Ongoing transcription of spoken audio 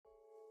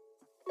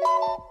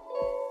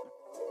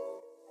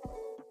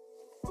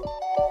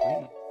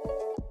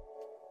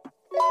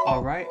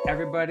All right,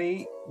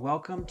 everybody,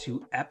 welcome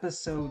to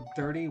episode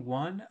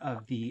 31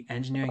 of the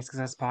Engineering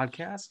Success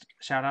Podcast.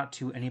 Shout out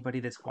to anybody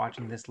that's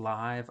watching this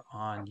live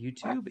on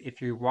YouTube.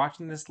 If you're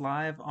watching this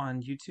live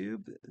on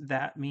YouTube,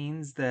 that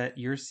means that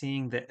you're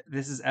seeing that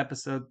this is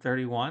episode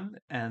 31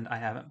 and I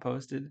haven't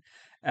posted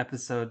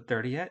episode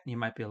 30 yet. You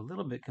might be a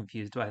little bit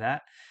confused by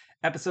that.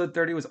 Episode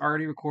 30 was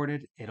already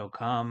recorded. It'll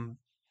come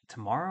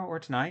tomorrow or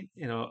tonight.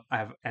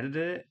 I've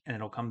edited it and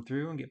it'll come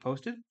through and get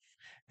posted.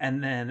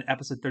 And then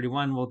episode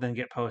 31 will then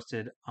get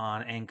posted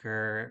on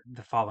Anchor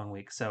the following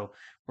week. So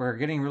we're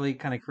getting really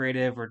kind of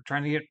creative. We're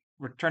trying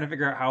to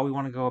figure out how we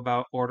want to go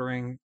about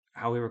ordering,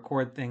 how we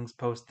record things,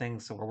 post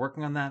things. So we're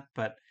working on that.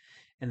 But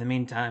in the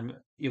meantime,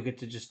 you'll get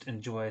to just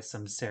enjoy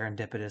some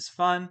serendipitous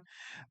fun.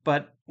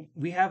 But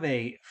we have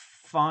a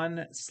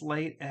fun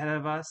slate ahead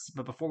of us.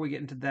 But before we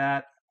get into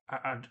that,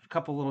 a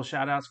couple little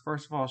shout outs.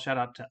 First of all, shout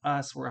out to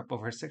us. We're up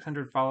over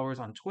 600 followers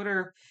on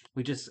Twitter.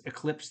 We just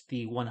eclipsed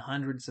the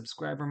 100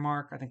 subscriber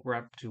mark. I think we're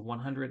up to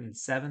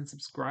 107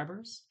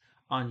 subscribers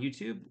on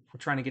YouTube. We're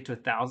trying to get to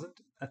 1,000.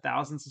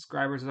 1,000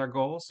 subscribers is our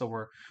goal, so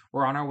we're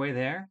on our way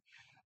there.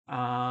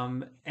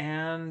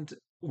 And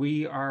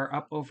we are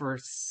up over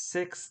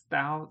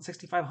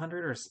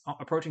 6,500 or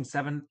approaching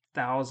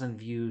 7,000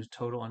 views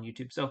total on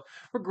YouTube. So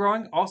we're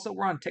growing. Also,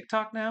 we're on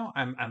TikTok now.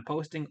 I'm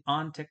posting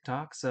on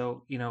TikTok,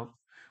 so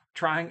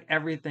trying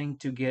everything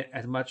to get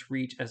as much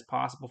reach as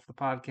possible for the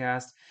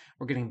podcast.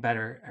 We're getting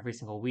better every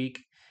single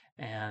week,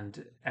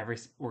 and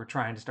we're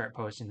trying to start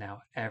posting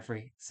now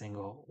every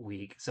single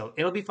week. So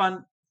it'll be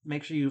fun.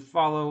 Make sure you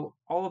follow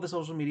all of the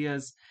social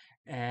medias,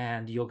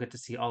 and you'll get to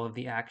see all of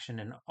the action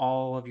and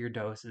all of your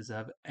doses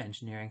of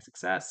engineering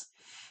success.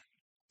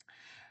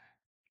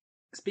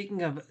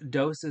 Speaking of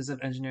doses of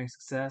engineering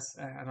success,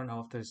 I don't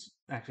know if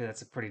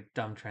that's a pretty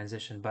dumb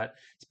transition, but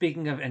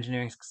speaking of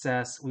engineering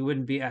success, we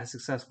wouldn't be as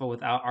successful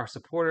without our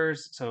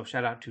supporters. So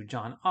shout out to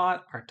John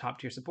Ott, our top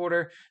tier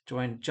supporter.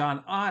 Join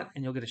John Ott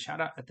and you'll get a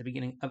shout out at the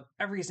beginning of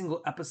every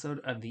single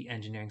episode of the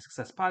Engineering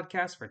Success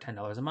Podcast for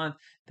 $10 a month.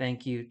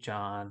 Thank you,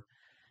 John,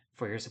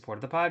 for your support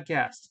of the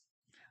podcast.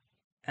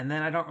 And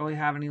then I don't really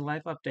have any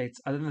life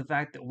updates other than the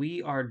fact that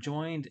we are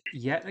joined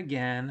yet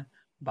again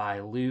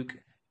by Luke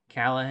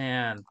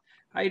Callahan.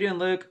 How you doing,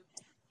 Luke?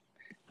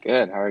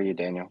 Good. How are you,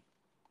 Daniel?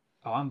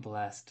 Oh, I'm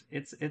blessed.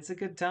 It's a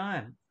good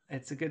time.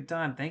 It's a good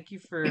time. Thank you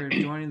for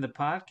joining the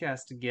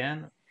podcast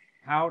again.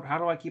 How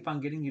do I keep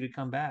on getting you to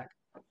come back?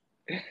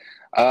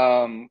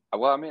 Well,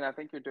 I mean, I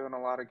think you're doing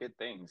a lot of good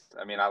things.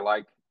 I mean, I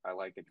like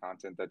the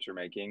content that you're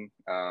making.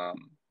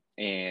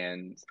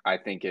 And I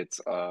think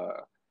it's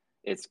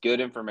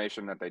good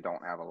information that they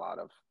don't have a lot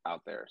of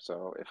out there.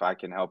 So if I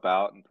can help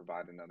out and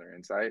provide another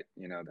insight,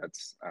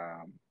 that's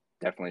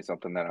definitely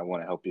something that I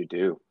want to help you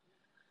do.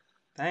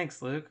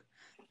 Thanks, Luke.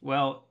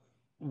 Well,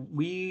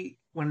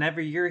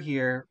 whenever you're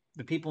here,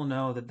 the people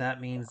know that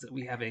that means that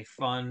we have a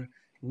fun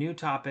new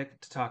topic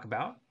to talk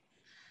about.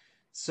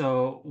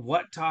 So,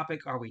 what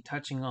topic are we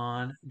touching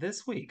on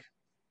this week?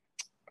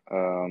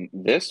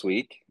 This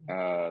week,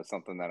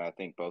 something that I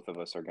think both of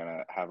us are going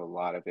to have a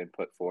lot of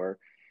input for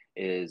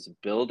is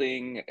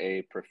building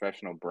a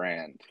professional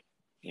brand.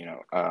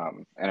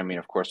 And I mean,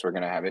 of course, we're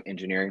going to have an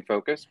engineering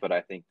focus, but I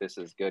think this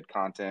is good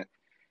content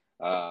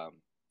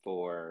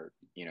for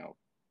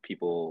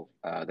people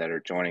that are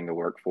joining the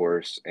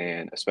workforce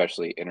and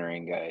especially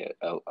entering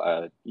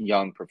a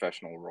young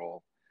professional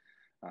role.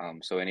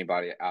 So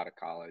anybody out of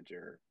college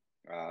or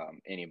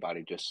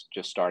anybody just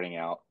starting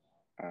out,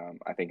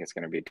 I think it's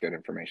going to be good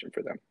information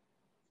for them.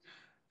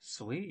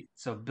 Sweet.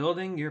 So,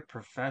 building your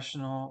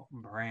professional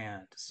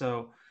brand.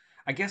 So,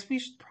 I guess we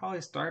should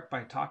probably start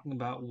by talking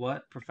about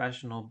what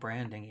professional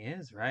branding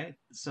is, right?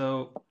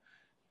 So,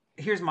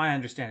 here's my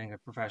understanding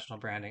of professional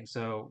branding.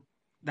 So,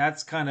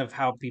 that's kind of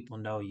how people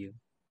know you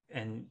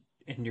and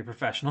in your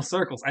professional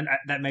circles. And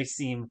that may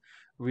seem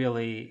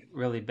really,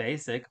 really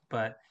basic,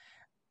 but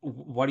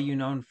what are you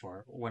known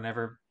for?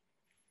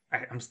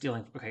 I'm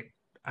stealing, okay,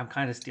 I'm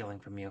kind of stealing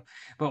from you,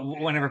 but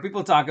whenever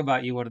people talk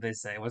about you, what do they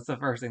say? What's the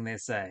first thing they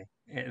say?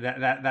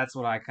 That's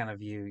what I kind of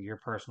view your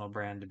personal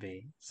brand to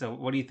be. So,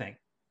 what do you think?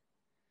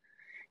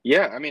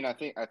 Yeah, I mean, I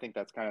think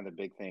that's kind of the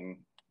big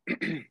thing,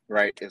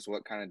 right? Is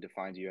what kind of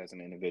defines you as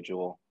an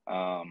individual.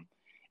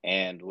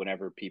 And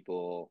whenever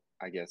people,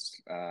 I guess,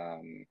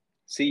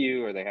 see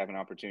you or they have an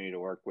opportunity to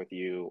work with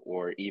you,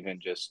 or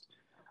even just,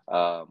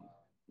 um,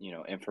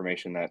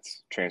 information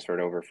that's transferred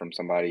over from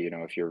somebody,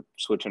 if you're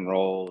switching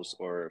roles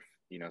or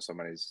if,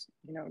 somebody's,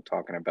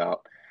 talking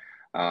about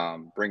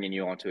bringing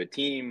you onto a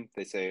team,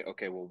 they say,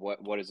 okay, well,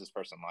 what is this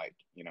person like?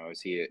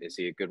 Is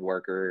he a good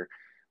worker?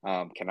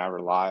 Can I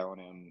rely on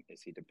him?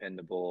 Is he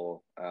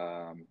dependable?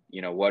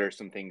 What are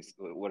some things?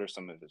 What are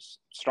some of his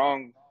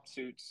strong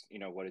suits?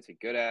 What is he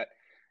good at?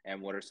 And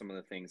what are some of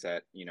the things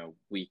that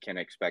we can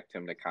expect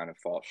him to kind of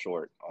fall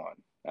short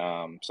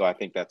on? So I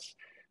think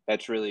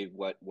that's really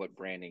what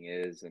branding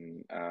is,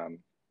 and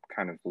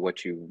kind of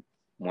what you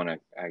want to,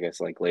 I guess,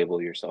 like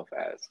label yourself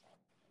as.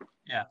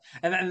 Yeah,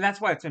 and that's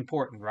why it's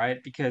important,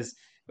 right? Because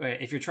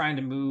If you're trying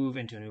to move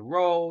into a new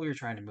role, you're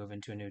trying to move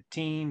into a new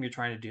team, you're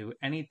trying to do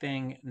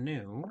anything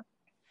new,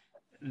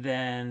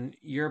 then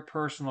your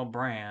personal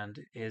brand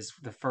is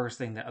the first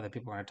thing that other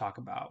people are going to talk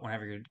about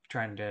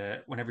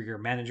whenever your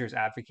manager is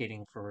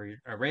advocating for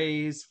a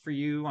raise for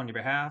you on your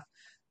behalf.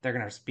 They're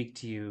going to speak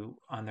to you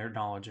on their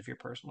knowledge of your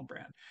personal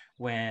brand.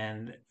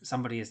 When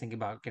somebody is thinking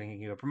about getting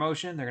you a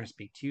promotion, they're going to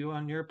speak to you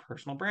on your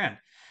personal brand.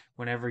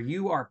 Whenever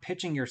you are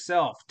pitching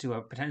yourself to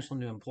a potential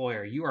new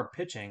employer, you are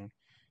pitching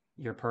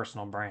your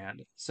personal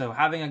brand. So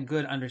having a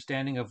good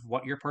understanding of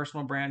what your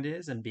personal brand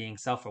is and being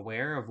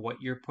self-aware of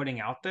what you're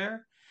putting out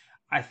there,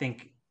 I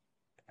think,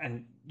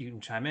 and you can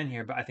chime in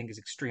here, but I think is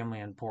extremely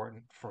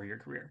important for your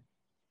career.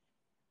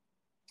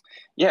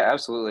 Yeah,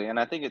 absolutely. And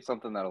I think it's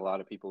something that a lot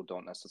of people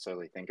don't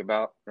necessarily think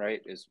about,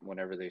 right? Is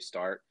whenever they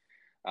start,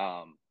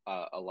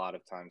 a lot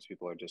of times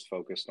people are just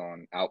focused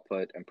on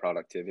output and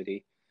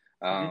productivity.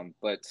 Mm-hmm.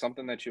 But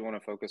something that you want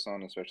to focus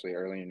on, especially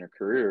early in your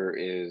career,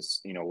 is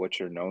what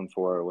you're known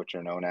for, what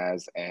you're known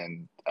as,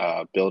 and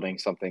building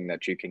something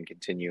that you can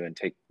continue and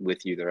take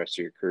with you the rest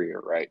of your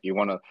career, right? You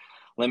want to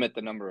limit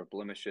the number of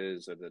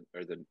blemishes or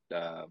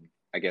the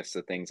I guess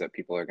the things that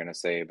people are going to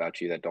say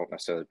about you that don't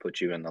necessarily put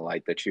you in the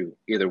light that you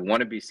either want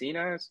to be seen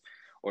as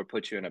or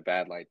put you in a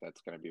bad light that's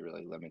going to be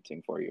really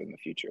limiting for you in the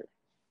future.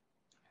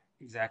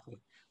 Exactly.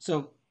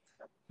 So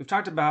we've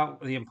talked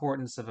about the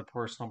importance of a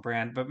personal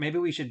brand, but maybe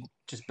we should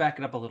just back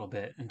it up a little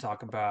bit and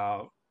talk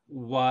about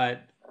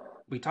what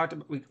we talked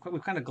about. We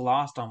kind of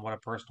glossed on what a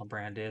personal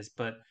brand is,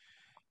 but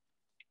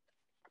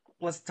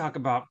let's talk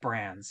about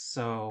brands.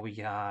 So we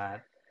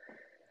got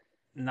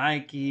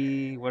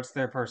Nike. What's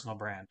their personal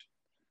brand?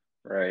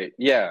 Right.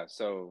 Yeah.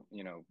 So,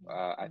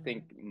 I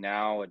think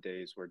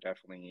nowadays we're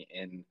definitely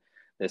in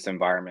this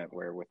environment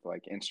where with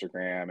like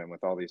Instagram and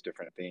with all these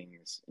different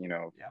things,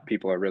 Yeah.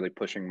 people are really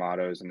pushing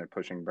mottos and they're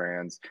pushing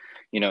brands,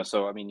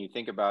 so I mean, you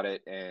think about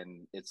it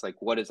and it's like,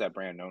 what is that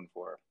brand known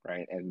for?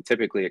 Right. And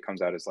typically it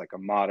comes out as like a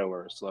motto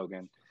or a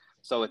slogan.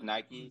 So with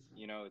Nike,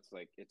 it's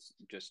like, it's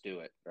just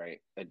do it.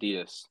 Right.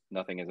 Adidas,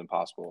 nothing is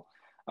impossible.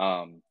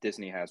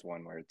 Disney has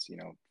one where it's,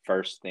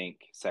 first think,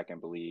 second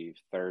believe,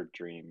 third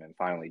dream, and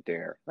finally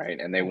dare, right?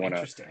 And they Oh, want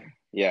to, interesting.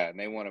 yeah, and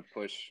they want to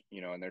push,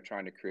 and they're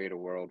trying to create a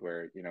world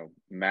where,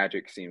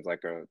 magic seems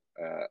like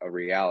a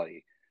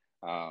reality.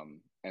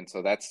 And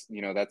so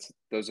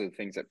those are the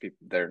things that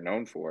people they're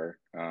known for.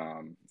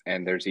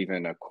 And there's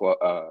even a quote,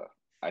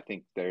 I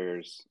think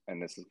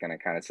and this is going to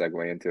kind of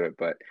segue into it,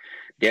 but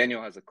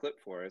Daniel has a clip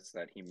for us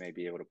that he may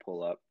be able to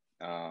pull up,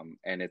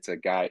 and it's a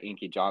guy,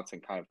 Inky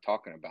Johnson, kind of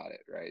talking about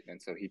it, right?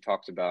 And so he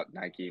talks about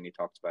Nike and he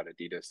talks about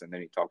Adidas, and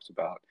then he talks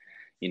about,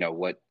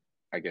 what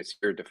I guess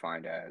you're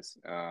defined as,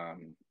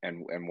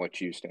 and what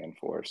you stand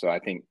for. So I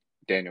think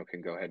Daniel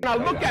can go ahead and When I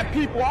play look that. at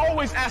people, I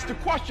always ask the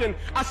question.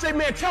 I say,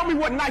 man, tell me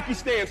what Nike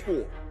stands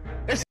for.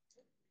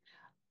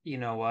 You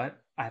know what?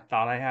 I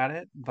thought I had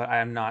it, but I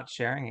am not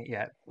sharing it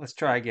yet. Let's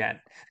try again.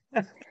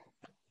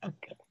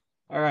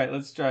 All right,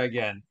 let's try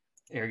again.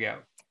 Here we go.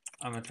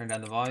 I'm gonna turn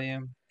down the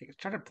volume. It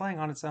started playing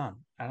on its own.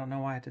 I don't know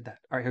why I did that.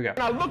 All right, here we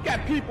go. When I look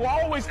at people,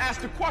 I always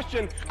ask the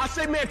question. I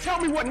say, man, tell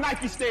me what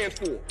Nike stands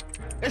for.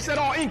 They said,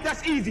 oh, Ink,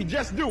 that's easy.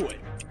 Just do it.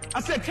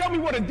 I said, tell me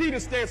what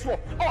Adidas stands for.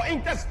 Oh,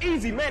 Ink, that's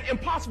easy, man.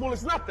 Impossible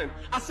is nothing.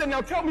 I said,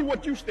 now tell me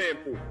what you stand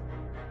for.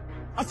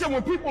 I said,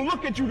 when people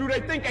look at you, do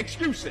they think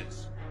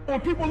excuses? When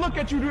people look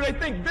at you, do they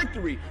think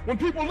victory? When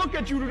people look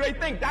at you, do they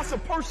think that's a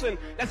person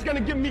that's going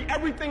to give me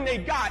everything they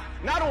got,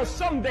 not on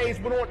some days,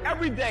 but on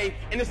every day,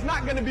 and it's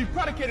not going to be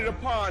predicated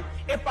upon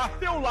if I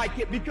feel like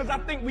it, because I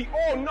think we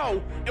all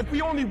know if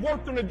we only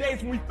worked on the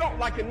days when we felt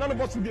like it, none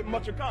of us would get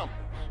much accomplished.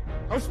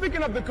 I'm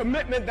speaking of the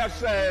commitment that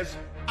says,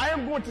 I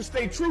am going to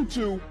stay true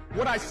to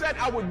what I said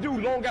I would do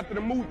long after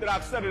the mood that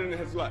I've said it in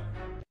has left.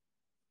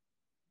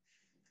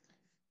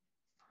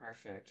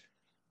 Perfect.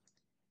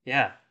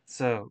 Yeah.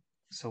 So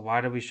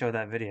why did we show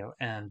that video?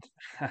 And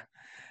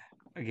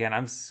again,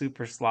 I'm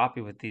super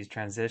sloppy with these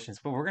transitions,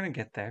 but we're gonna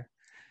get there.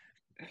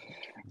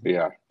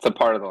 Yeah, it's a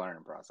part of the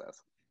learning process.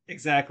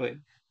 Exactly.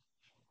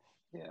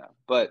 Yeah,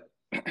 but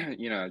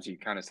as you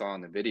kind of saw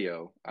in the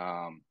video,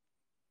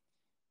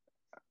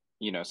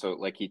 so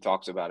like he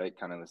talks about it,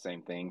 kind of the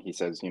same thing. He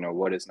says,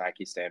 what does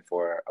Nike stand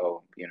for?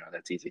 Oh,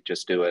 that's easy.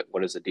 Just do it.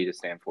 What does Adidas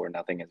stand for?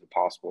 Nothing is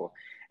impossible.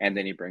 And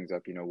then he brings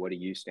up, what do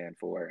you stand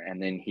for? And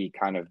then he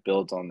kind of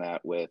builds on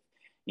that with,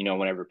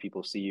 whenever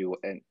people see you,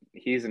 and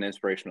he's an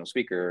inspirational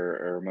speaker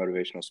or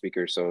motivational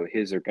speaker. So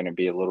his are going to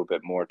be a little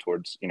bit more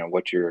towards,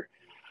 what you're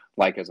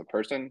like as a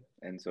person.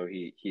 And so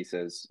he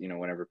says,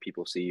 whenever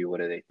people see you, what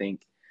do they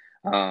think?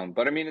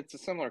 But I mean, it's a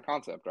similar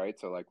concept, right?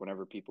 So like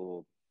whenever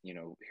people,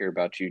 hear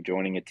about you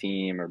joining a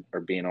team or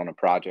being on a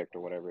project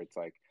or whatever, it's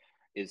like,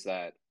 is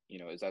that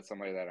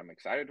somebody that I'm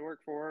excited to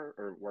work for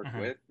or work Hmm.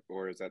 with?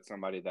 Or is that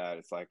somebody that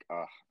it's like,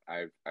 oh,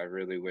 I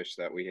really wish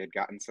that we had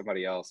gotten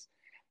somebody else.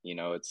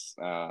 It's,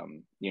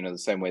 the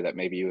same way that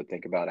maybe you would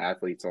think about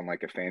athletes on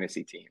like a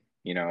fantasy team.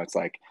 It's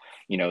like,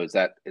 is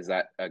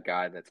that a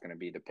guy that's going to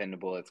be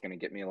dependable? That's going to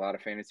get me a lot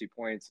of fantasy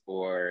points,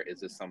 or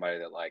is this somebody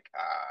that like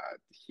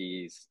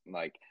he's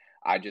like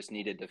I just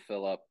needed to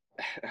fill up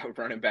a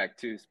running back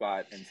 2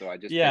 spot, and so I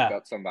just picked Yeah.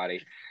 up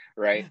somebody,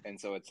 right? And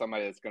so it's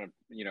somebody that's gonna,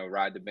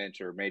 ride the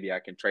bench, or maybe I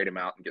can trade him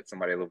out and get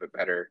somebody a little bit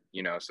better,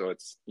 so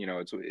it's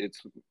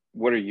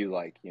what are you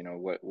like?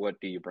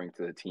 What do you bring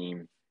to the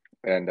team?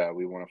 And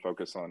we want to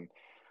focus on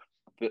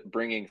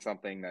bringing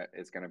something that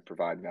is going to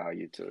provide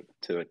value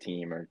to a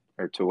team,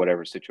 or to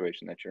whatever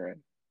situation that you're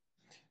in.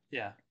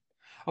 Yeah.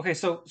 Okay,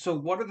 so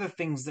what are the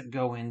things that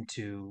go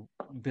into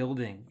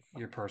building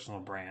your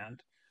personal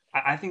brand?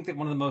 I think that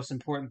one of the most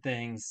important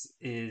things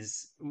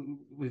is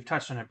we've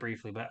touched on it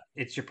briefly, but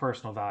it's your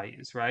personal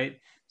values, right?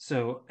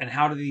 So, and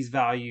how do these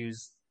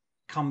values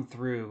come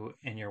through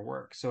in your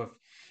work? So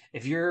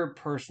if your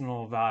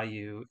personal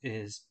value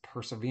is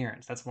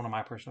perseverance, that's one of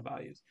my personal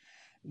values,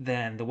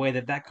 then the way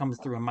that that comes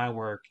through in my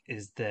work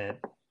is that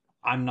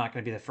I'm not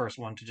going to be the first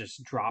one to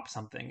just drop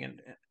something.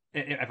 And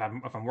if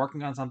I'm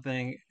working on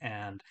something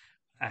and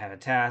I have a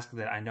task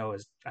that I know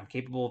is I'm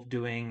capable of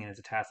doing and it's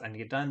a task I need to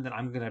get done, then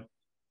I'm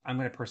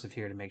gonna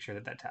persevere to make sure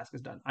that that task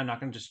is done. I'm not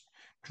gonna just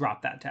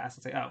drop that task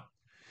and say, oh,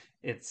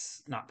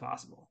 it's not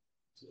possible.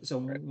 So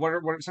Right. what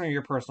are some of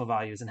your personal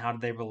values and how do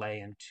they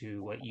relay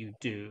into what you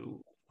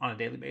do on a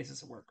daily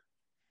basis at work?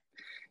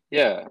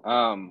 Yeah.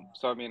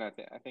 So I mean, I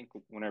think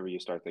whenever you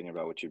start thinking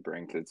about what you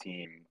bring to the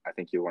team, I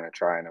think you want to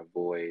try and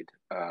avoid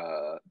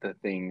the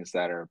things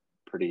that are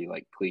pretty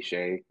like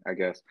cliche, I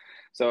guess.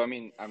 So I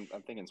mean, I'm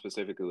thinking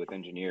specifically with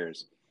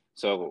engineers.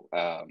 So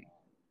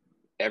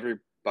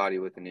everybody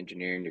with an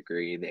engineering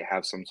degree, they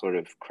have some sort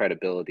of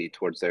credibility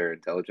towards their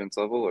intelligence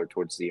level, or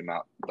towards the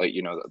amount, like,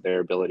 their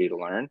ability to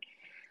learn.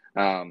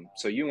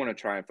 So you want to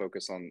try and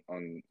focus on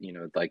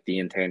like the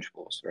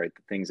intangibles, right?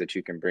 The things that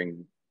you can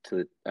bring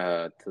to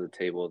the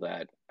table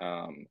that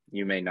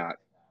you may not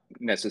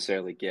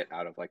necessarily get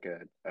out of like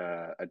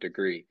a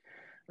degree,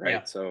 Yeah,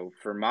 right? So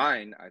for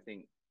mine, I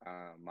think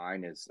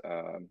mine is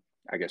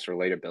I guess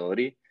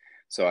relatability.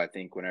 So I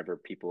think whenever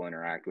people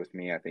interact with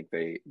me, I think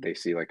they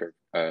see like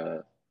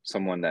a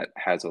someone that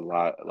has a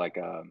lot, like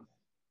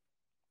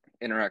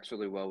interacts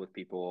really well with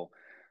people,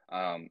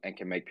 and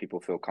can make people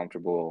feel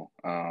comfortable.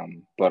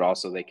 But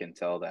also they can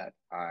tell that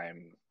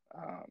I'm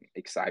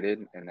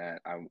excited, and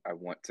that I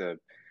want to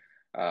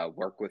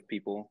work with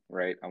people,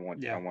 right? I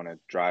yeah, want to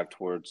drive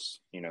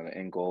towards the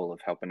end goal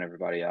of helping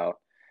everybody out.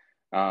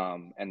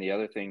 And the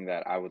other thing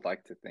that I would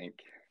like to think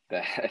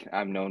that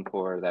I'm known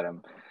for, that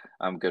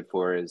I'm good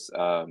for, is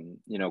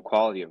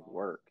quality of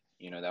work.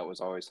 That was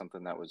always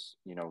something that was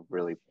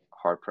really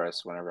hard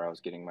pressed whenever I was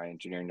getting my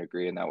engineering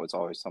degree, and that was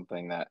always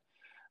something that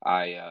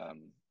I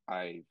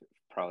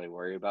probably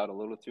worry about a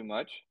little too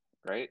much.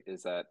 Right?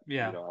 Is that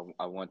yeah,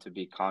 I want to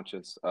be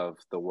conscious of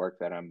the work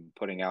that I'm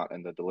putting out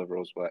and the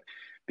deliverables, but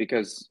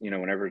because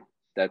whenever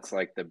that's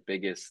like the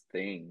biggest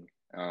thing.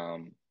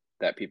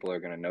 That people are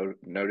going to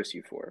notice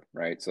you for,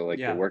 right? So like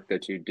the yeah, work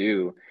that you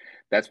do,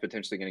 that's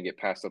potentially going to get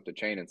passed up the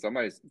chain, and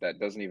somebody that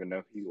doesn't even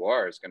know who you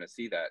are is going to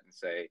see that and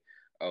say,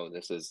 "Oh,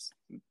 this is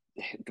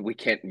we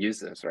can't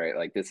use this, right?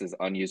 Like this is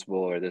unusable,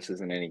 or this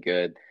isn't any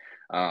good,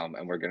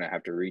 and we're going to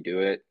have to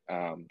redo it."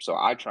 So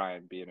I try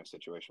and be in a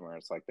situation where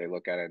it's like they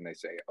look at it and they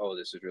say, "Oh,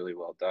 this is really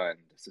well done.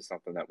 This is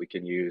something that we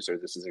can use, or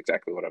this is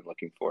exactly what I'm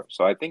looking for."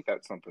 So I think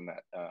that's something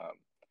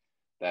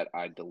that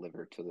I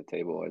deliver to the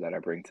table, or that I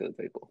bring to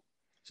the table.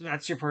 so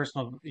that's your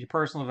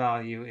personal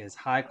value is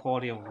high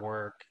quality of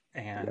work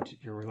Yeah. and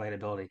your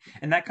relatability.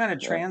 And that kind of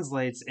Yeah.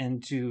 translates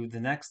into the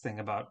next thing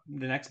about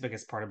the next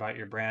biggest part about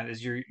your brand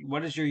is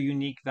what is your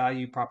unique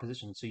value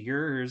proposition? So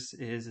yours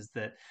is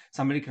that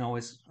somebody can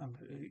always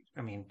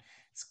I mean,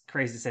 it's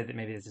crazy to say that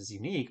maybe this is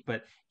unique,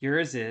 but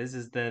yours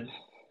is that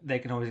they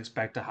can always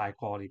expect a high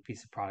quality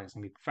piece of product. It's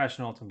gonna be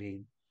professional, it's gonna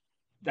be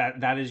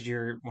that is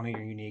your one of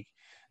your unique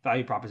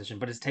value proposition,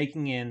 but it's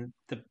taking in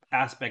the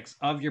aspects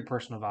of your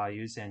personal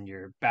values and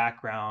your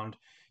background,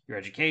 your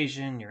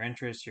education, your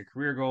interests, your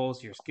career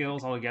goals, your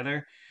skills all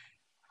together,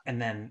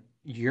 and then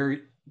your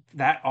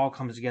that all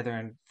comes together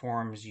and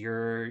forms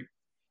your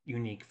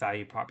unique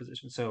value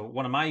proposition. So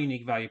one of my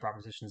unique value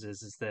propositions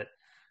is that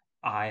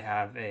I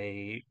have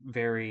a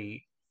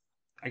very,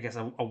 I guess,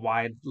 a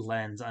wide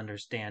lens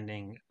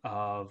understanding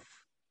of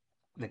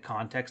the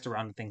context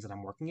around the things that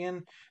I'm working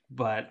in,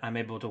 but I'm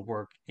able to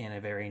work in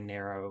a very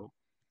narrow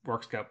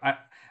work scope.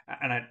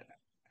 And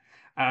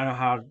I don't know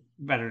how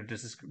better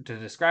to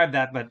describe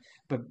that, but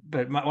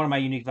one of my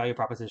unique value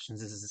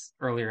propositions is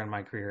earlier in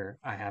my career,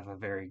 I have a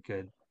very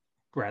good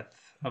breadth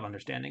of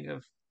understanding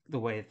of the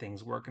way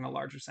things work in a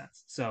larger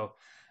sense. So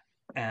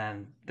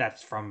and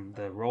that's from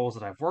the roles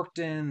that I've worked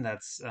in.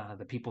 That's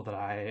the people that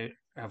I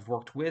have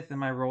worked with in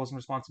my roles and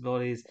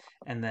responsibilities,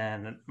 and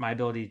then my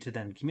ability to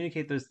then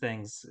communicate those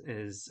things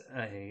is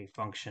a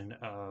function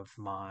of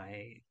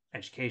my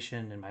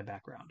education and my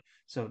background.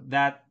 So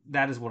that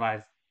is what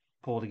I've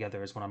pulled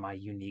together as one of my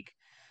unique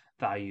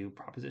value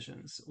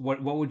propositions.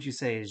 What would you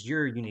say is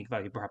your unique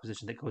value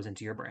proposition that goes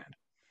into your brand?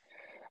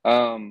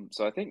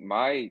 So I think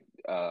my,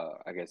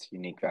 I guess,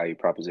 unique value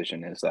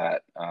proposition is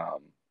that,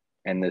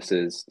 and this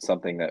is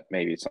something that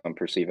maybe some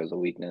perceive as a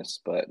weakness,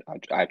 but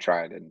I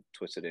try to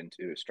twist it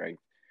into a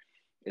strength,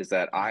 is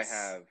that I Yes.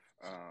 have,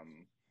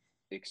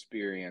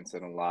 experience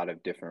in a lot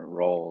of different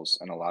roles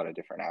and a lot of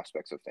different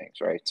aspects of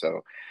things, right?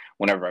 So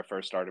whenever I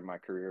first started my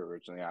career,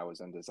 originally I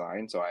was in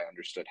design, so I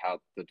understood how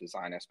the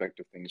design aspect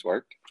of things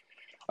worked.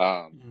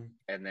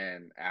 And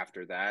then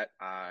after that,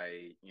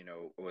 I,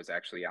 was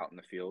actually out in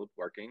the field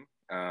working,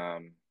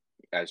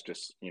 as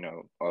just,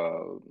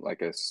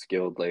 like a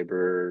skilled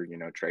laborer,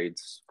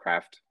 trades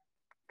craft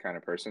kind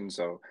of person.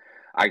 So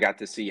I got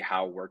to see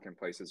how working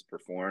places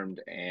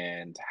performed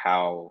and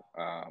how,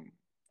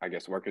 I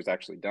guess work is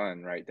actually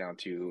done, right down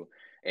to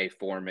a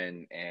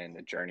foreman and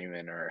a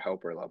journeyman or a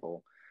helper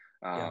level.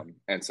 Yeah.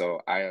 And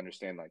so I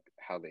understand like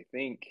how they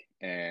think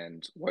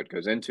and what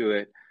goes into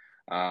it.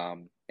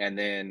 And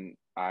then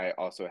I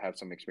also have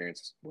some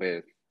experience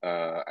with,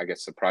 I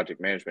guess, the project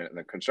management and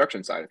the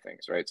construction side of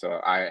things, right? So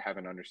I have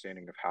an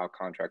understanding of how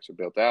contracts are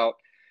built out,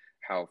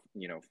 how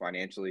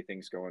financially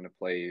things go into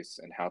place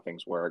and how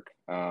things work,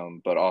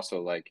 but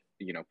also like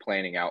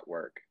planning out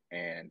work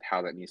and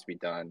how that needs to be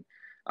done,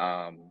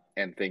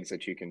 and things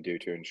that you can do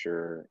to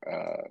ensure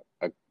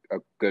a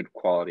good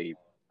quality,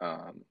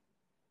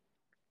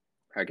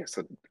 I guess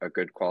a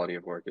good quality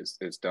of work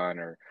is done,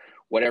 or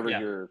whatever Yeah.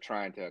 you're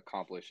trying to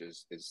accomplish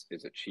is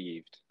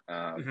achieved.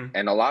 Hmm.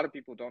 And a lot of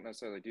people don't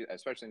necessarily do,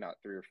 especially not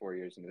 3 or 4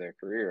 years into their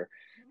career.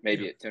 Yeah.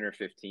 Maybe at 10 or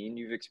 15,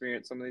 you've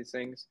experienced some of these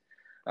things.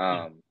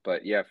 Yeah.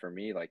 But yeah, for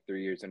me, like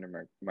 3 years into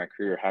my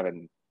career,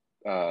 having,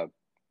 uh,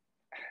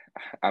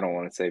 I don't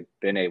want to say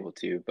been able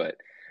to, but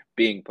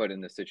being put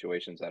in the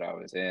situations that I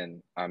was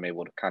in, I'm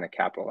able to kind of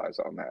capitalize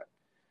on that.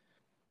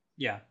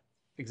 Yeah.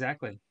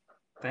 Exactly.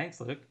 Thanks,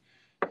 Luke.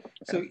 Yeah.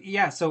 So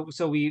yeah,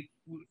 so we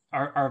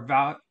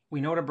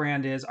know what a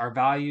brand is. Our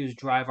values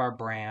drive our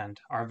brand.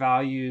 Our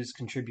values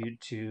contribute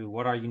to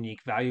what our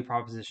unique value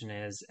proposition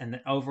is, and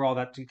then overall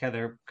that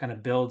together kind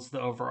of builds the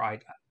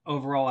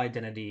overall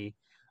identity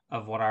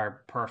of what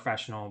our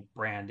professional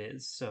brand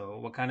is. So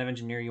what kind of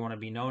engineer you want to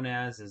be known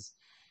as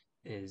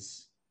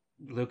is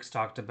Luke's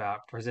talked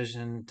about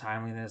precision,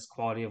 timeliness,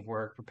 quality of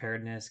work,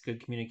 preparedness,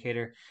 good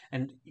communicator,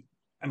 and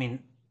I mean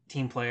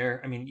team player.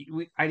 I mean,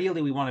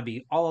 ideally we want to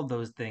be all of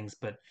those things,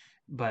 but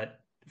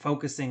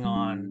focusing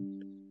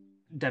on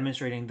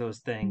demonstrating those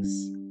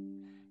things,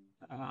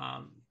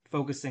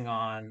 focusing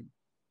on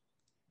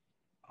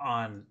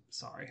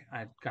sorry,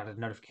 I got a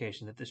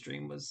notification that the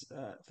stream was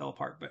fell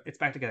apart, but it's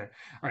back together.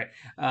 All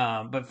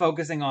right. But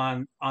focusing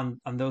on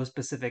those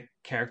specific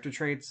character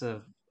traits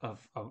of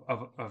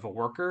a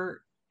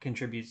worker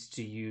contributes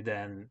to you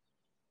then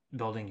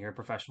building your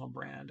professional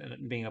brand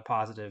and being a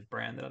positive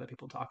brand that other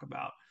people talk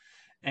about.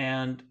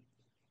 And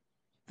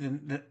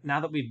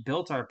now that we've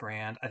built our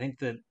brand, I think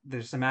that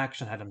there's some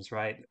action items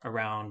right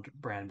around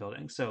brand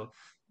building. So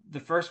the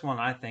first one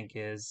I think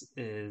is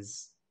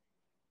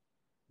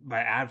by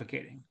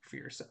advocating for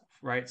yourself,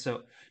 right?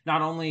 So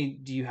not only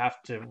do you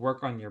have to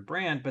work on your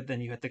brand, but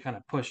then you have to kind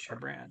of push your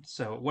brand.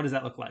 So what does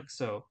that look like?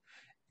 So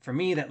for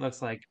me, that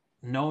looks like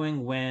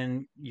knowing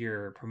when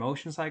your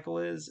promotion cycle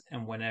is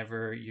and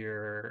whenever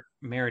your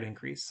merit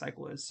increase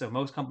cycle is. So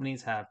most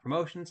companies have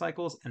promotion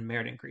cycles and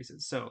merit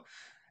increases. So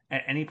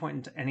at any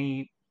point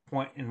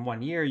in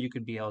 1 year, you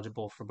could be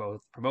eligible for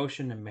both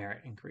promotion and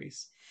merit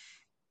increase.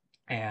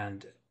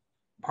 And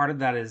part of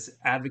that is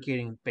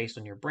advocating based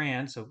on your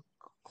brand. So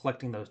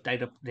collecting those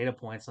data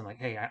points and like,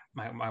 hey,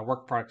 my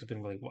work product has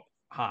been really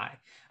high.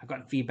 I've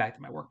gotten feedback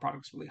that my work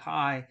product is really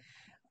high.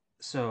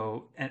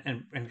 So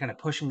and kind of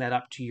pushing that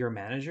up to your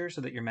manager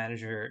so that your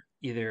manager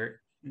either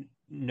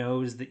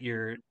knows that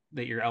you're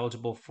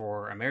eligible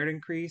for a merit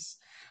increase,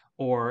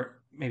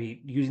 or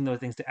maybe using those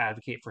things to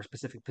advocate for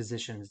specific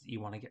positions that you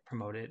want to get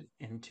promoted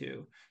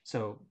into.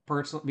 So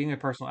personal being a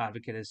personal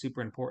advocate is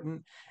super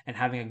important, and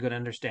having a good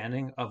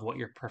understanding of what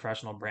your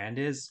professional brand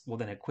is will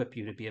then equip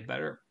you to be a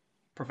better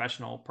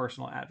professional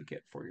personal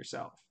advocate for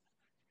yourself.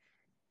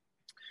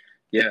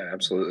 Yeah,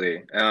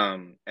 absolutely.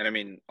 And I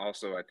mean,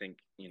 also, I think,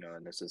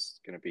 and this is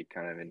going to be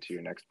kind of into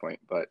your next point,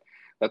 but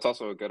that's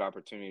also a good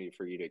opportunity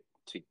for you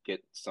to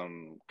get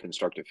some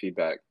constructive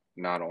feedback.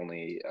 Not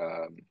only,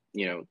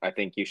 I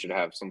think you should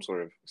have some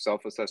sort of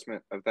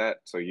self-assessment of that.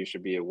 So you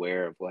should be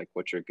aware of like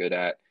what you're good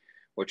at,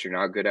 what you're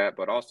not good at,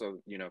 but also,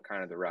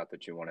 kind of the route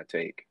that you want to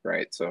take,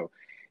 right? So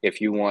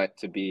if you want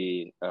to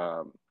be,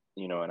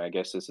 and I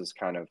guess this is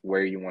kind of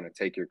where you want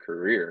to take your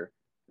career,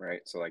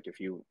 right? So like if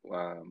you,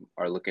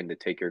 are looking to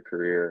take your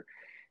career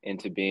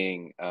into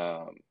being,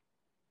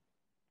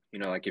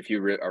 like if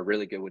you are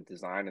really good with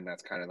design and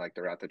that's kind of like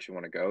the route that you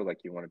want to go,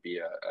 like you want to be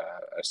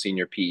a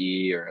senior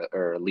PE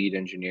or a lead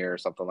engineer or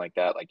something like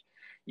that, like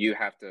you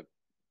have to,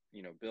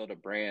 build a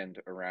brand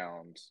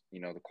around,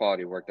 the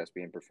quality of work that's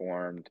being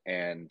performed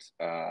and,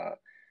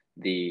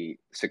 the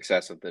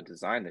success of the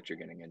design that you're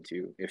getting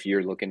into. If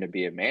you're looking to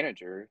be a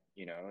manager,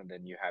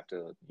 then you have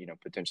to,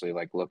 potentially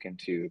like look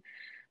into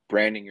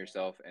branding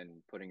yourself and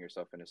putting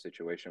yourself in a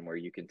situation where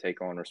you can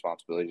take on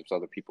responsibilities with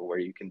other people, where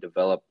you can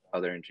develop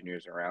other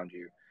engineers around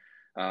you.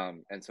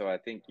 And so I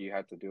think you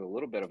have to do a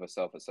little bit of a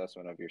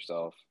self-assessment of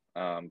yourself.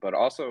 But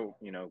also,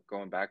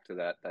 going back to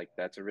that, like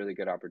that's a really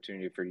good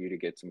opportunity for you to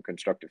get some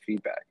constructive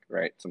feedback,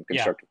 right? Some Yeah.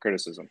 constructive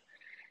criticism.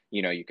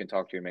 you can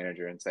talk to your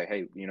manager and say,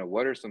 hey,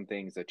 what are some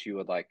things that you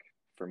would like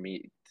for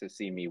me to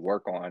see me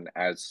work on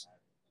as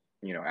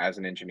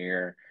an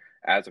engineer,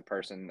 as a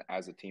person,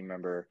 as a team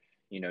member.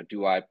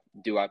 Do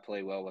I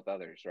play well with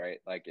others, right?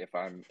 Like if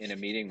I'm in a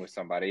meeting with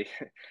somebody,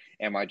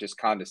 am I just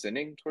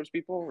condescending towards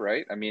people,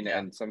 right? I mean, Yeah,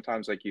 and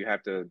sometimes like you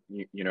have to,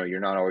 you're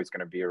not always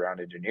going to be around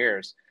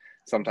engineers.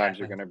 Sometimes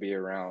you're exactly. going to be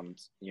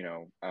around,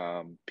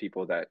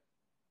 people that,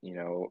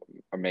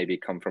 or maybe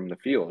come from the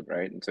field,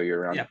 right? And so you're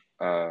around Yep,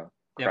 yep,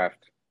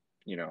 craft,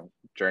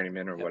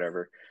 journeyman or yep,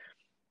 whatever,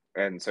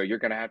 and so you're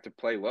going to have to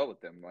play well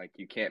with them. Like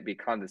you can't be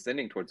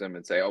condescending towards them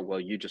and say, "Oh, well,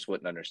 you just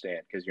wouldn't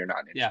understand because you're not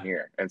an yeah,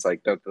 engineer." And it's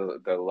like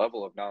the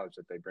level of knowledge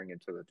that they bring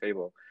into the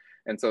table,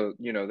 and so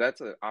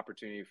that's an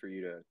opportunity for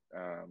you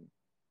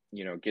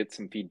to get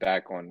some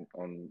feedback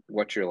on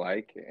what you're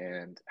like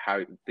and how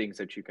things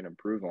that you can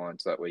improve on,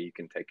 so that way you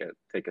can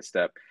take a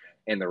step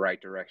in the right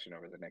direction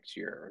over the next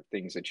year, or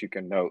things that you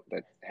can note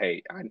that,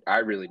 hey, I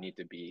really need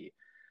to be,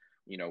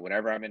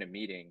 whenever I'm in a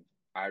meeting,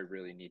 I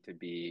really need to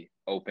be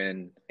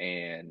open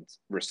and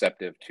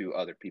receptive to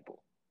other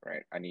people,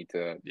 right? I need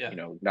to, yeah.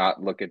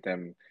 not look at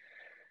them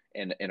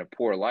in a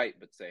poor light,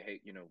 but say, hey,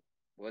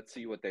 let's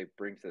see what they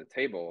bring to the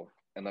table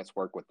and let's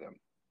work with them,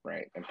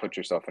 right? And put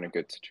yourself in a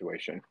good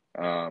situation.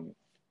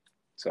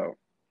 So,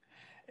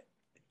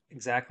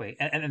 Exactly.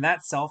 And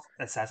that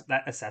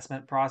that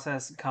assessment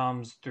process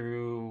comes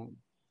through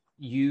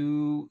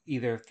you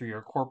either through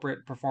your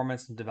corporate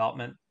performance and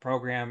development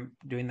program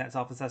doing that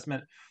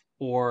self-assessment,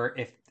 or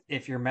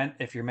if your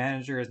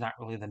manager is not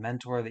really the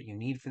mentor that you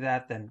need for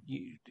that, then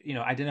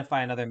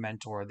identify another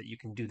mentor that you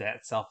can do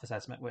that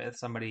self-assessment with,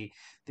 somebody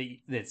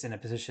that's in a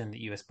position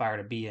that you aspire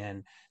to be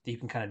in, that you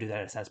can kind of do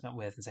that assessment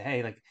with and say,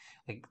 hey,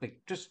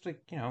 just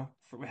like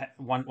from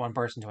one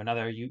person to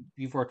another,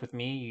 you've worked with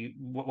me,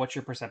 what's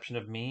your perception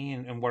of me,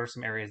 and what are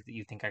some areas that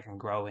you think I can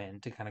grow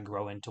in to kind of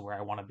grow into where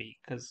I want to be,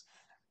 because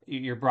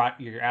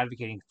you're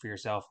advocating for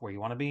yourself where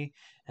you want to be,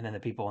 and then the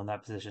people in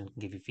that position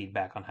can give you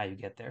feedback on how you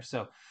get there.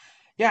 So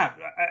yeah,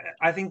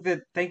 I think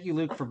that, thank you,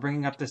 Luke, for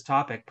bringing up this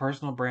topic.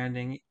 Personal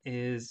branding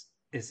is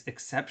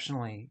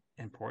exceptionally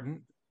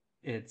important.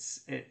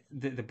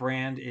 The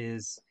brand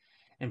is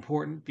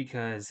important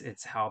because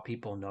it's how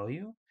people know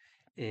you.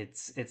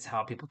 It's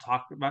how people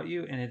talk about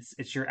you, and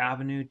it's your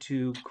avenue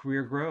to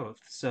career growth.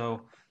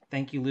 So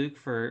thank you, Luke,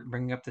 for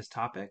bringing up this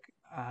topic.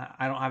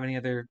 I don't have any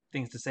other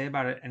things to say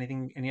about it.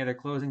 Any other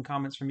closing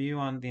comments from you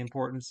on the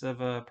importance of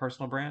a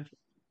personal brand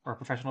or a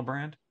professional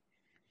brand?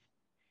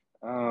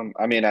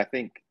 I mean, I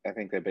think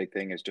the big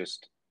thing is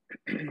just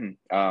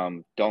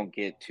don't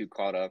get too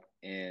caught up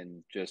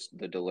in just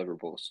the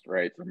deliverables,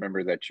 right?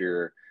 Remember that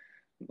you're,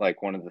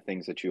 like, one of the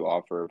things that you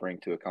offer or bring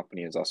to a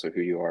company is also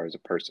who you are as a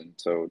person.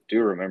 So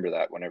do remember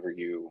that whenever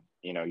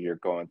you're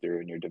going through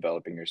and you're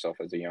developing yourself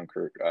as a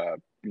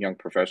young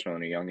professional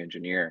and a young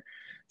engineer.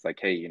 It's like,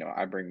 hey,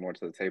 I bring more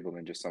to the table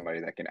than just somebody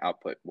that can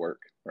output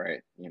work,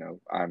 right?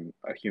 I'm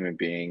a human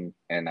being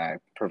and I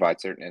provide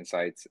certain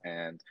insights,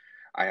 and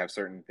I have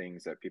certain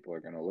things that people are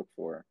going to look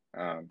for.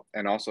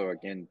 And also,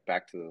 again,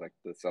 back to like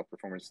the self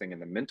performance thing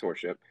and the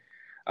mentorship.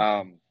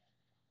 Um,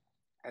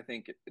 I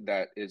think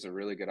that is a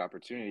really good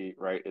opportunity,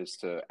 right? Is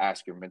to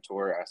ask your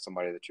mentor, ask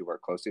somebody that you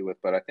work closely with.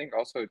 But I think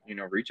also,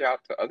 reach out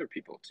to other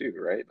people too,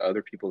 right?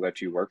 Other people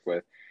that you work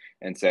with,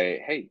 and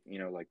say, hey,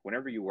 like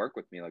whenever you work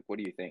with me, like, what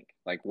do you think?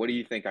 Like, what do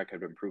you think I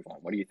could improve on?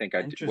 What do you think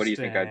I do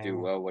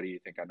Interesting. well? What do you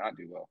think I not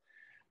do well?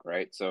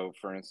 Right. So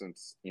for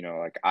instance,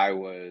 like I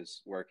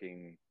was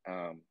working,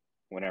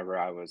 whenever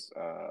I was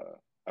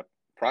a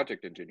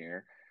project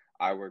engineer,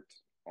 I worked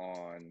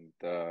on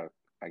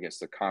I guess,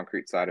 the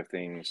concrete side of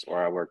things,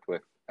 or I worked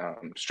with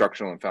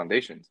structural and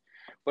foundations.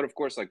 But of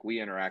course, like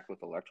we interact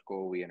with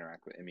electrical, we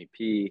interact with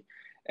MEP,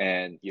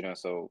 and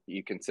so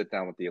you can sit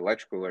down with the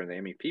electrical or the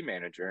MEP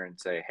manager and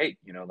say, hey,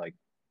 like,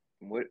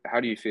 how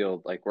do you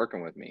feel like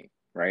working with me,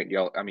 right?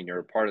 I mean, you're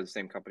a part of the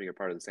same company, you're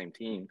part of the same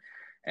team,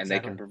 and they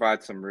can Exactly.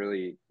 provide some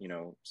really,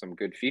 some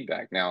good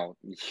feedback. Now,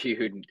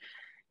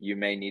 you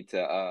may need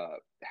to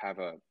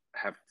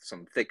have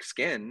some thick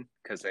skin,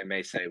 because they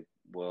may say,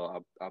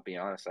 well, I'll be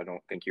honest, I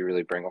don't think you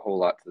really bring a whole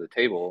lot to the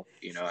table.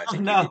 I Oh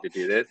think you need no. to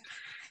do this.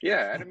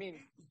 Yeah, and I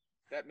mean,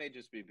 that may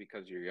just be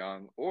because you're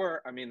young,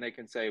 or I mean, they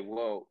can say,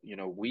 well,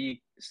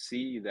 we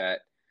see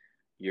that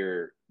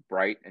you're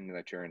bright and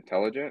that you're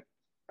intelligent,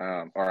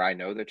 or I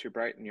know that you're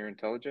bright and you're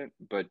intelligent,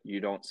 but you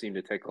don't seem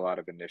to take a lot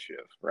of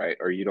initiative, right?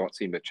 Or you don't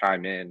seem to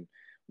chime in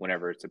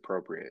whenever it's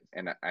appropriate.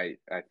 And I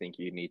think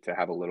you need to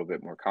have a little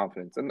bit more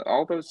confidence. And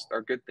all those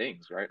are good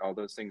things, right? All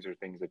those things are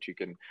things that you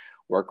can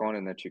work on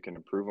and that you can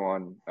improve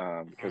on,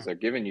 because Mhm. they're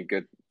giving you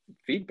good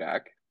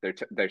feedback.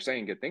 They're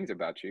saying good things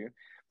about you,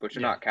 but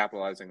you're Yeah. not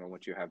capitalizing on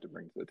what you have to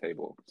bring to the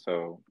table.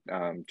 So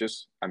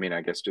I mean,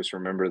 I guess just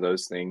remember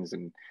those things,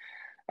 and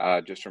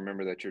just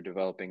remember that you're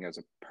developing as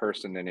a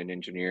person and an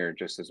engineer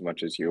just as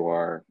much as you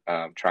are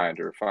trying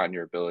to refine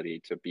your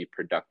ability to be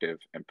productive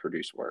and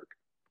produce work.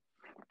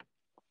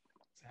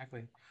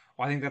 Exactly.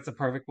 Well, I think that's a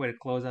perfect way to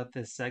close out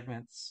this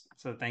segment.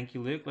 So thank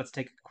you, Luke. Let's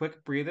take a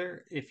quick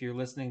breather. If you're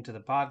listening to the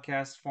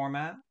podcast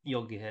format,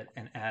 you'll get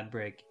an ad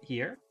break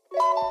here.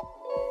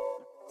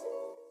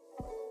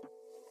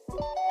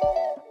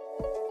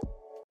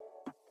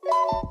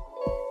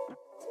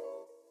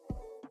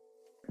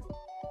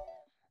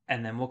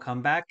 And then we'll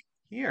come back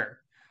here.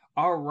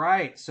 All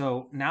right.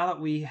 So now that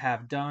we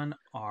have done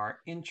our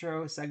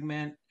intro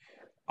segment,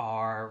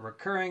 our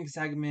recurring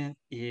segment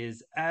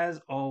is, as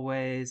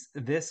always,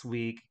 this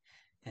week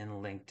in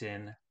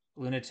LinkedIn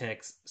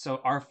Lunatics.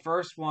 So our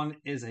first one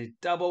is a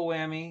double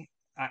whammy.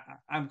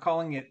 I'm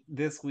calling it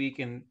This Week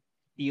in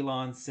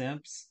Elon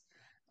Simps.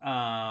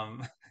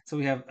 Um, so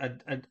we have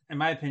in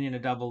my opinion, a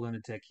double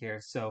lunatic here.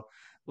 So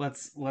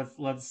let's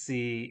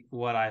see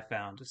what I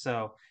found.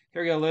 So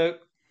here we go, Luke.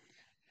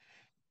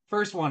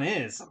 First one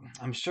is,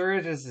 I'm sure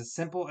it is as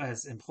simple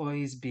as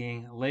employees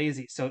being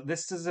lazy. So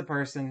this is a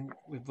person,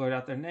 we've blurred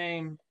out their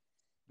name.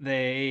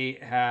 They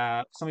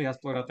have, somebody else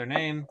blurred out their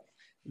name.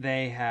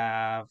 They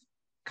have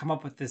come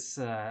up with this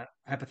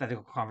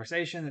hypothetical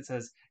conversation that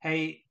says,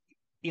 hey,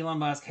 Elon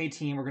Musk, hey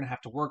team, we're going to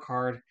have to work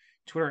hard.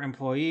 Twitter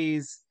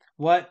employees,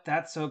 what?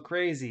 That's so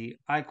crazy.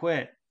 I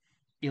quit.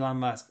 Elon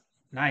Musk,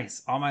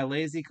 nice. All my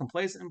lazy,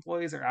 complacent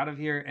employees are out of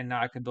here, and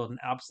now I can build an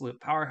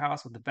absolute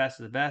powerhouse with the best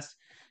of the best.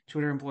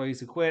 Twitter employees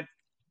who quit.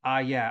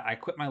 Yeah, I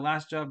quit my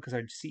last job because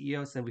our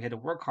CEO said we had to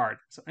work hard.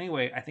 So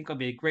anyway, I think I'll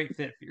be a great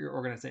fit for your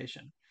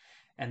organization.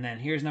 And then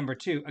here's number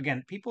two.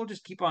 Again, people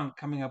just keep on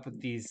coming up with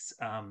these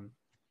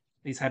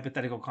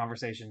hypothetical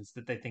conversations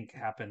that they think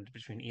happened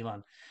between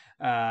Elon.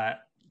 Uh,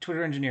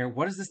 Twitter engineer,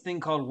 what is this thing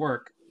called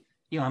work?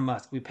 Elon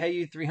Musk, we pay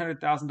you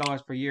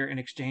 $300,000 per year. In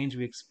exchange,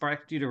 we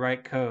expect you to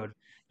write code.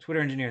 Twitter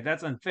engineer,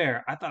 that's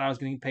unfair. I thought I was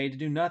getting paid to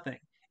do nothing.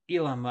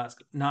 Elon Musk,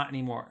 not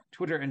anymore.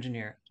 Twitter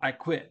engineer, I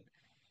quit.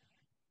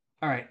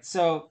 All right,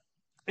 so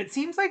it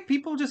seems like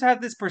people just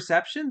have this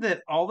perception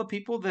that all the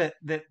people that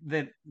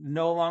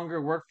no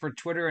longer work for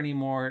Twitter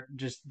anymore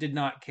just did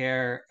not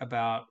care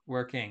about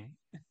working.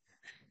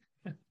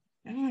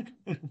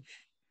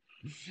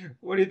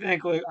 What do you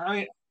think, Luke? I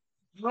mean,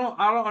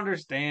 I don't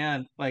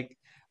understand. Like,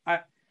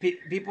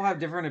 people have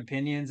different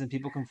opinions, and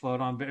people can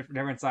float on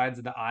different sides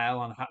of the aisle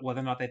on whether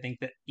or not they think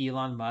that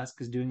Elon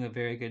Musk is doing a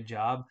very good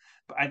job.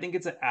 But I think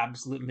it's an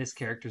absolute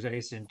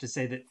mischaracterization to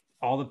say that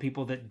all the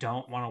people that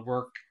don't want to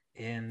work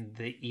in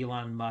the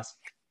Elon Musk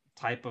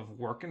type of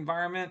work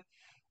environment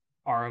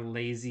are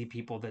lazy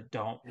people that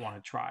don't want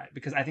to try.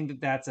 Because I think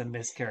that that's a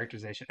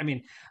mischaracterization. I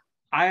mean,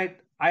 I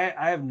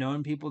have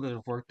known people that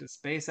have worked at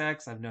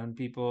SpaceX. I've known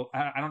people.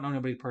 I don't know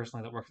anybody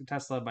personally that works at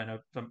Tesla, but I know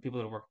some people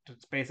that have worked at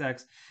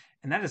SpaceX,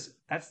 and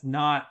that's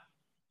not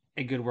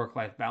a good work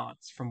life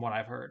balance from what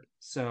I've heard.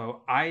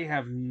 So I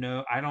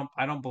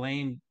don't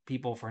blame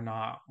people for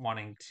not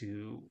wanting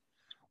to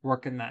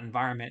work in that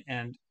environment.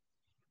 And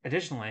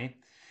additionally,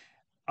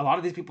 a lot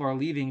of these people are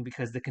leaving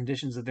because the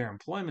conditions of their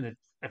employment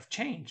have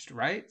changed,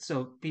 right?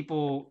 So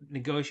people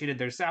negotiated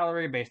their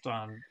salary based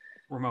on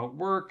remote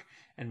work,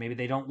 and maybe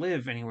they don't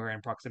live anywhere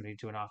in proximity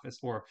to an office,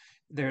 or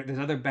there's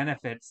other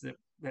benefits that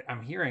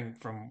I'm hearing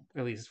from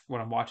at least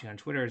what I'm watching on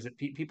Twitter is that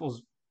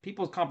people's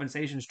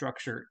compensation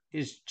structure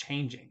is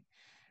changing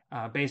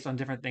based on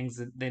different things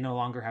that they no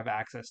longer have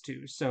access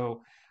to.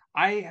 So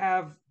I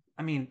have,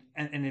 I mean,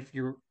 and if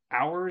your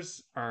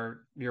hours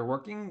are you're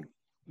working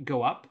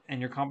go up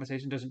and your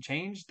compensation doesn't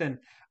change, then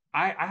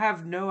I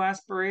have no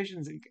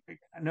aspirations,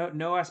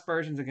 no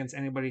aspirations against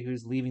anybody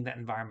who's leaving that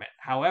environment.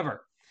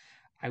 However,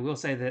 I will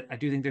say that I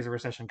do think there's a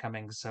recession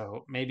coming,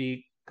 so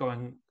maybe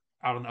going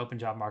out on the open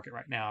job market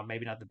right now,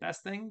 maybe not the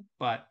best thing,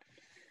 but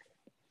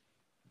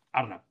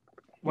I don't know.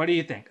 What do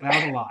you think? That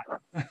was a lot.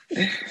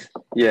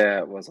 Yeah,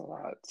 it was a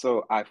lot.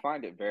 So I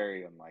find it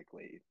very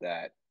unlikely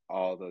that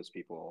all those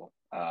people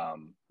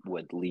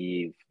would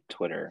leave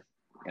Twitter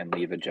and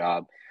leave a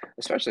job,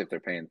 especially if they're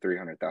paying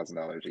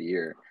 $300,000 a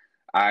year.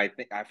 I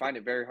find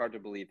it very hard to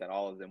believe that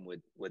all of them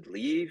would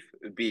leave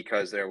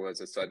because there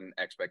was a sudden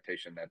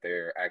expectation that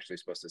they're actually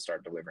supposed to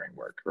start delivering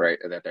work, right?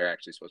 That they're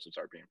actually supposed to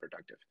start being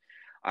productive.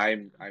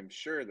 I'm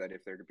sure that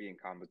if they're being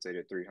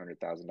compensated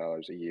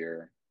 $300,000 a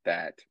year,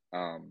 that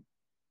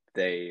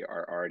they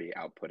are already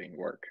outputting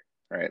work,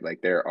 right?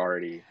 Like they're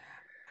already,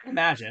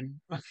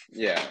 Imagine.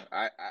 yeah.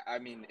 I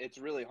mean, it's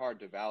really hard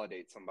to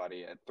validate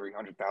somebody at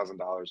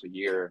 $300,000 a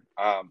year.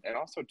 And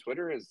also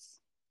Twitter is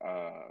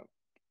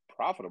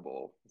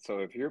profitable. So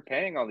if you're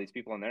paying all these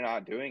people and they're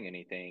not doing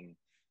anything,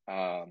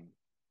 um,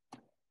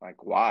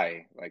 like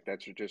why? Like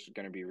that's just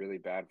going to be really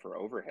bad for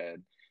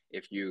overhead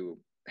if you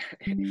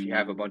if you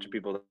have a bunch of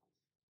people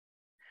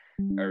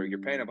or you're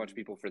paying a bunch of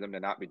people for them to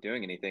not be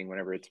doing anything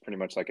whenever it's pretty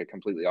much like a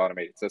completely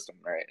automated system,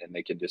 right? And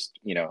they can just,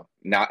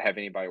 not have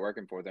anybody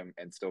working for them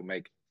and still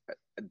make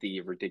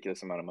the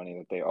ridiculous amount of money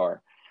that they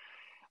are.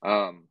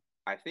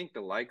 I think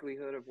the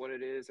likelihood of what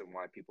it is and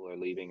why people are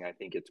leaving, I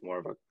think it's more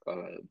of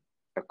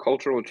a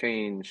cultural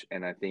change.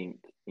 And I think,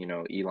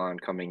 Elon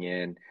coming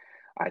in,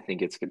 I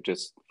think it's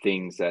just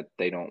things that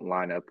they don't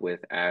line up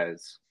with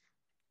as,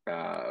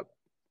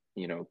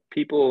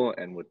 people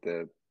and with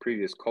the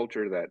previous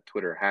culture that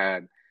Twitter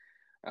had.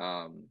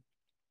 Um,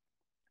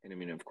 and I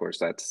mean, of course,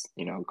 that's,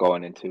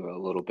 going into a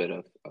little bit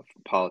of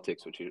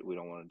politics, which we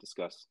don't want to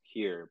discuss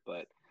here.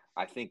 But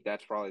I think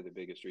that's probably the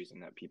biggest reason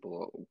that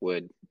people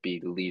would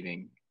be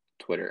leaving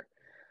Twitter.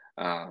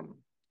 Um,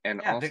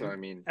 and Yeah, also, I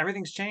mean,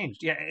 everything's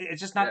changed. Yeah,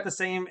 it's just not yeah, the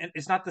same.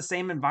 It's not the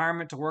same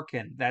environment to work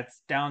in.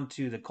 That's down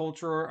to the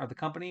culture of the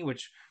company,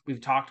 which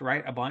we've talked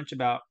right a bunch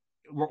about.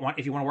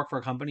 If you want to work for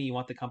a company, you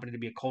want the company to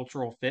be a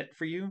cultural fit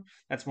for you.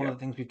 That's one of yeah, the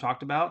things we've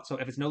talked about. So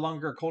if it's no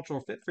longer a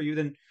cultural fit for you,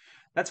 then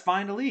that's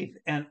fine to leave.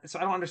 And so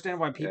I don't understand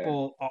why yeah,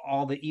 people,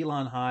 all the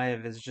Elon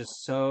hive is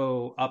just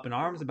so up in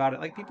arms about it.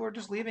 Like people are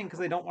just leaving because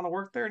they don't want to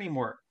work there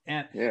anymore.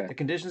 And yeah, the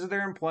conditions of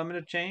their employment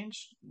have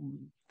changed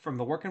from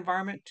the work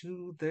environment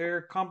to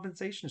their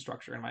compensation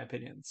structure, in my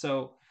opinion.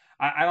 So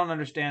I don't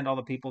understand all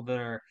the people that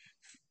are.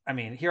 I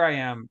mean, here I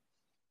am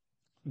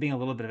being a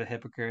little bit of a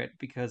hypocrite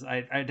because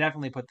I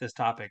definitely put this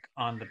topic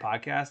on the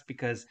podcast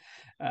because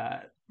uh,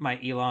 my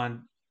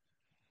Elon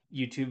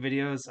YouTube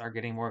videos are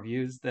getting more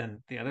views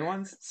than the other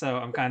ones. So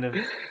I'm kind of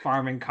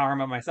farming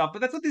karma myself. But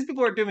that's what these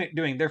people are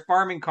doing. They're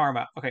farming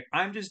karma. Okay,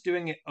 I'm just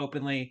doing it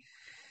openly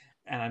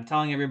and I'm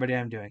telling everybody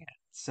I'm doing it.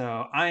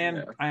 So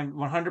yeah, I'm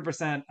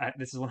 100%.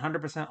 This is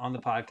 100% on the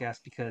podcast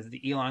because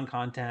the Elon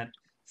content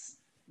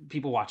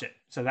people watch it.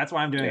 So that's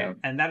why I'm doing it, yeah,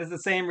 and that is the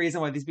same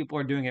reason why these people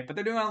are doing it. But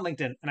they're doing it on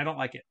LinkedIn, and I don't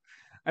like it.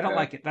 I don't yeah,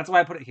 like it. That's why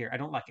I put it here. I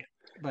don't like it.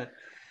 But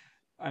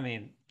I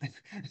mean,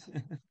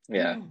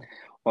 yeah.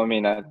 Well, I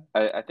mean,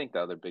 I think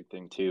the other big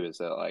thing too is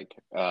that like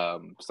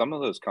some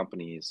of those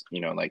companies,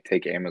 like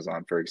take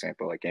Amazon for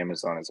example. Like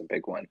Amazon is a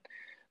big one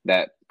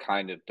that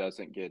kind of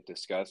doesn't get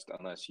discussed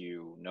unless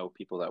you know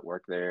people that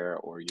work there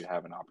or you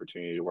have an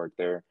opportunity to work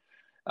there.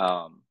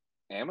 Um,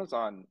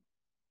 Amazon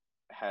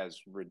has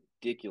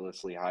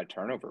ridiculously high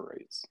turnover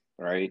rates,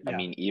 right? I yeah,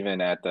 mean,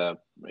 even at the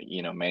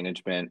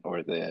management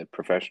or the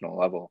professional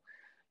level,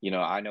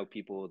 I know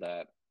people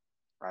that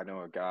I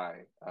know a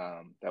guy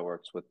that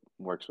works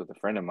with a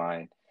friend of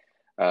mine.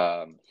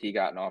 He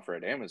got an offer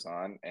at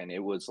Amazon, and it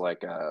was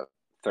like a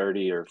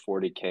 30 or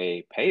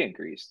 40K pay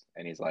increase,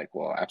 and he's like,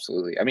 "Well,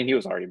 absolutely." I mean, he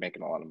was already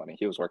making a lot of money.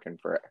 He was working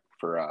for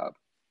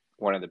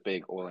one of the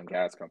big oil and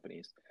gas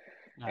companies,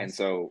 and nice.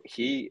 so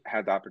he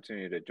had the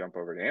opportunity to jump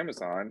over to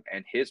Amazon,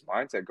 and his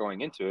mindset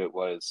going into it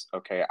was,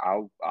 "Okay,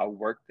 I'll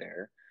work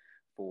there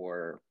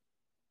for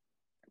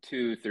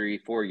 2, 3,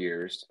 4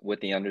 years with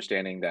the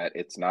understanding that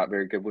it's not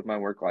very good with my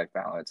work life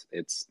balance.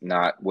 It's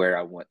not where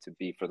I want to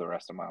be for the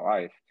rest of my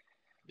life.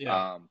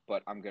 Yeah,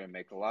 But I'm going to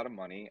make a lot of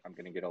money. I'm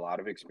going to get a lot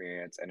of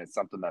experience, and it's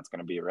something that's going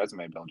to be a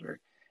resume builder."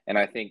 And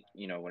I think,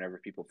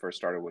 whenever people first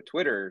started with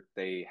Twitter,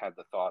 they had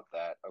the thought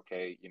that,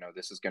 okay,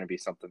 this is going to be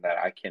something that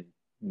I can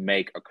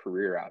make a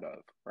career out of,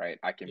 right?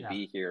 I can yeah,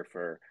 be here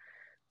for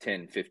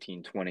 10,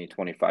 15, 20,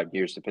 25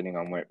 years, depending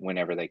on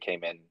whenever they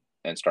came in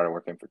and started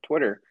working for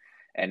Twitter.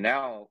 And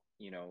now,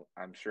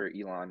 I'm sure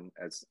Elon,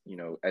 as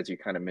you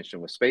kind of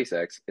mentioned with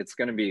SpaceX, it's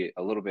going to be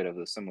a little bit of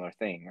a similar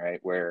thing, right?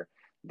 Where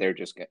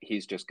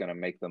he's just going to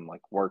make them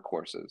like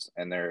workhorses,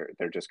 and they're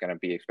just going to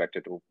be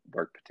expected to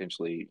work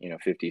potentially,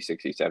 50,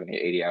 60, 70,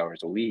 80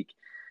 hours a week.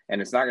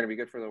 And it's not going to be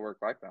good for the work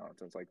life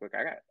balance. It's like, look,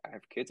 I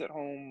have kids at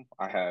home.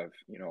 I have,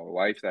 a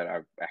wife that I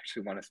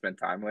actually want to spend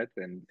time with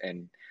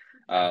and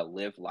yeah,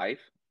 live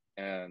life.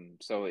 And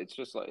so it's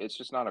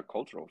just not a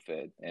cultural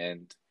fit.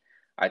 And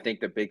I think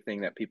the big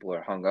thing that people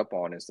are hung up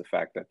on is the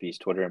fact that these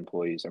Twitter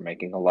employees are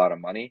making a lot of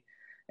money,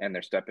 and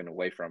they're stepping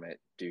away from it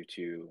due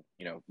to,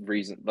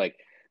 reason like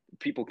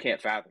people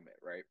can't fathom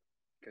it, right?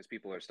 Because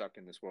people are stuck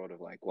in this world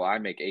of like, well, I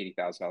make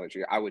 $80,000 a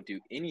year. I would do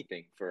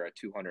anything for a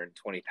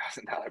 $220,000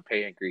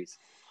 pay increase.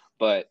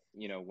 But,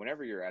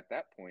 whenever you're at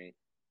that point,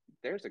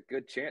 there's a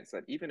good chance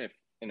that even if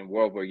in a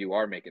world where you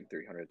are making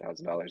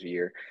 $300,000 a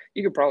year,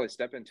 you could probably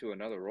step into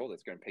another role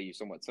that's going to pay you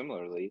somewhat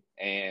similarly,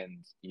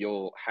 and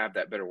you'll have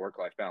that better work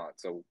life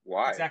balance. So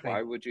why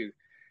exactly, would you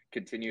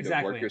continue to work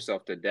exactly,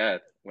 yourself to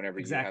death whenever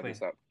you have exactly.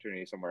 this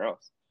opportunity somewhere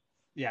else?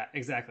 Yeah,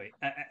 exactly.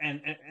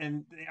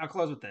 And I'll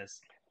close with this.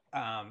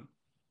 Um,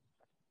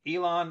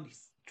 Elon,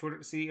 Twitter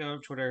CEO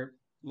of Twitter,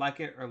 like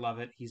it or love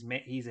it, he's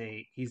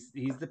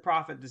the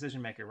profit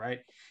decision maker, right?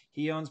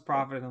 He owns Yeah,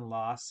 profit and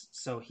loss,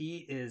 so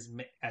he is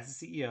as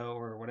a CEO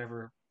or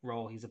whatever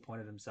role he's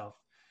appointed himself.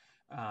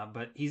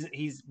 But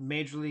he's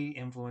majorly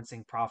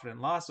influencing profit and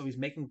loss, so he's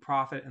making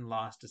profit and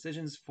loss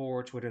decisions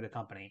for Twitter, the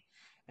company,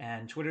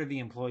 and Twitter, the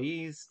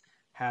employees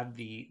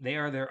they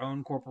are their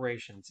own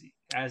corporations.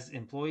 As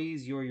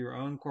employees, you're your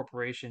own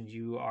corporation.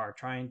 You are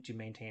trying to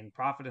maintain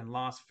profit and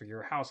loss for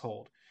your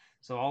household.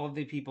 So all of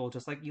the people,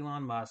 just like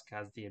Elon Musk,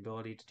 has the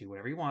ability to do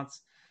whatever he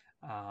wants.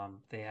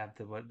 They have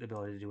the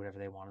ability to do whatever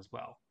they want as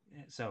well.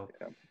 So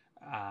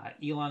yeah,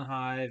 Elon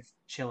Hive,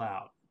 chill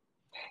out.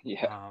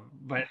 yeah,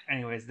 But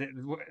anyways,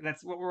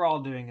 that's what we're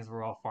all doing is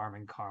we're all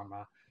farming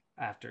karma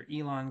after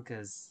Elon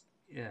because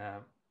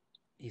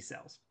he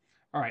sells.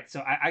 All right,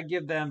 so I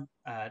give them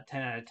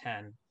 10 out of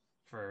 10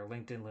 for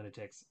LinkedIn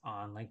lunatics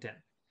on LinkedIn.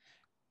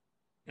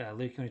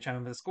 Luke, can we chime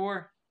in with the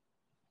score?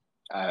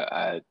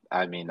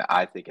 I mean,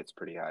 I think it's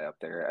pretty high up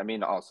there. I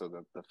mean, also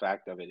the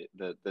fact of it,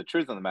 the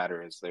truth of the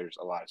matter is there's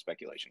a lot of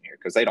speculation here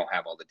because they don't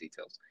have all the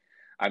details.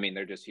 I mean,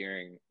 they're just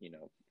hearing,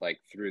 like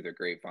through the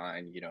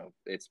grapevine,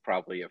 it's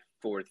probably a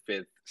fourth,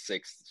 fifth,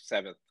 sixth,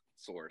 seventh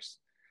source.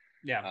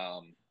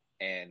 Yeah.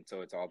 And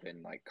so it's all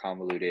been like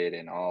convoluted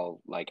and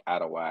all like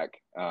out of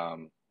whack.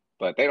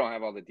 But they don't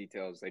have all the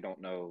details. They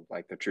don't know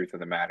like the truth of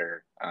the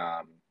matter.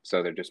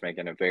 So they're just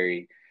making a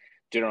very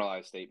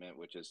generalized statement,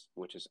 which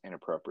is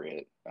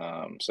inappropriate.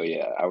 So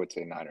yeah, I would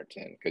say 9 or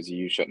 10 because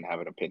you shouldn't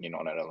have an opinion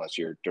on it unless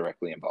you're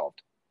directly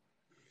involved.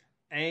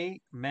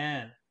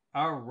 Amen.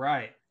 All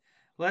right.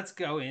 Let's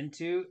go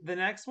into the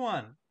next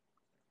one.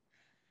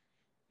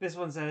 This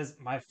one says,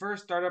 my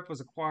first startup was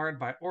acquired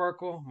by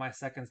Oracle. My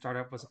second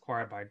startup was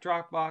acquired by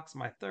Dropbox.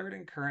 My third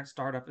and current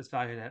startup is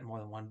valued at more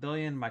than 1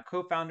 billion. My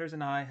co-founders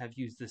and I have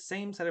used the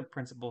same set of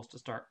principles to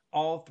start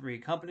all three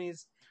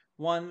companies.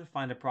 1,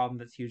 find a problem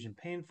that's huge and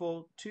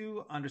painful.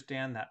 2,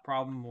 understand that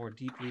problem more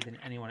deeply than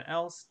anyone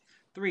else.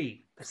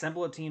 3,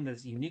 assemble a team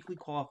that's uniquely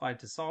qualified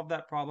to solve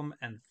that problem.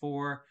 And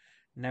 4,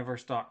 never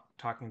stop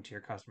talking to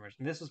your customers.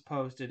 And this was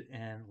posted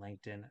in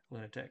LinkedIn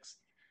Lunatics.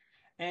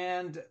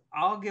 And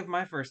I'll give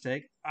my first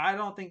take. I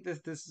don't think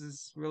this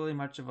is really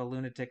much of a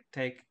lunatic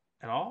take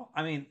at all.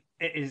 I mean,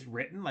 it is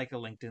written like a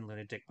LinkedIn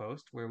lunatic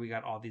post where we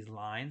got all these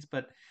lines,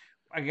 but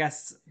I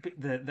guess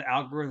the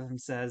algorithm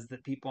says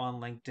that people on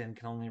LinkedIn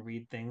can only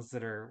read things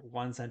that are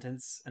one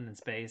sentence and then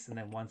space and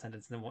then one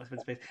sentence and then one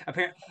space.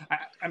 Apparently,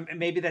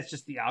 maybe that's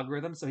just the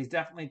algorithm. So he's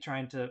definitely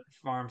trying to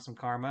farm some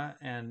karma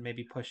and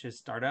maybe push his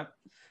startup.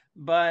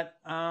 But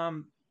I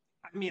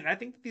mean, I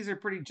think these are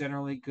pretty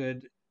generally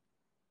good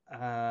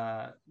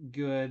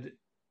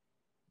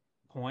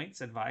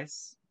points,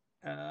 advice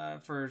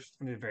for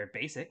they're very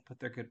basic, but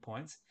they're good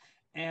points.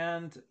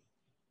 And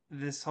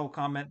this whole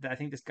comment that I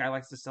think this guy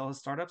likes to sell his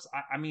startups.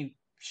 I mean,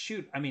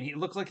 shoot, I mean, he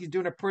looks like he's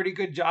doing a pretty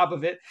good job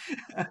of it.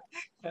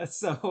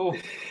 So,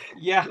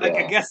 yeah, like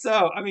I Yeah, guess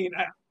so. I mean,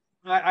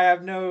 I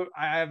have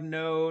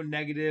no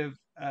negative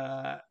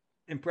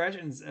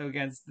impressions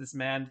against this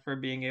man for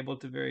being able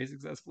to very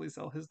successfully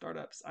sell his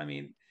startups. I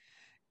mean,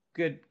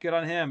 good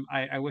on him.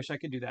 I wish I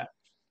could do that.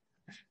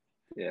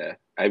 yeah.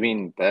 I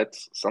mean,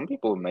 that's some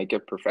people make a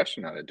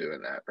profession out of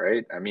doing that,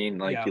 right? I mean,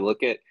 like Yeah.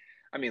 look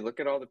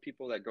at all the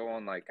people that go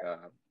on like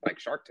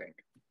Shark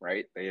Tank,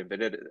 right? They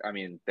invented. I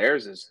mean,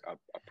 theirs is a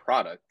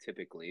product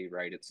typically,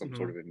 right? It's some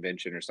sort Hmm. of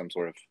invention or some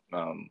sort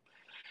of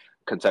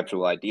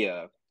conceptual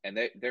idea, and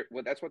they're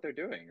well, that's what they're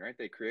doing, right?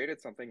 They created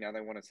something, now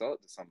they want to sell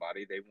it to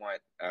somebody. They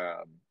want.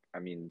 I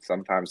mean,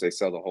 sometimes they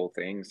sell the whole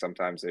thing.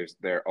 Sometimes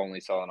they're only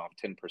selling off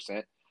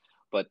 10%,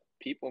 but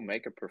people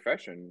make a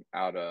profession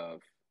out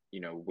of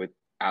with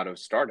out of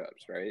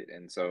startups, right?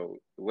 And so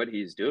what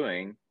he's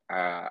doing,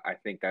 I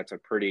think that's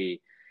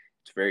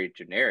it's very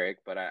generic,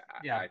 but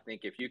Yeah. I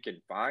think if you can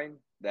find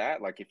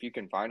that, like if you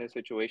can find a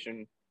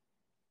situation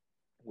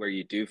where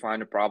you do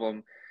find a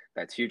problem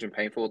that's huge and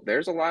painful,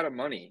 there's a lot of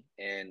money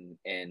in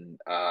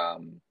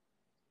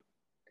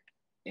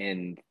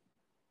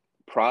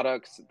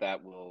products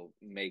that will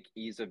make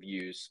ease of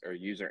use or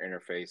user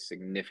interface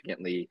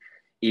significantly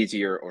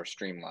easier or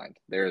streamlined.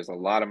 There is a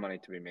lot of money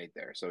to be made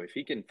there. So if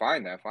he can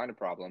find a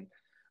problem,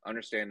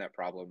 understand that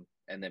problem,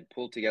 and then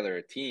pull together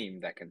a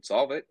team that can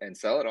solve it and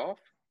sell it off.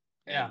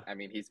 Yeah. And I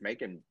mean, he's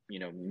making,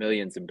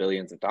 millions and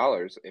billions of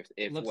dollars.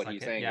 If Looks what like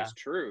he's it. saying Yeah. is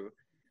true,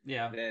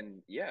 Yeah.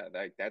 then yeah,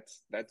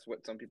 that's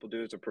what some people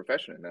do as a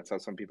profession. And that's how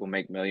some people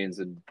make millions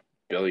and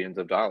billions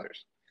of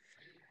dollars.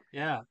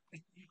 Yeah.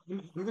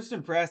 I'm just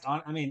impressed.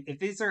 I mean, if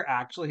these are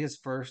actually his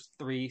first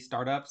three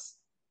startups,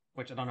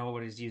 which I don't know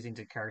what he's using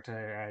to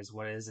characterize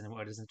what is and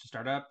what isn't a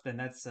startup, then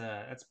it's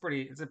a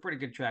pretty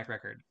good track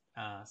record.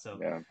 So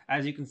Yeah.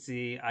 as you can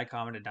see, I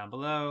commented down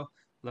below.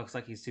 Looks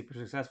like he's super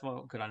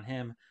successful. Good on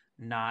him.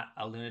 Not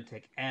a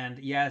lunatic. And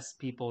yes,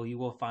 people, you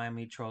will find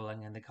me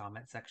trolling in the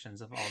comment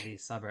sections of all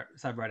these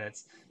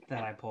subreddits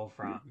that I pull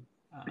from.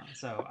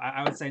 So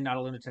I would say not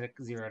a lunatic,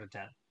 0 out of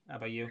 10. How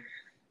about you?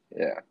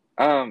 Yeah.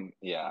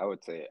 Yeah, I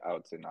would say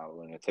not a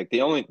lunatic.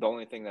 The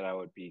only thing that I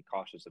would be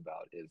cautious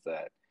about is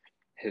that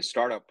his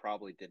startup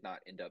probably did not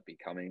end up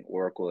becoming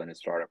Oracle, and his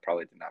startup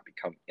probably did not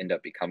end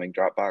up becoming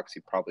Dropbox.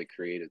 He probably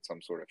created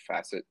some sort of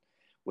facet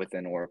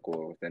within Oracle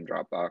or within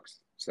Dropbox.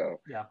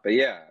 So, Yeah. but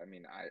yeah, I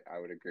mean, I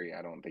would agree.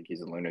 I don't think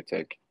he's a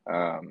lunatic.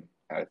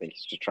 I think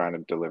he's just trying to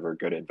deliver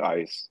good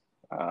advice.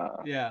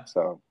 Yeah.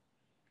 So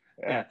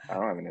yeah, Yeah. I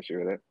don't have an issue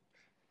with it.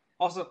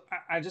 Also,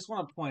 I just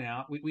want to point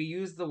out we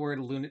use the word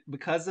lunatic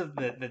because of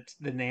the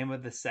name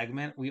of the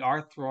segment. We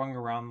are throwing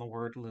around the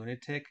word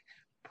lunatic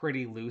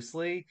pretty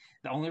loosely.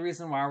 The only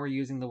reason why we're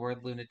using the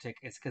word lunatic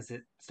is because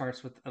it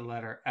starts with a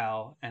letter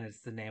L and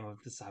it's the name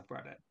of the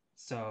subreddit.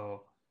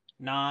 So,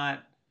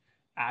 not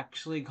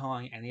actually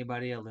calling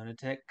anybody a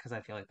lunatic because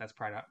I feel like that's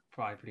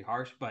probably pretty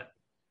harsh. But,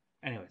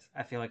 anyways,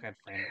 I feel like I've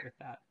landed with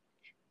that.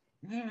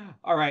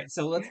 All right,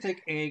 so let's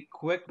take a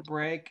quick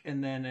break,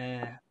 and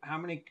then how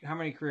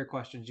many career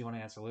questions do you want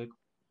to answer, Luke?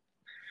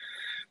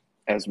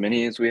 As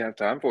many as we have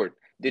time for.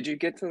 Did you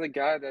get to the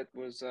guy that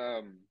was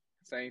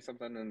saying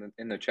something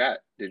in the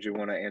chat. Did you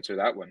want to answer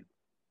that one?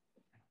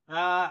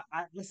 I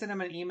sent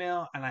him an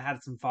email and I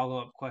had some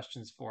follow-up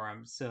questions for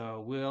him.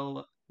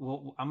 So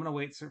I'm gonna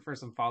wait for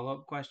some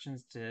follow-up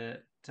questions to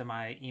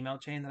my email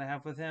chain that I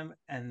have with him,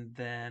 and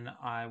then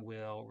I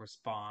will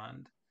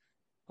respond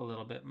a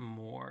little bit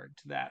more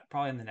to that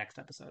probably in the next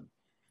episode.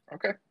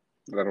 Okay,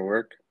 that'll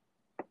work.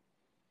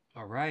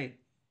 All right.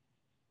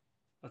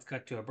 Let's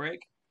cut to a break.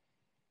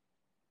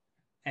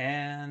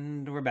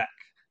 And we're back.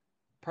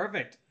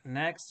 Perfect.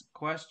 Next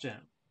question.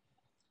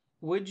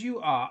 Would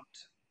you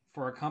opt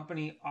for a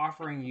company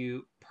offering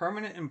you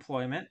permanent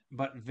employment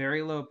but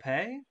very low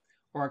pay,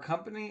 or a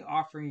company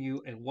offering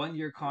you a 1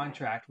 year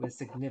contract with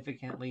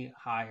significantly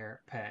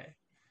higher pay?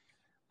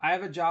 I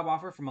have a job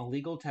offer from a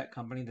legal tech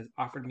company that's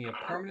offered me a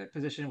permanent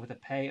position with a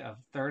pay of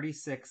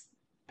 £36.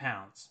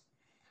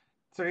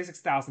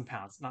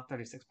 £36,000, not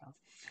 £36.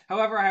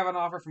 However, I have an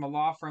offer from a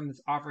law firm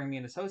that's offering me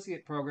an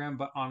associate program,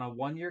 but on a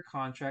 1 year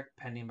contract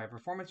pending my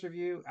performance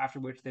review, after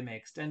which they may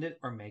extend it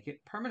or make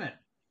it permanent.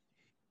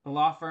 The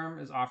law firm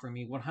is offering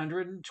me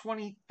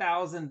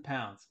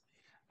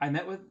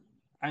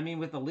 £120,000.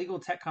 With the legal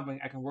tech company,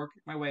 I can work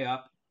my way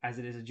up as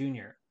it is a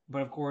junior.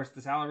 But of course,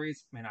 the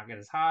salaries may not get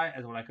as high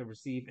as what I could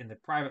receive in the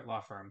private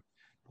law firm.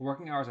 The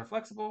working hours are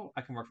flexible.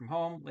 I can work from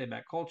home, laid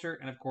back culture,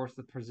 and of course,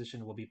 the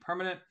position will be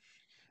permanent.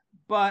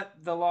 But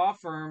the law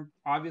firm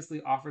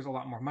obviously offers a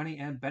lot more money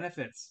and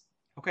benefits.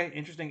 Okay,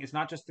 interesting. It's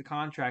not just the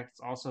contract, it's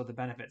also the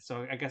benefits.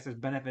 So I guess there's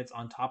benefits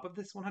on top of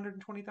this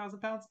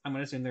 £120,000. I'm going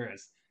to assume there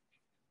is.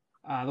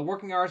 The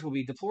working hours will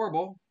be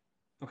deplorable.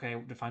 Okay,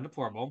 define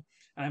deplorable.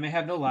 And I may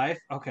have no life.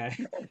 Okay,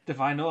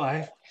 define no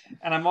life.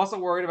 And I'm also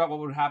worried about what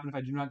would happen if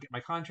I do not get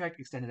my contract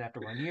extended after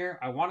 1 year.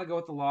 I want to go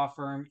with the law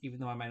firm, even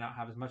though I might not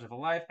have as much of a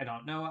life. I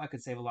don't know. I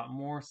could save a lot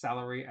more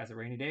salary as a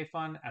rainy day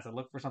fund as I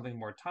look for something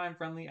more time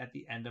friendly at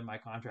the end of my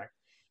contract.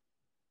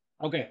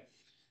 Okay,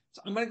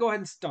 so I'm going to go ahead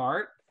and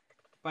start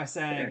by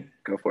saying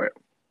Go for it.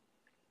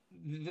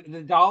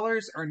 The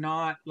dollars are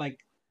not like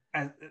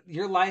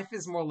your life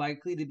is more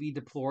likely to be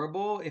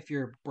deplorable if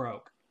you're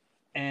broke.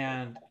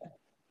 And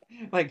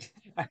like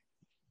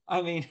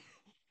I mean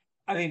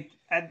I think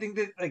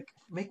that like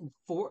making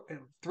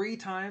 3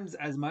 times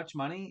as much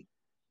money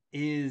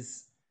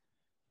is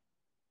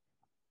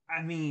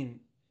I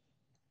mean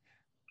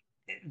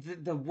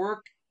the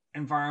work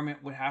environment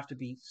would have to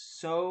be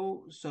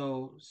so.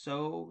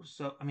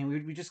 I mean,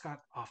 we just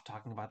got off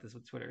talking about this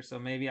with Twitter, so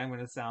maybe I'm going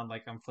to sound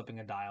like I'm flipping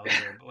a dial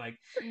here, but like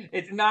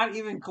it's not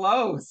even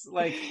close.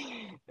 Like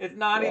it's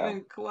not Yeah.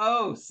 even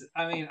close.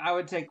 I mean, I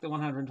would take the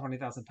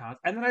 £120,000,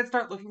 and then I'd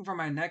start looking for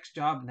my next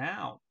job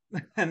now.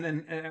 And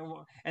then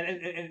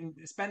and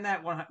spend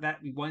that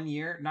 1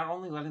 year not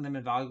only letting them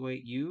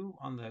evaluate you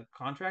on the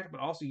contract, but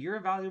also you're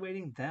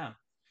evaluating them.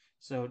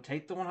 So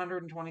take the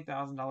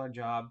 $120,000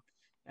 job,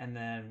 and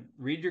then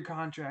read your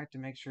contract to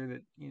make sure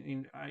that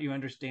you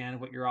understand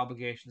what your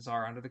obligations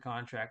are under the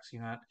contract, so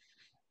you're not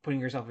putting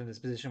yourself in this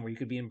position where you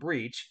could be in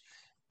breach.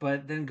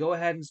 But then go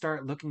ahead and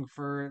start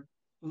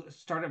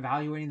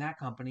evaluating that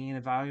company and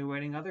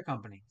evaluating other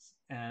companies,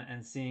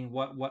 and seeing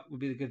what would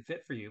be the good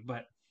fit for you.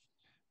 But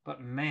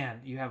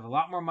man, you have a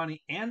lot more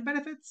money and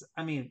benefits.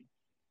 I mean,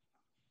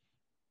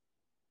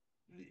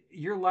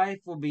 your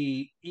life will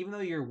be, even though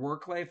your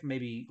work life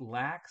maybe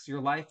lacks, your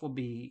life will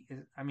be,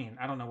 I mean,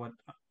 I don't know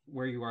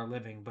where you are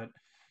living, but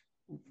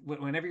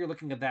whenever you're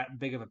looking at that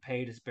big of a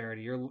pay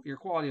disparity, your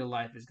quality of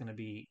life is going to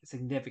be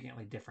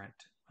significantly different,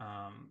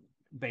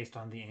 based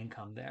on the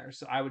income there.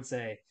 So I would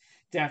say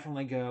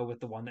definitely go with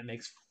the one that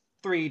makes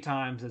 3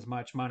 times as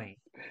much money.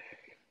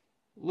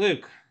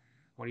 Luke,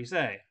 what do you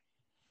say?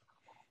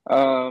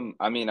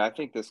 I mean, I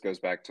think this goes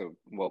back to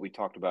what we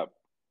talked about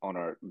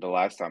on the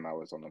last time I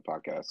was on the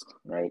podcast,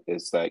 right?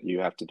 Is that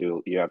you have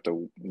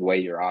to weigh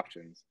your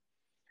options.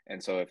 And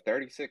so if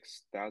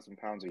 36,000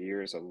 pounds a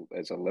year is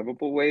a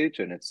livable wage,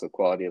 and it's the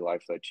quality of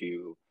life that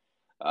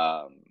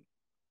um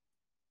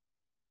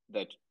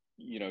that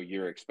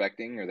you're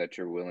expecting, or that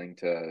you're willing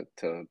to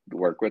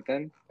work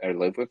within or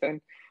live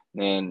within,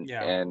 then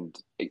Yeah,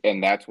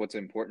 and that's what's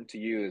important to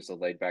you, is the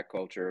laid back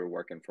culture,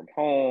 working from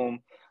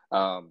home,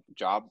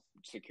 job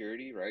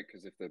security, right?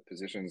 Because if the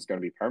position is going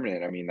to be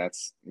permanent, I mean,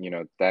 that's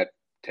that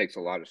takes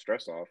a lot of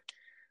stress off.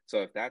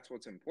 So if that's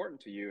what's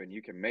important to you, and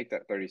you can make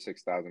that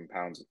 36,000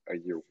 pounds a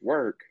year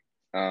work,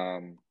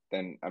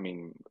 then I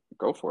mean,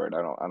 go for it.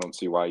 I don't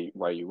see why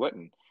you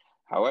wouldn't.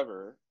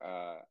 However,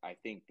 I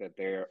think that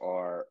there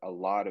are a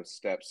lot of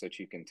steps that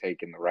you can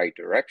take in the right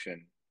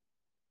direction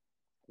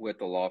with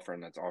the law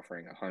firm that's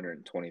offering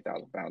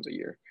 120,000 pounds a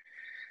year.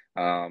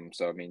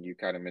 So I mean, you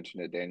kind of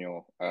mentioned it,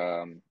 Daniel.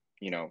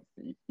 You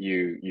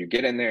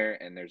get in there,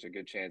 and there's a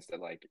good chance that,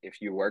 like,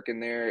 if you work in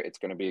there, it's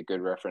going to be a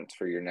good reference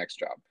for your next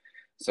job.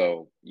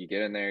 So you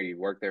get in there, you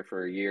work there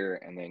for a year,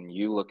 and then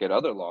you look at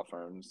other law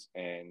firms,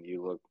 and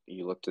you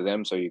look to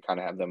them, so you kind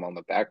of have them on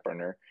the back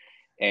burner,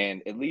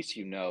 and at least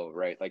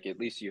right? Like, at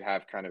least you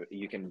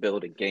can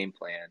build a game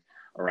plan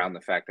around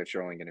the fact that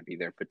you're only going to be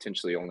there,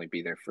 potentially only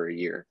be there for a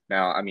year.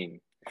 Now, I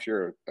mean, if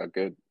you're a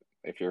good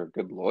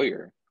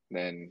lawyer,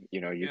 then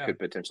you yeah, could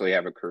potentially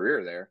have a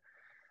career there.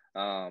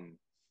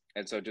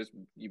 And so just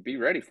you be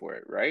ready for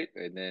it, right?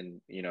 And then,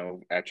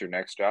 at your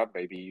next job,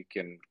 maybe you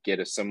can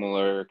get a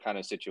similar kind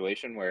of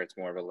situation where it's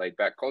more of a laid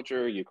back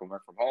culture. You can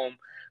work from home,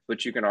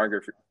 but you can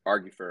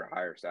argue for a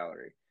higher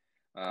salary.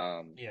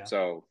 Yeah.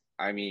 So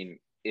I mean,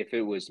 if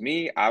it was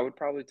me, I would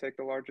probably take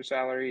the larger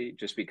salary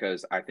just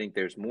because I think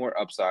there's more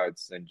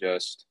upsides than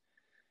just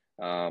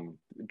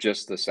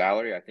the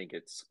salary. I think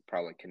it's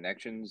probably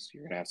connections.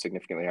 You're gonna have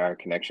significantly higher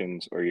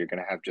connections, or you're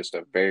gonna have just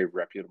a very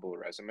reputable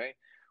resume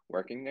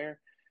working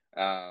there.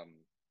 Um,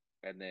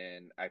 and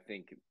then I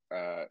think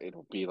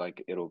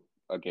it'll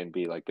again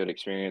be like good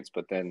experience.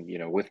 But then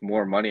with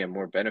more money and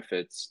more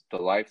benefits, the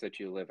life that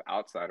you live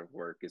outside of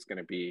work is going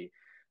to be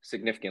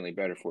significantly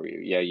better for you.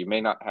 Yeah, you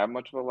may not have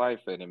much of a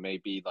life, and it may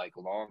be like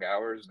long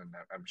hours. And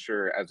I'm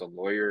sure as a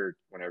lawyer,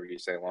 whenever you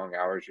say long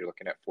hours, you're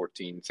looking at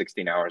 14,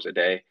 16 hours a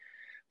day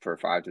for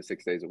 5 to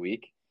 6 days a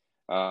week.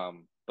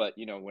 But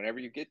whenever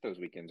you get those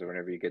weekends or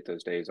whenever you get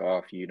those days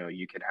off, you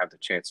can have the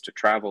chance to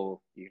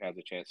travel. You can have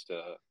the chance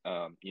to,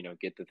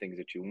 get the things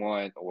that you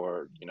want,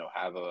 or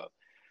have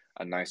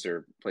a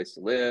nicer place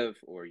to live,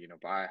 or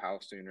buy a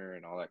house sooner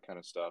and all that kind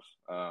of stuff.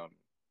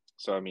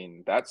 So I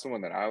mean, that's the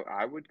one that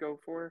I would go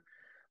for.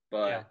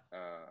 But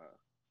Yeah.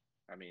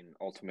 I mean,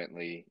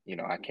 ultimately,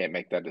 I can't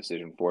make that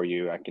decision for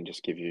you. I can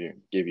just give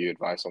you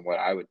advice on what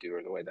I would do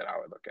or the way that I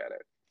would look at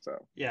it.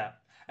 So Yeah.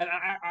 And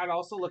I'd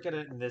also look at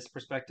it in this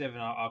perspective,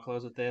 and I'll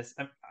close with this.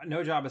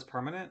 No job is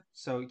permanent.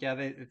 So yeah,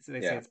 they say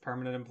yeah, it's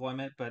permanent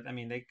employment, but I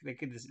mean, they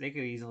could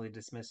easily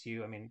dismiss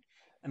you. I mean,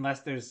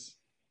 unless there's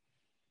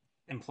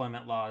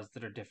employment laws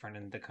that are different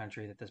in the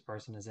country that this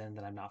person is in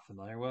that I'm not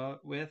familiar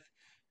with.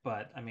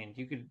 But I mean,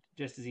 you could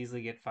just as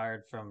easily get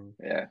fired from,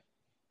 yeah,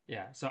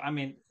 yeah. So I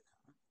mean,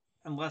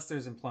 unless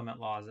there's employment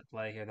laws at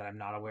play here that I'm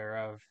not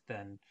aware of,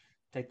 then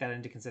take that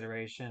into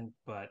consideration.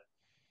 But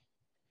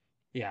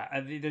yeah,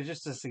 there's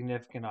just a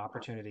significant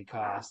opportunity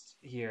cost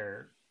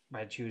here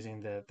by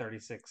choosing the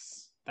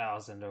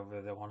 36,000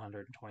 over the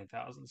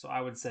 120,000. So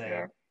I would yeah,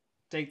 say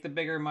take the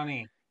bigger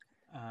money.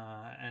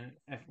 And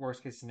if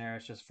worst case scenario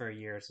is just for a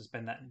year, so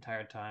spend that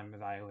entire time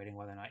evaluating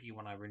whether or not you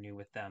want to renew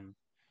with them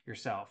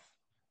yourself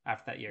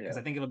after that year. Because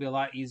yeah, I think it'll be a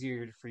lot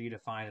easier for you to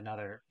find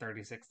another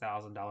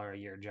 $36,000 a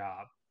year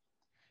job.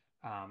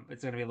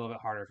 It's going to be a little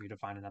bit harder for you to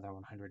find another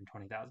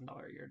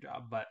 $120,000 a year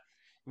job. But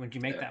when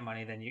you make yeah, that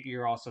money, then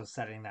you're also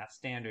setting that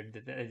standard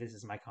that this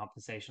is my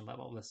compensation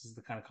level. This is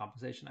the kind of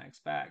compensation I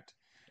expect,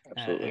 and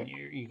absolutely.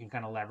 you can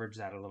kind of leverage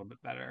that a little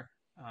bit better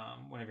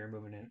whenever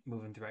you're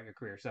moving throughout your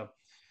career. So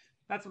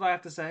that's what I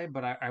have to say.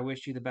 But I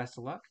wish you the best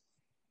of luck.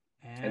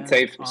 And And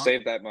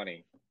save that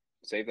money,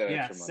 save that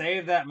yeah, extra money.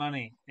 save that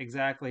money.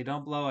 Exactly.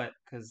 Don't blow it,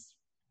 because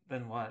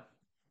then what?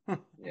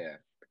 Yeah,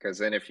 because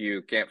then if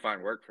you can't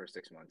find work for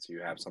 6 months, you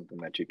have something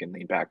that you can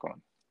lean back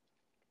on.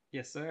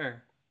 Yes,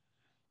 sir.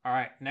 All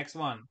right, next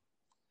one.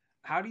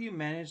 How do you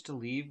manage to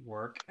leave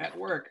work at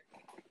work?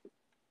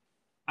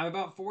 I'm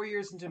about 4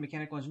 years into a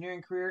mechanical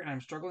engineering career, and I'm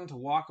struggling to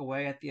walk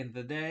away at the end of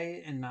the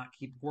day and not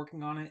keep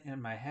working on it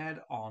in my head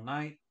all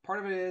night. Part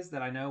of it is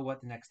that I know what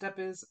the next step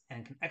is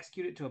and can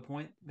execute it to a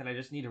point that I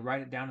just need to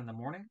write it down in the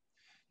morning.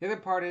 The other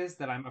part is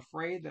that I'm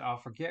afraid that I'll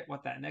forget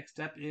what that next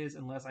step is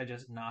unless I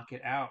just knock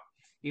it out,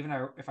 even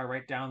if I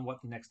write down what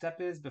the next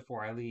step is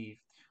before I leave.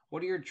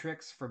 What are your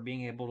tricks for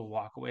being able to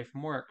walk away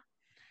from work?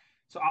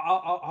 So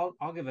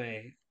I'll give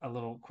a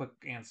little quick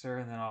answer,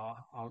 and then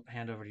I'll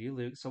hand over to you,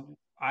 Luke. So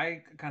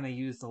I kind of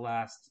use the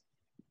last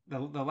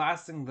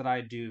thing that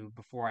I do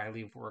before I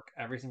leave work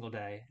every single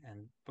day,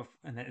 and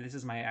this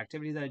is my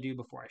activity that I do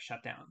before I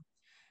shut down,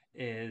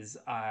 is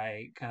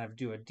I kind of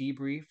do a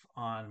debrief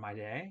on my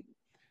day,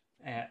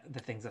 the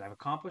things that I've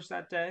accomplished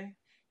that day,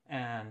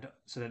 and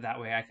so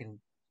that way I can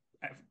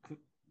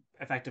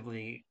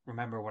effectively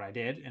remember what I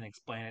did and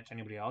explain it to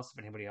anybody else if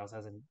anybody else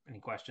has any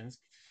questions.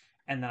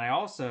 And then I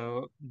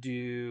also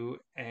do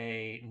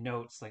a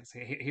notes, like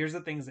say, here's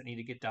the things that need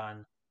to get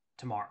done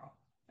tomorrow,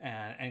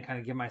 and kind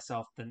of give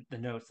myself the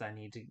notes that I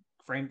need to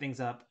frame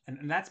things up.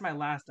 And that's my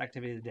last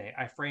activity of the day.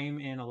 I frame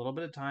in a little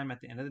bit of time at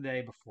the end of the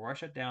day before I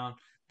shut down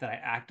that I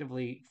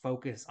actively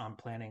focus on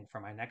planning for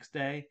my next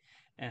day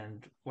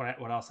and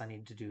what else I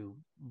need to do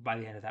by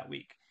the end of that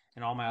week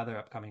and all my other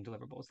upcoming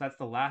deliverables. That's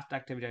the last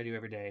activity I do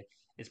every day,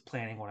 is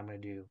planning what I'm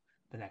going to do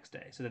the next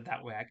day, so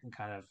that way I can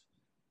kind of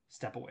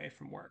step away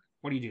from work.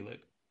 What do you do, Luke?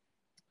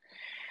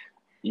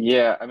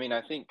 Yeah, I mean,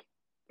 I think,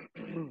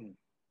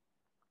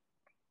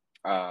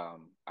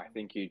 I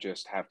think you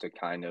just have to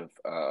kind of,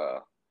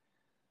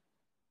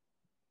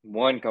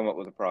 one, come up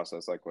with a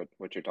process like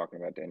what you're talking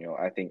about, Daniel.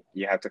 I think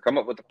you have to come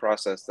up with a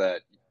process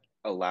that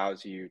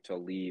allows you to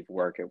leave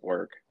work at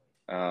work.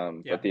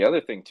 But Yeah. the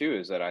other thing too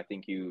is that I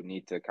think you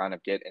need to kind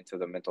of get into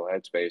the mental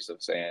headspace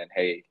of saying,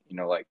 hey,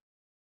 like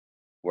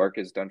work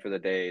is done for the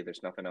day.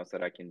 There's nothing else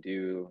that I can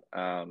do.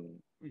 Hmm.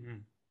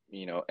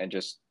 And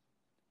just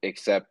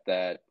accept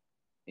that,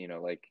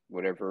 like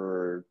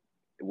whatever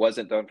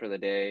wasn't done for the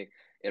day,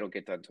 it'll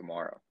get done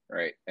tomorrow,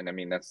 right? And I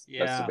mean that's the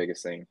Yeah.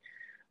 biggest thing.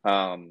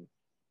 Um,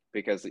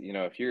 because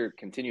if you're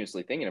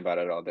continuously thinking about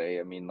it all day,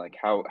 I mean, like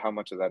how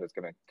much of that is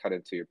going to cut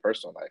into your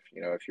personal life?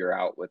 If you're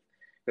out with,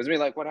 because I mean,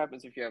 like, what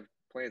happens if you have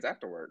plans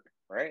after work,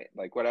 right?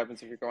 Like, what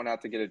happens if you're going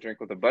out to get a drink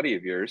with a buddy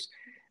of yours,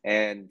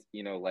 and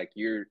like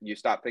you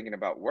stop thinking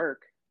about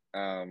work,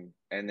 and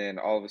then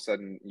all of a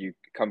sudden you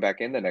come back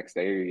in the next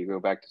day, or you go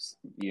back to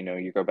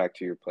you go back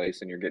to your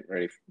place and you're getting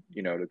ready,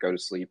 to go to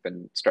sleep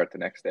and start the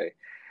next day.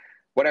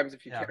 What happens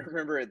if you Yeah. can't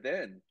remember it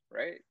then,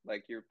 right?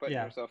 Like, you're putting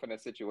Yeah. yourself in a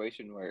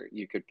situation where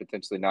you could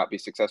potentially not be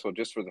successful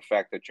just for the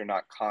fact that you're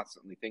not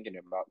constantly thinking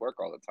about work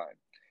all the time.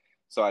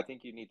 So I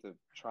think you need to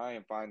try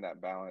and find that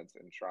balance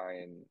and try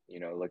and,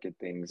 look at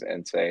things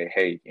and say,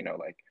 hey,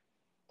 like,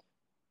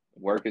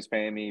 work is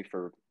paying me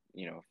for,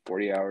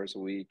 40 hours a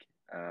week.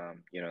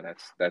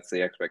 That's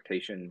the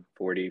expectation,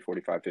 40,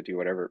 45, 50,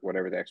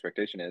 whatever the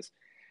expectation is.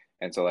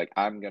 And so, like,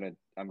 I'm gonna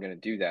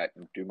do that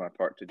and do my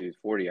part to do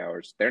 40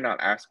 hours. They're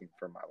not asking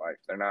for my life.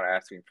 They're not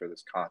asking for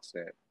this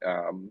constant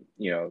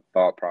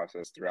thought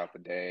process throughout the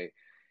day,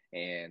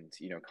 and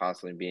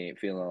constantly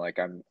feeling like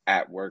I'm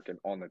at work and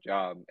on the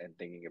job and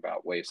thinking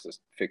about ways to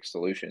fix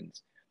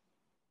solutions.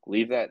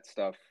 Leave that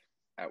stuff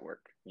at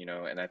work,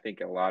 and I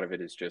think a lot of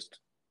it is just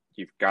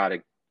you've got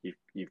to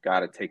you've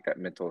got to take that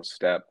mental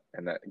step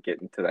and that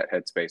get into that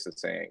headspace of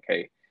saying,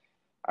 hey,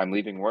 I'm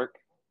leaving work,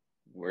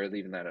 we're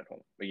leaving that at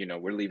home.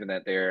 We're leaving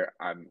that there.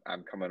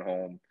 I'm coming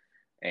home,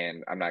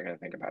 and I'm not going to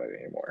think about it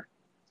anymore.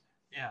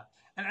 Yeah.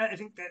 And I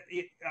think that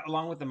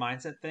along with the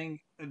mindset thing,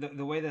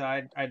 the way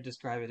that I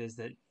describe it is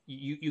that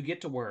you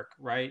get to work,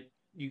 right?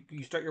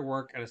 You start your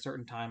work at a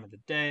certain time of the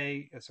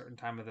day, a certain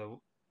time of the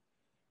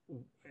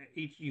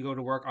each you go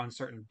to work on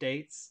certain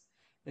dates.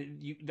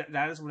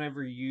 That is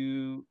whenever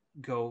you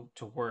go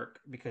to work,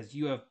 because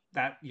you have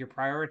that you're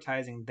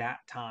prioritizing that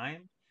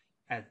time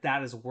as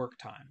that is work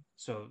time.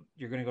 So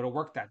you're going to go to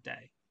work that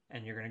day,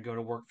 and you're going to go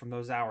to work from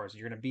those hours.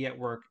 You're going to be at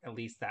work at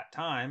least that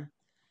time,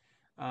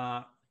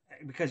 uh,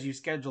 because you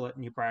schedule it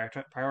and you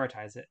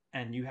prioritize it,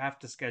 and you have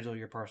to schedule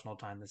your personal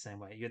time the same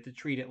way. You have to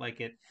treat it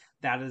like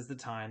that is the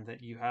time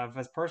that you have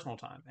as personal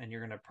time, and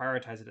you're going to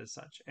prioritize it as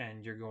such,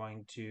 and you're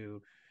going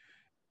to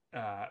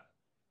uh,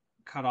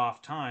 cut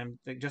off time,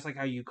 just like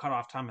how you cut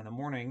off time in the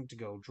morning to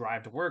go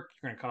drive to work.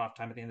 You're going to cut off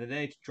time at the end of the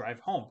day to drive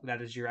home.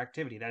 That is your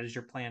activity. That is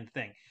your planned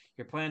thing.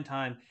 Your planned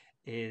time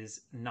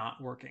is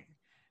not working,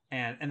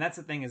 and that's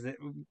the thing, is that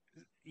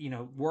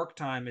work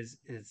time is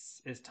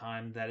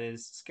time that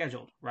is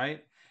scheduled, right?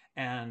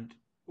 And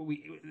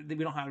we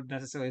don't have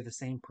necessarily the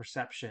same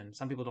perception.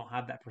 Some people don't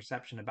have that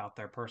perception about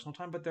their personal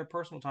time, but their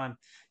personal time,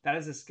 that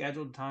is a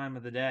scheduled time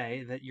of the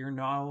day that you're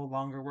no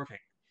longer working,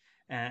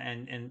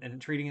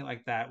 and treating it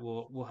like that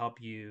will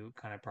help you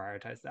kind of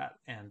prioritize that.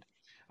 And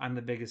I'm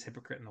the biggest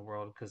hypocrite in the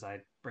world because I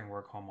bring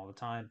work home all the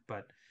time,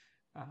 but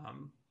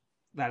um,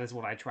 that is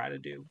what I try to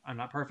do. I'm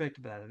not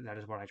perfect, but that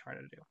is what I try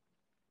to do.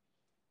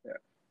 Yeah,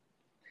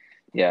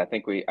 yeah. I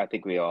think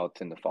we all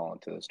tend to fall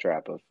into this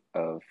trap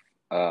of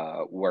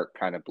work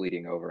kind of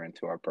bleeding over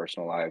into our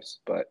personal lives.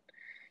 But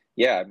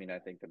yeah, I mean, I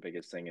think the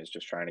biggest thing is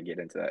just trying to get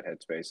into that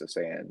headspace of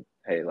saying,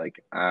 hey,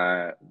 like,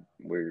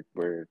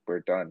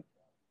 we're done,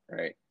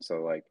 right?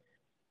 So, like,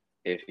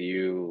 if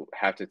you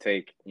have to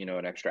take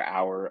an extra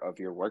hour of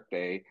your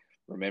workday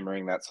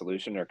remembering that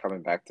solution or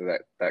coming back to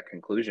that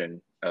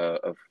conclusion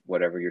of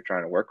whatever you're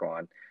trying to work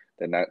on,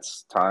 then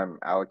that's time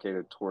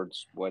allocated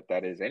towards what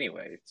that is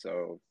anyway.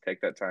 So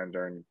take that time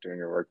during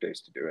your work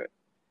days to do it.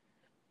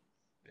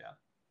 Yeah.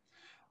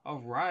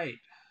 All right.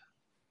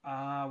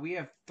 We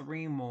have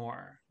three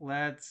more.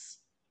 Let's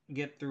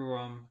get through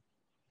them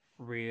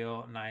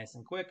real nice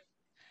and quick.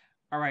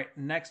 All right,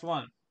 next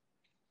one.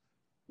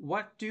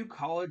 What do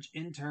college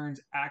interns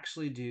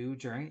actually do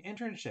during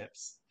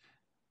internships?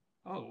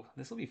 Oh,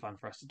 this will be fun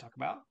for us to talk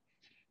about.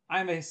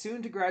 I'm a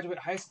soon to graduate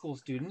high school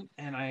student,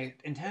 and I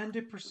intend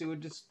to pursue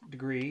a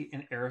degree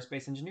in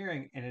aerospace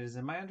engineering. And it is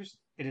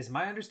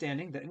my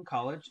understanding that in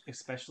college,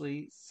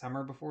 especially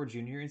summer before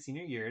junior and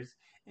senior years,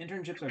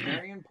 internships are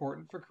very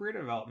important for career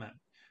development.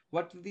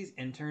 What do these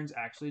interns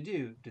actually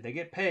do? Do they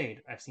get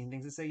paid? I've seen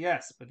things that say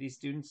yes, but these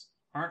students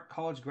aren't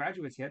college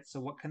graduates yet, so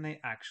what can they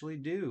actually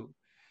do?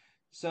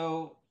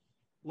 So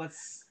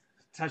let's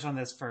touch on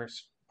this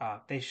first.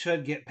 They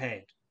should get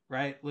paid,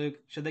 right, Luke?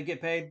 Should they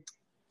get paid?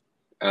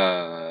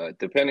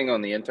 Depending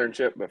on the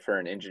internship, but for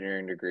an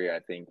engineering degree, I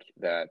think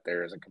that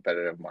there is a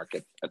competitive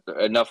market,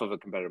 enough of a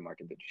competitive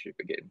market that you should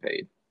be getting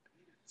paid.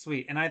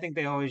 Sweet. And I think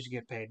they always should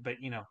get paid, but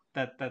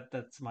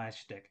that's my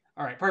shtick.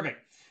 All right, perfect.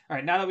 All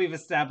right, now that we've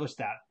established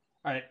that,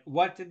 all right,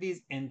 what did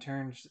these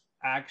interns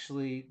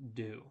actually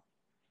do?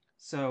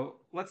 So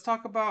let's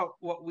talk about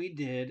what we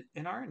did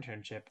in our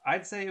internship.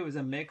 I'd say it was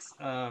a mix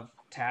of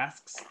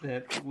tasks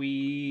that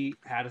we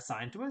had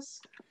assigned to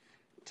us,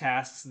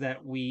 tasks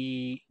that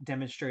we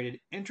demonstrated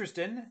interest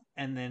in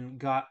and then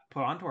got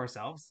put onto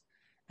ourselves,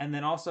 and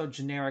then also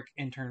generic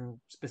intern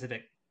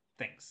specific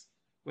things.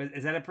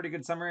 Is that a pretty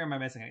good summary, or am I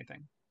missing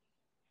anything?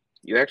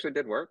 You actually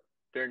did work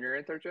during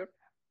your internship?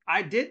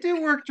 I did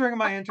do work during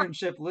my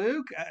internship,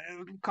 Luke.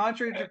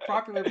 Contrary to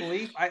popular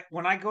belief,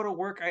 when I go to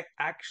work, I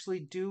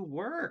actually do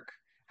work.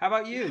 How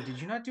about you?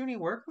 Did you not do any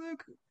work,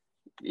 Luke?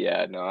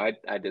 Yeah, no,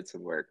 I did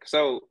some work.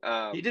 So,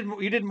 You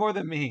did more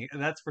than me,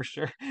 that's for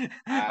sure. uh,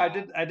 I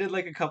did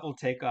like a couple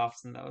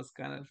takeoffs, and that was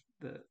kind of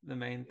the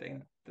main yeah.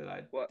 thing that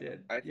I Well,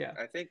 did. I th Yeah,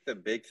 I think the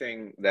big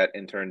thing that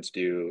interns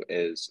do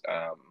is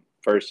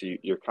first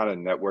you're kind of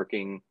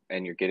networking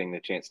and you're getting the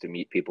chance to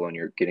meet people and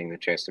you're getting the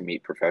chance to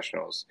meet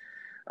professionals.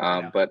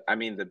 yeah. But I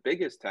mean, the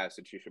biggest task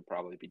that you should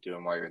probably be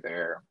doing while you're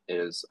there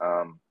is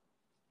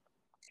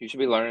you should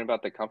be learning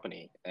about the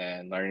company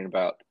and learning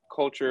about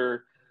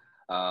culture,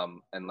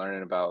 and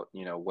learning about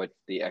what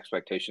the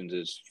expectations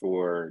is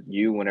for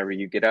you whenever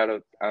you get out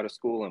of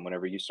school and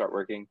whenever you start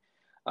working,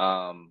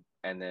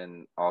 and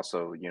then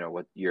also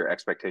what your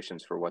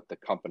expectations for what the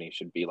company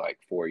should be like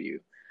for you.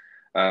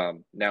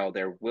 Now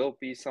there will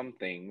be some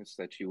things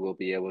that you will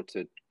be able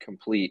to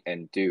complete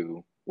and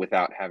do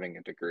without having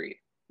a degree.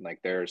 Like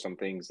there are some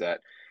things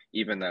that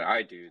even that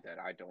I do that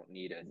I don't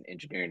need an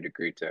engineering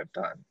degree to have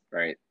done,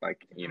 right?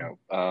 Like, Hmm.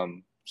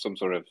 some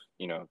sort of,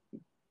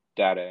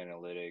 data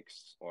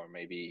analytics, or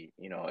maybe,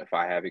 if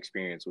I have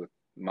experience with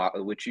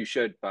which you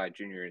should by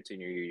junior and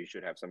senior year, you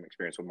should have some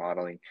experience with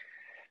modeling.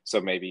 So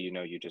maybe,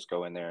 you just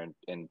go in there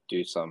and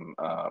do some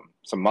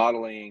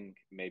modeling.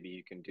 Maybe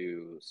you can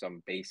do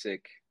some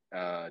basic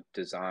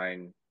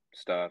design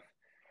stuff.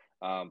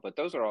 But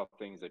those are all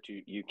things that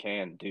you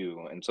can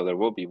do, and so there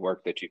will be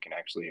work that you can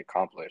actually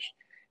accomplish.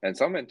 And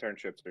some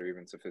internships are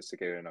even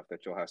sophisticated enough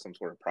that you'll have some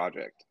sort of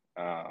project.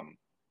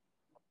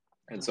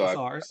 And so That's I've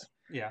ours.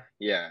 Yeah.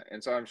 Yeah,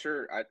 and so I'm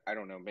sure I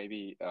don't know,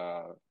 maybe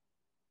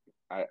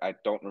I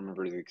don't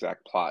remember the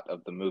exact plot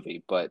of the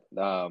movie, but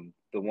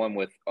the one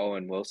with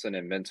Owen Wilson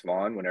and Vince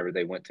Vaughn whenever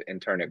they went to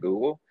intern at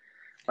Google,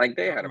 like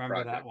I they don't had a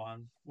remember that project.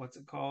 one. What's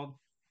it called?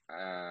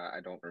 I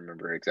don't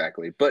remember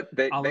exactly, but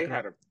they I'll they look it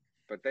had up. a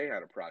but they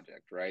had a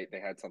project, right? They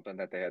had something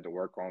that they had to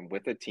work on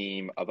with a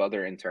team of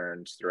other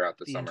interns throughout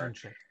the The summer.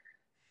 internship.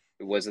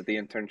 Was it the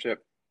internship?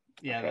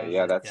 Yeah, that Okay, was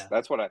yeah, it. that's Yeah.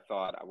 that's what I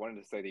thought. I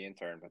wanted to say the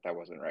intern, but that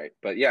wasn't right.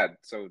 But yeah,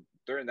 so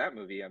during that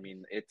movie, I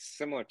mean, it's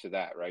similar to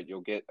that, right?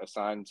 You'll get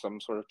assigned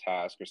some sort of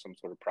task or some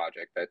sort of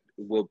project that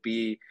will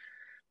be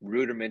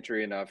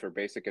rudimentary enough or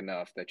basic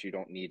enough that you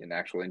don't need an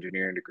actual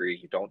engineering degree.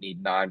 You don't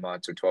need 9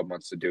 months or 12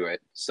 months to do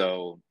it.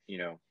 So,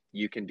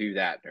 you can do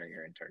that during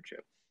your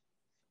internship.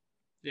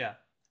 Yeah.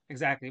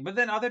 Exactly. But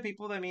then other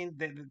people, I mean,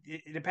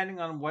 depending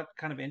on what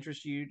kind of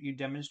interest you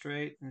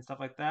demonstrate and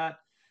stuff like that,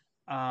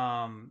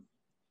 um,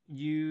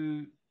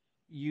 you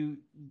you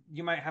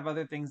you might have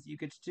other things that you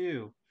get to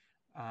do.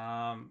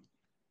 Um,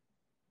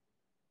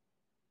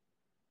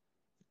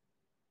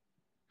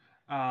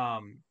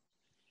 um,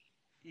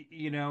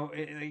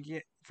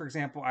 for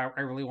example, I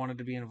really wanted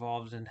to be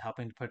involved in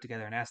helping to put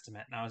together an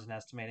estimate, and I was an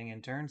estimating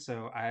intern,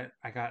 so I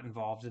got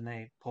involved, and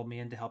they pulled me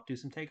in to help do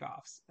some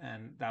takeoffs,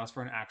 and that was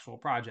for an actual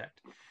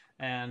project.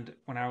 And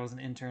when I was an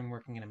intern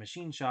working in a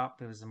machine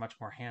shop, it was a much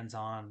more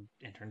hands-on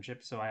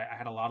internship, so I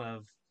had a lot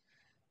of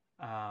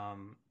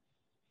um,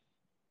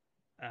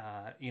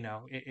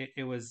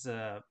 it was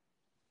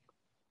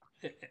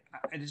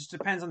it just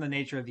depends on the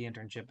nature of the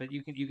internship, but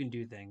you can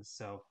do things.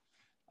 So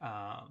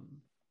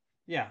um,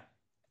 yeah,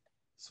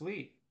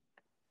 sweet.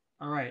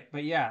 All right,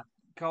 but yeah,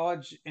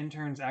 college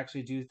interns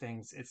actually do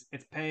things.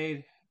 It's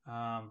paid,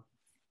 um,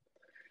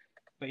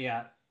 but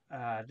yeah,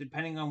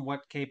 depending on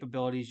what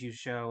capabilities you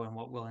show and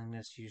what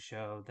willingness you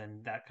show,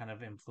 then that kind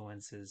of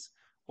influences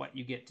what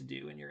you get to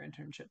do in your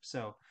internship.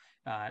 So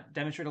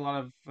demonstrate a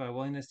lot of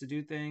willingness to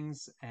do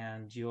things,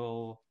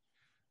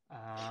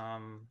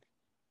 um,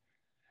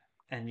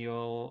 and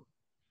you'll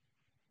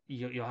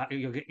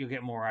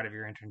get more out of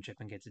your internship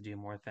and get to do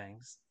more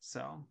things.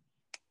 So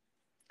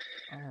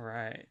all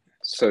right.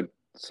 So,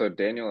 so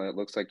Daniel, it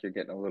looks like you're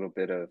getting a little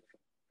bit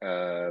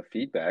of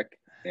feedback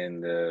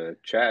in the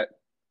chat.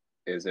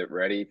 Is it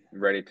ready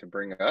to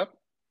bring up?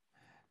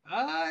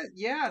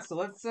 Yeah, so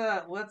let's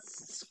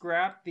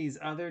scrap these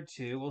other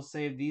two. We'll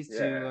save these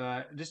two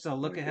Yeah, just to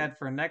look okay. ahead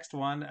for next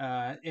one.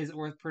 Is it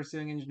worth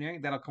pursuing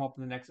engineering? That'll come up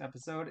in the next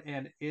episode.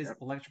 And is Yep.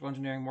 electrical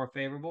engineering more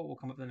favorable? Will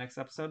come up in the next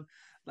episode.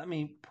 Let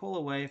me pull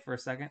away for a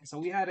second. So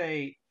we had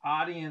a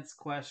audience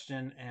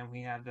question and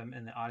we have them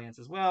in the audience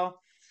as well.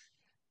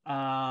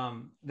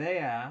 They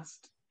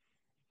asked,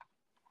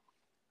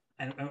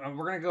 and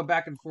we're gonna go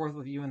back and forth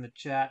with you in the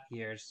chat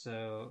here,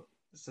 so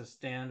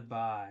stand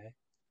by.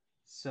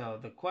 So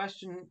the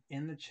question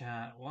in the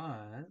chat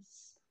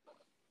was,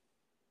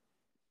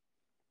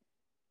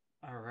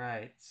 all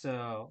right.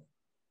 So,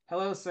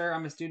 hello, sir.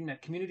 I'm a student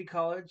at community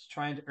college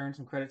trying to earn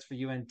some credits for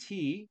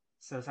UNT.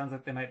 So it sounds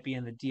like they might be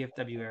in the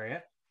DFW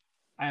area.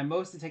 I am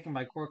mostly taking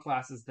my core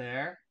classes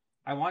there.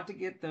 I want to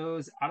get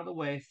those out of the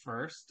way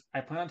first.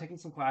 I plan on taking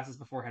some classes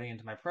before heading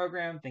into my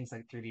program, things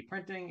like 3D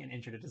printing and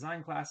intro to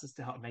design classes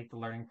to help make the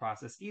learning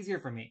process easier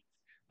for me.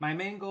 My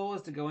main goal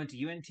is to go into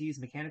UNT's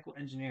mechanical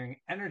engineering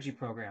energy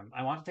program.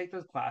 I want to take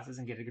those classes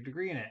and get a good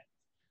degree in it.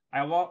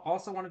 I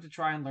also wanted to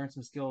try and learn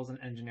some skills in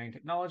engineering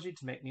technology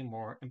to make me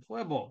more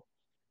employable.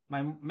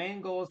 My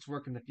main goal is to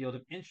work in the field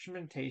of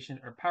instrumentation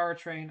or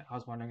powertrain. I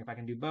was wondering if I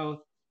can do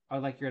both. I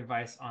would like your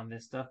advice on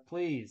this stuff,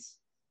 please.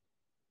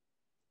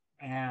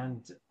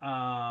 and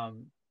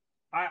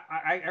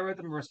I wrote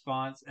them a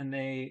response, and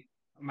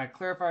my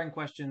clarifying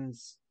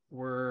questions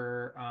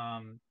were,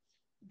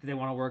 do they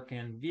want to work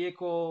in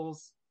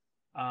vehicles,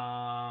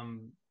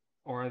 um,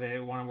 or they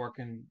want to work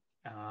in,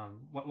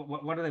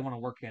 what do they want to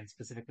work in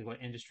specifically?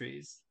 What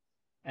industries?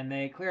 And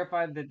they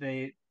clarified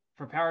that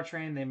for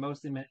powertrain they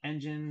mostly meant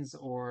engines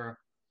or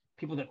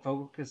people that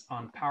focus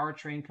on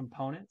powertrain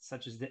components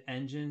such as the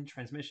engine,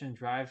 transmission,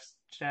 drive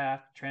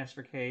shaft,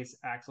 transfer case,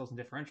 axles, and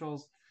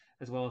differentials,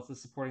 as well as the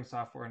supporting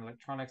software and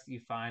electronics that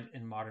you find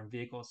in modern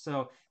vehicles.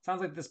 So it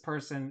sounds like this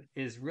person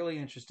is really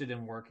interested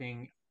in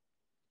working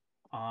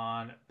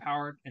on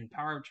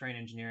powertrain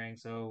engineering,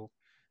 so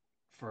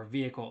for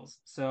vehicles.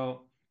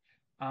 So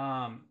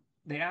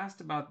they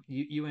asked about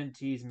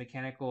UNT's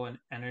mechanical and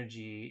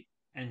energy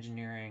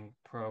engineering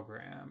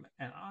program,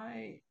 and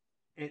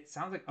it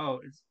sounds like,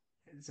 oh,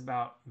 it's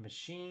about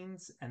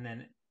machines and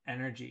then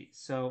energy.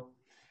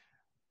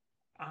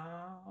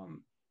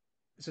 Um,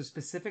 so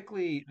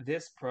specifically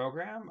this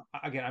program,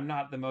 again, I'm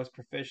not the most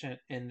proficient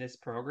in this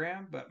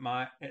program, but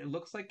my it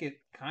looks like it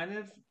kind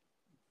of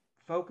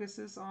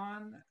focuses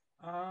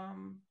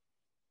um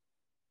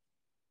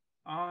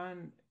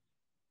on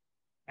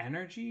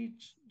energy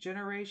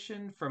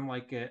generation from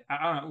like I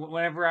don't know,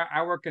 whenever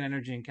I work in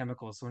energy and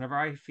chemicals, so when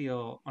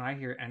I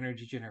hear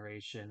energy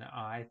generation,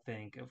 I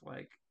think of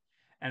like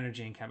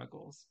energy and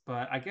chemicals.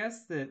 But I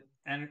guess that,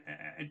 and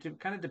it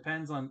kind of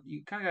depends on,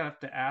 you kind of have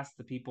to ask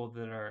the people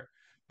that are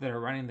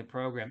running the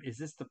program, is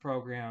this the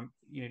program,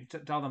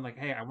 tell them like,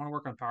 hey, I want to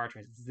work on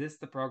powertrains, is this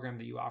the program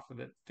that you offer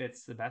that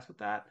fits the best with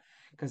that?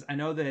 Because I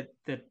know that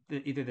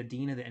either the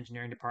dean of the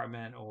engineering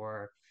department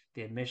or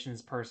the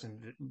admissions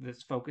person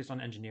that's focused on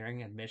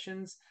engineering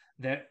admissions,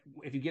 that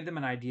if you give them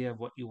an idea of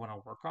what you want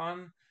to work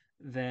on,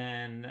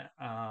 then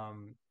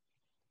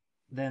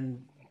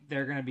then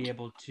they're going to be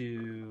able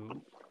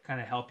to kind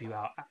of help you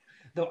out.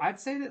 Though I'd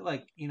say that,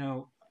 like,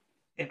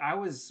 if I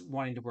was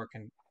wanting to work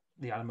in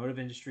the automotive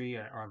industry,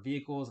 or on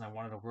vehicles, and I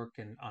wanted to work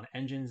on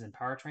engines and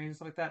powertrains and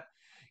stuff like that,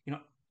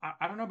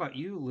 I don't know about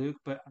you, Luke,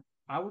 but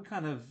I would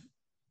kind of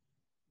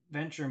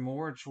venture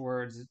more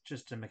towards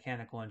just a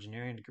mechanical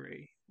engineering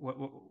degree. What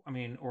I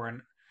mean, or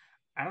an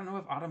I don't know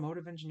if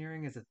automotive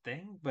engineering is a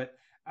thing, but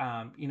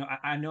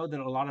I know that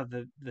a lot of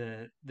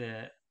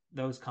the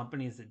those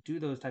companies that do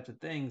those types of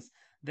things,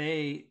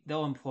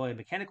 they'll employ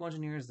mechanical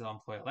engineers, they'll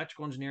employ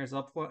electrical engineers,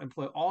 they'll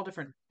employ all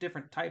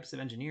different types of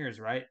engineers,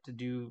 right, to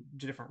do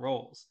different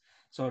roles.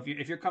 So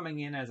if you're coming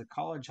in as a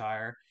college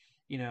hire,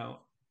 you know,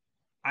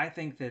 I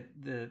think that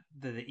the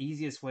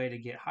easiest way to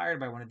get hired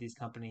by one of these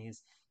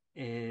companies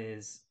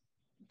is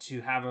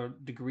to have a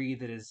degree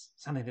that is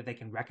something that they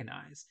can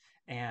recognize.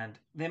 And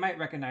they might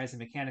recognize a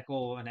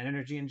mechanical and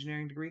energy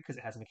engineering degree because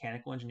it has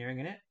mechanical engineering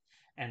in it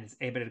and it's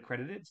ABET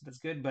accredited, so that's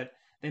good. But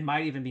they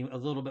might even be a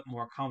little bit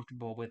more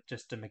comfortable with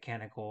just a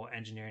mechanical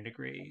engineering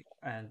degree.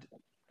 And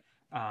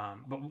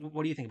but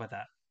what do you think about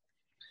that?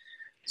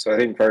 So I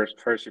think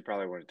first you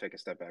probably want to take a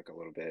step back a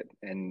little bit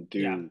and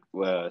Yeah,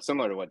 do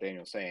similar to what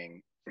Daniel's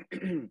saying.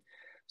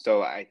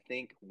 So I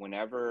think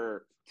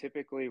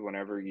typically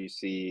whenever you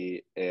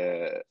see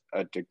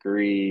a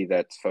degree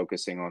that's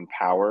focusing on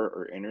power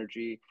or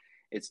energy,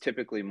 it's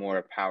typically more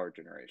of power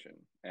generation.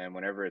 And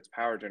whenever it's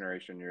power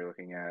generation, you're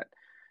looking at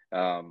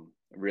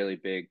really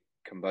big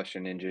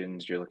combustion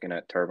engines, you're looking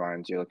at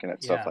turbines, you're looking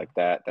at stuff yeah. like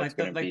that. That's Like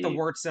going to the be,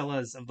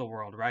 Wärtsiläs of the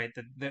world, right?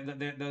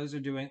 Those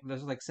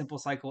are like simple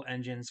cycle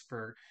engines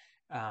for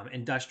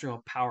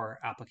industrial power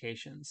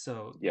applications.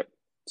 yep.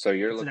 So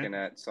you're So that looking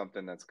at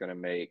something that's going to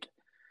make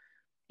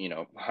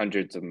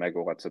hundreds of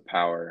megawatts of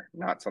power,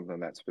 not something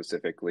that's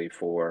specifically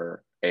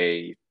for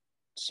a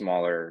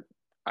smaller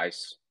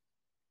ICE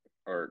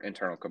or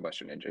internal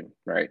combustion engine,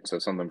 right? So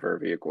something for a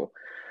vehicle.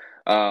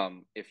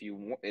 If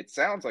it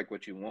sounds like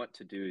what you want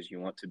to do is you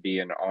want to be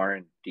an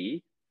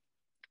R&D,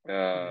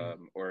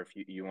 mhm. or if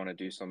you want to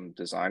do some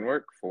design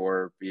work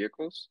for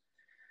vehicles.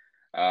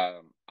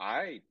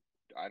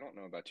 I don't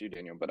know about you,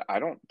 Daniel, but I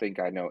don't think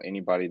I know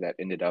anybody that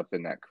ended up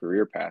in that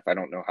career path. I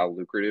don't know how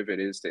lucrative it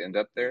is to end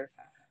up Yeah, there.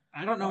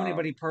 I don't know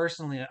anybody Um,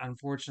 personally,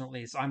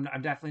 unfortunately, so I'm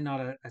definitely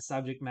not a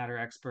subject matter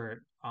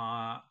expert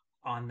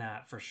on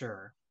that for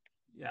sure.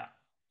 Yeah,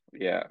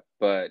 Yeah,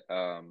 but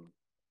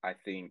I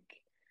think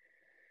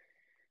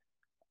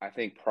I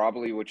think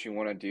probably what you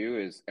want to do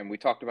is, and we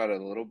talked about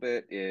it a little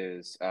bit,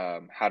 is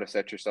how to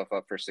set yourself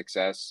up for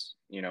success.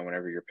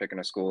 Whenever you're picking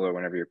a school or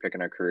whenever you're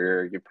picking a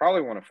career, you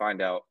probably want to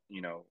find out.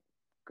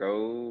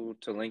 Go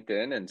to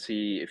LinkedIn and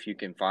see if you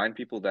can find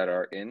people that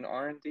are in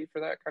R&D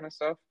for that kind of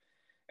stuff,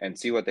 and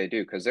see what they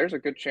do. Because there's a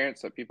good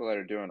chance that people that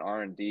are doing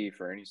R&D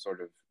for any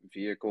sort of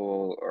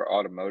vehicle or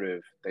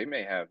automotive, they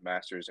may have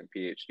masters and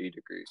PhD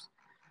degrees.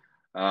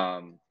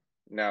 Um,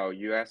 Now,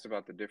 you asked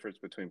about the difference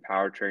between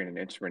powertrain and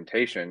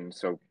instrumentation.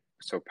 So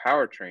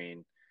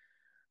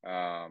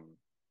um,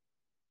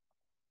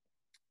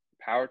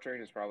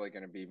 powertrain is probably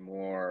going to be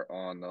more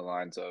on the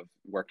lines of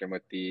working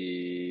with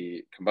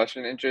the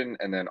combustion engine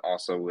and then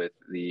also with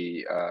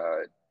the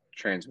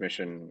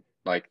transmission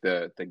like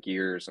the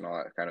gears and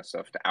all that kind of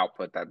stuff to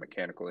output that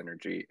mechanical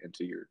energy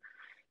into your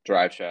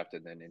drive shaft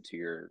and then into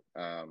your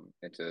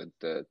into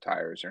the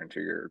tires or into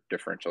your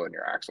differential and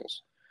your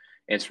axles.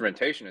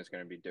 Instrumentation is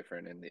going to be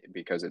different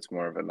because it's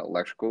more of an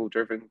electrically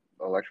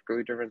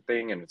driven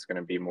thing, and it's going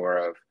to be more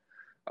of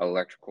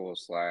electrical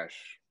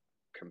slash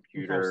Control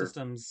computer,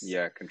 systems.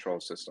 yeah, control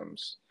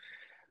systems.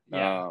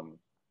 Yeah. Um,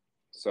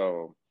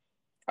 so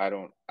I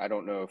don't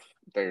know if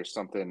there's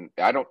something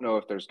I don't know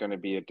if there's going to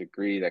be a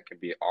degree that can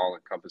be all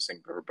encompassing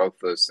for both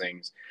those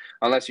things,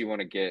 unless you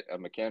want to get a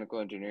mechanical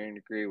engineering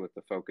degree with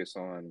the focus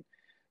on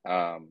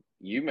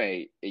you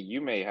may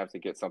have to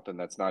get something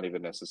that's not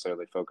even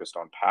necessarily focused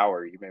on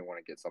power. You may want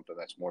to get something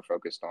that's more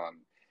focused on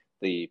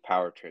the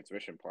power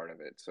transmission part of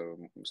it. So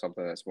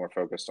something that's more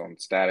focused on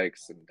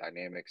statics and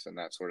dynamics and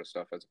that sort of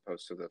stuff, as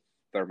opposed to the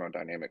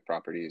thermodynamic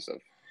properties of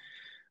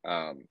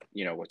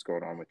what's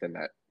going on within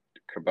that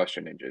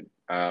combustion engine.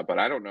 But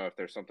I don't know if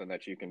there's something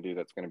that you can do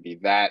that's going to be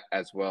that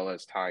as well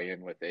as tie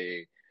in with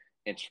a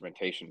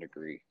instrumentation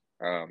degree.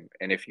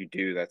 And if you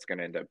do, that's going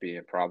to end up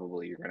being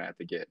probably you're going to have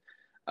to get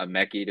a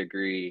mechie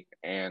degree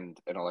and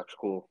an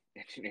electrical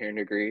engineering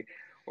degree,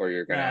 or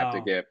you're going to have to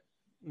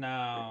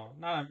No,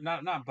 get. no,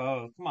 not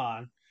both. Come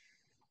on.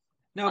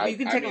 No, but I you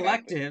can I take mean I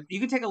think elective. You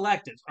can take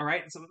electives. All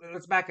right. So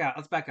let's back out.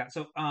 Let's back out.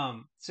 So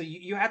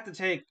you have to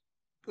take,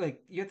 like,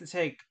 you have to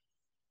take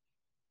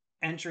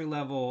entry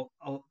level.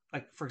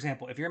 Like, for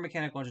example, if you're a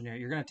mechanical engineer,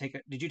 you're gonna take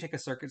a. Did you take a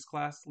circuits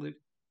class, Luke?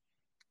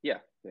 yeah,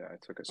 I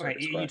took a Okay,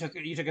 circuits you class.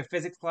 took a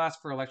physics class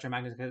for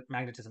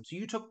electromagnetism. So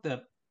you took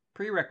the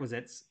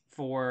prerequisites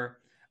for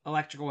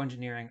electrical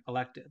engineering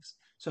electives.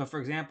 So, for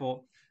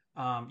example,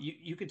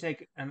 you could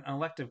take an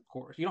elective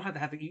course. You don't have to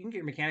have. You can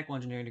get a mechanical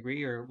engineering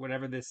degree or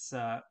whatever this.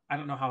 I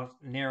don't know how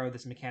narrow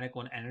this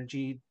mechanical and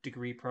energy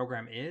degree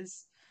program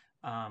is,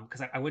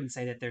 because I wouldn't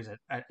say that there's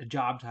a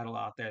job title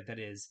out there that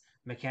is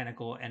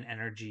mechanical and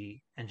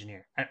energy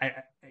engineer.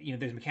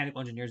 There's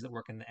mechanical engineers that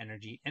work in the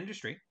energy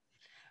industry,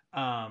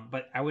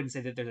 but I wouldn't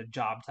say that there's a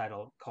job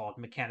title called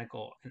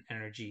mechanical and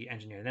energy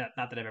engineer.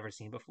 Not that I've ever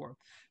seen before.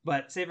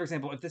 But say, for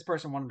example, if this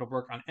person wanted to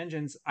work on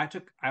engines, I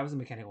was a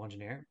mechanical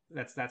engineer.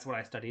 That's what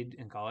I studied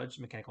in college,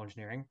 mechanical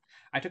engineering.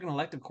 I took an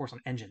elective course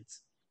on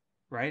engines,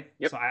 right?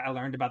 Yep. So I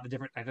learned about the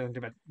different. I learned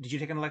about. Did you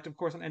take an elective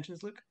course on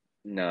engines, Luke?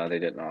 No, they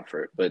didn't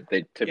offer it, but they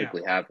Yeah.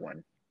 typically have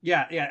one.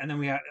 Yeah. And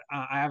then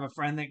I have a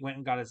friend that went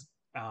and got his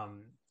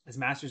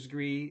master's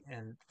degree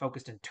and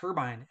focused in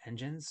turbine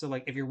engines. So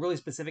like if you're really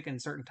specific in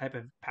certain type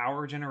of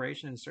power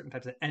generation and certain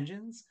types of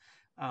engines,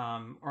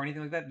 or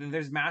anything like that, then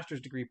there's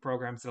master's degree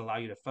programs that allow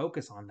you to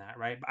focus on that,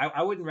 right? But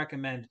I wouldn't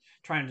recommend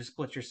trying to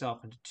split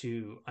yourself into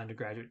two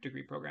undergraduate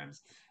degree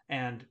programs.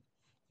 And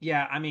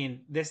yeah, I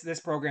mean this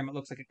program, it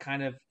looks like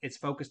it's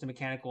focused in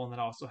mechanical and then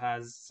also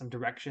has some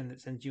direction that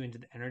sends you into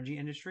the energy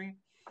industry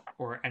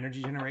or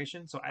energy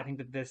generation. So I think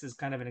that this is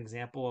kind of an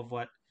example of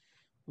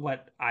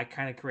what I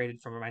kind of created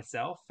for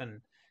myself.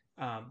 And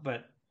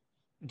but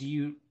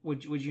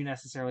would you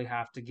necessarily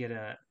have to get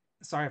a?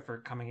 Sorry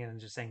for coming in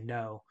and just saying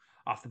no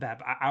off the bat,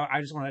 but I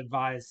just want to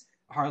advise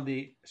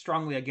hardly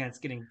strongly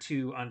against getting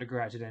two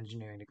undergraduate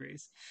engineering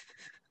degrees.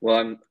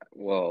 Well,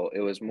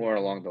 it was more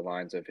along the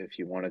lines of if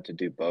you wanted to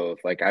do both.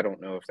 Like, I don't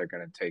know if they're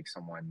going to take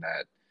someone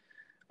that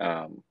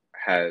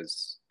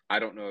has. I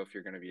don't know if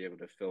you're going to be able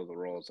to fill the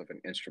roles of an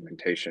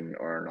instrumentation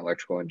or an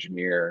electrical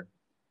engineer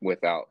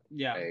without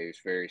Yeah, a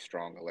very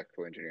strong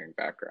electrical engineering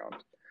background.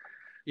 So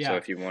yeah,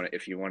 if you want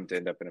to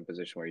end up in a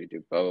position where you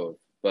do both,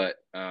 but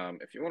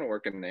if you want to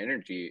work in the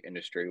energy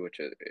industry, which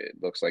it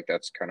looks like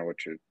that's kind of what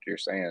you're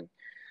saying,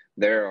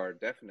 there are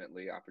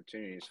definitely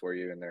opportunities for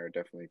you, and there are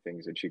definitely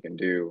things that you can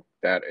do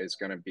that is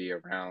going to be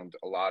around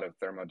a lot of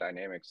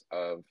thermodynamics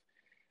of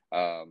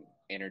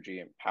energy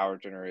and power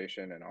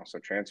generation, and also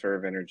transfer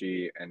of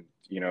energy. And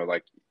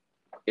like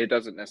it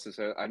doesn't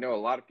necessarily. I know a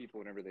lot of people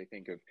whenever they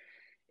think of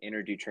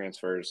energy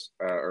transfers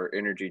or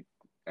energy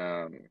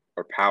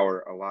or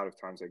power, a lot of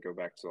times they go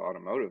back to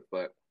automotive,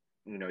 but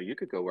you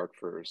could go work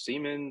for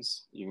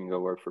Siemens, you can go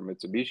work for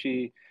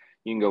Mitsubishi,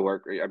 you can go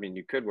work. I mean,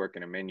 you could work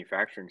in a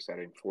manufacturing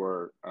setting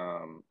for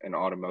an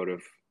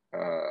automotive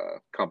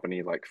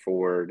company like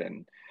Ford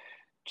and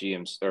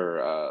GM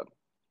or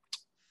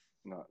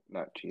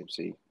not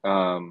GMC,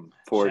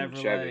 Ford and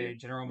Chevrolet, Chevy,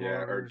 General yeah, or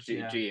Motors,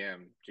 yeah, GM,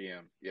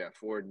 yeah,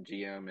 Ford and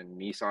GM, and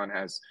Nissan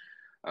has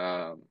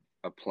um,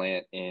 a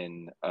plant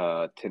in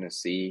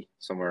Tennessee,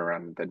 somewhere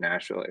around the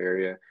Nashville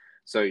area.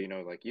 So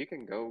like you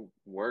can go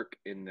work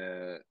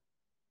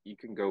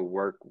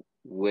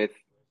with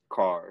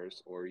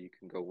cars, or you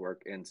can go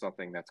work in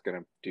something that's going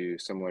to do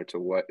similar to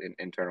what an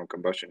internal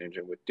combustion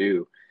engine would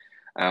do,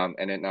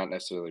 and it not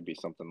necessarily be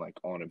something like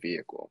on a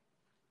vehicle.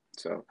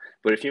 So,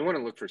 but if you want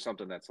to look for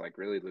something that's like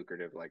really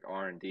lucrative, like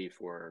R&D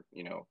for,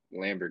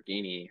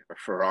 Lamborghini or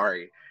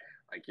Ferrari,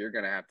 like you're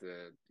gonna have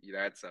to.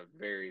 That's a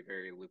very,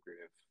 very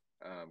lucrative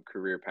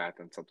career path,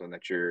 and something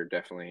that you're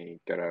definitely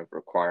gonna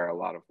require a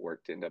lot of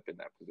work to end up in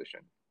that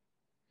position.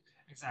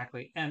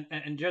 exactly. And for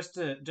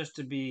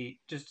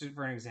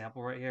an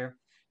example right here,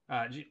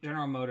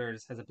 General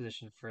Motors has a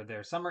position for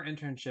their summer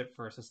internship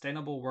for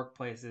sustainable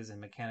workplaces in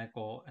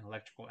mechanical and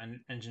electrical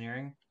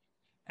engineering,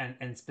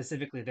 and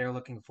specifically they're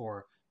looking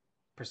for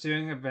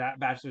pursuing a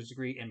bachelor's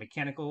degree in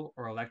mechanical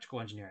or electrical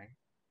engineering.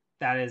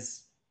 That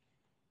is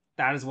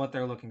what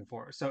they're looking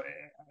for. So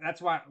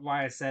that's why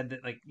I said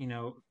that, like,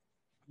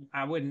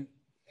 I wouldn't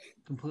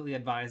completely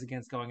advise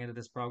against going into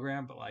this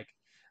program, but like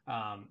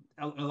a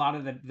lot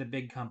of the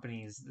big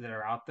companies that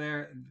are out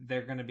there,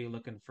 they're going to be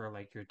looking for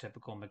like your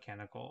typical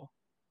mechanical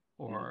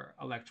Mm. or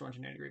electrical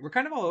engineering degree. We're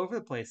kind of all over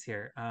the place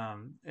here.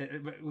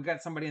 We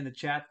got somebody in the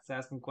chat that's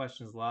asking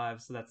questions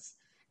live, so that's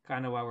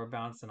kind of why we're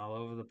bouncing all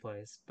over the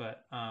place.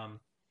 But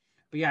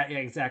yeah,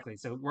 exactly.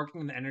 So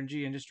working in the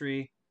energy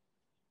industry,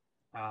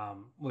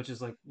 which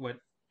is like what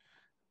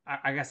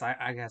I guess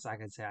I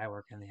could say I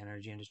work in the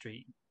energy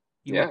industry.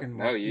 Yeah,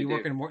 no, you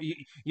do.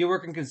 You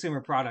work in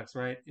consumer products,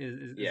 right?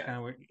 Is Yeah, kind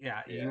of where,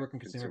 yeah, you yeah, work in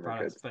consumer consumer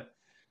products, goods.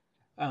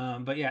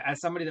 but yeah, as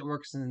somebody that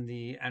works in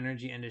the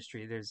energy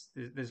industry,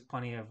 there's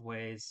plenty of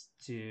ways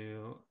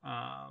to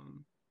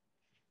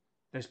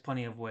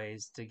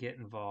get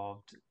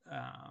involved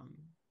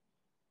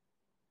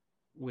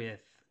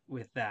with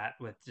with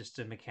just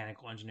a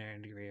mechanical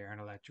engineering degree or an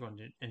electrical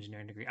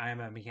engineering degree. I am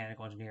a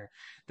mechanical engineer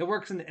that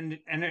works in the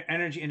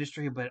energy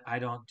industry, but I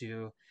don't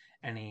do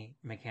any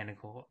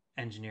mechanical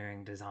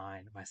engineering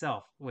design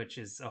myself, which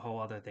is a whole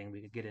other thing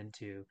we could get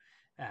into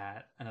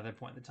at another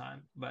point in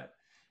time. But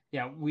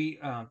yeah, we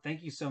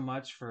thank you so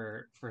much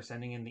for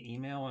sending in the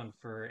email and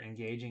for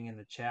engaging in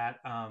the chat.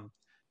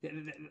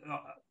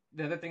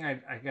 The other thing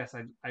I guess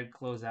I'd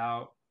close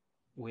out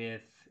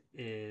with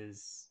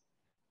is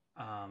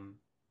um,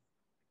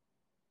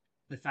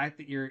 the fact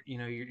that you're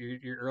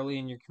early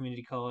in your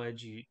community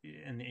college,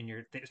 and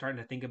you're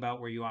starting to think about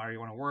where you are, you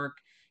want to work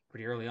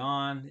pretty early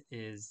on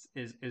is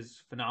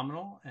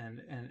phenomenal,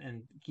 and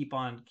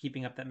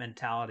keeping up that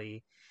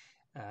mentality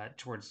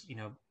towards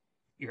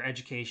your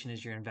education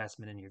is your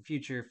investment in your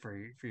future for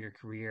your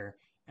career,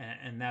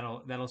 and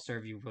that'll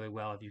serve you really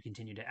well if you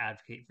continue to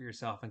advocate for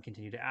yourself and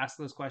continue to ask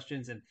those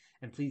questions, and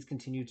please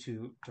continue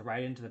to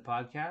write into the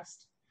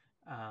podcast,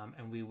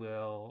 and we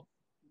will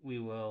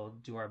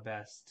do our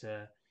best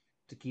to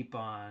keep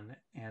on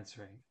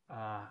answering.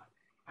 I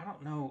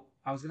don't know.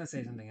 I was gonna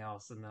say something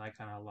else, and then I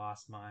kind of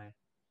lost my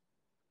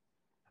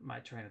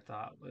train of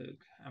thought.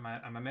 Luke, am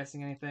I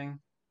missing anything?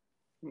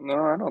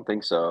 No, I don't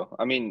think so.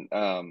 I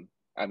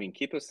mean,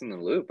 keep us in the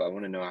loop. I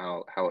want to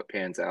know how it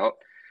pans out,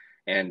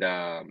 and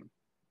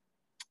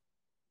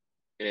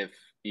if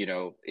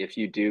if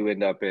you do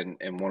end up in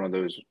one of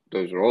those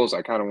roles,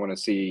 I kind of want to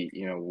see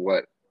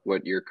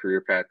what your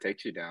career path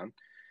takes you down,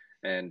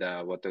 and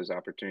what those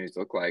opportunities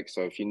look like.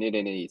 So if you need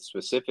any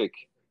specific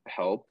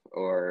help,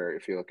 or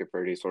if you're looking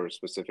for any sort of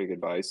specific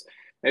advice,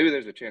 maybe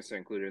there's a chance to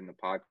include it in the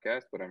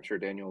podcast. But I'm sure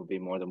Daniel will be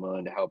more than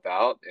willing to help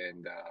out.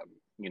 And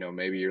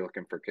maybe you're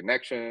looking for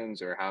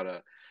connections, or how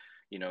to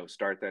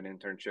start that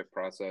internship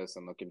process,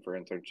 and looking for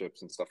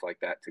internships and stuff like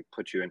that to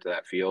put you into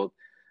that field.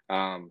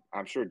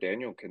 I'm sure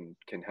Daniel can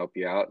help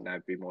you out, and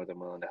I'd be more than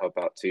willing to help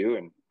out too.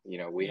 And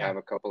we Yeah, have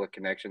a couple of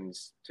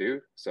connections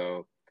too,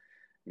 so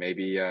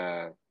maybe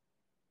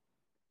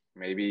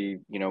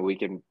we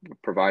can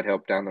provide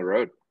help down the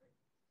road.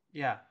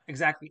 yeah,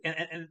 exactly.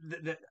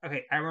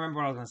 Okay, I remember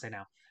what I was going to say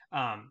now.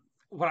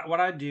 What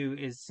I do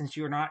is, since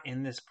you're not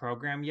in this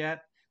program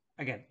yet,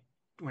 again,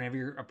 whenever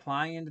you're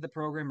applying into the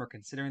program or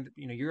considering,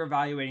 you're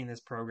evaluating this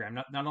program.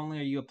 Not only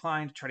are you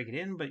applying to try to get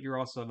in, but you're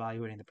also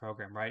evaluating the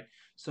program, right?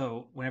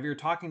 So whenever you're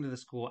talking to the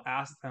school,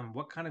 ask them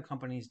what kind of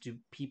companies do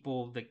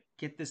people that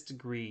get this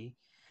degree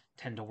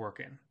tend to work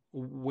in.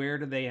 Where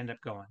do they end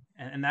up going?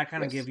 And that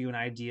kind of give Yes. you an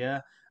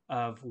idea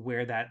of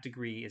where that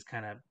degree is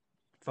kind of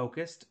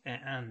focused,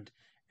 and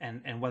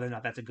whether or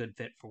not that's a good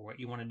fit for what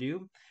you want to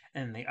do.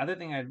 And the other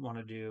thing I'd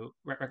want to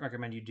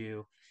recommend you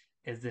do,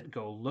 is that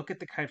go look at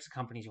the types of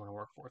companies you want to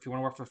work for. If you want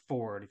to work for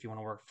Ford, if you want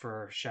to work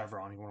for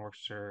Chevron, you want to work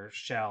for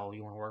Shell,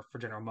 you want to work for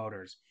General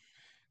Motors.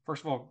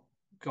 First of all,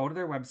 go to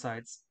their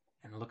websites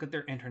and look at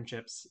their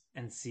internships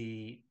and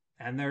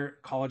their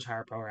college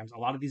hire programs. A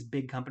lot of these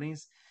big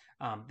companies,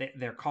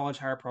 their college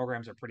hire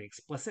programs are pretty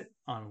explicit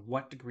on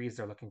what degrees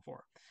they're looking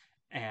for,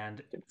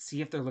 and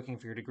see if they're looking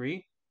for your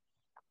degree.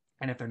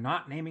 And if they're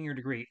not naming your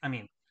degree, I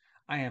mean,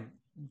 I am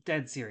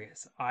dead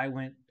serious.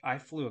 I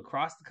flew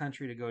across the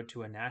country to go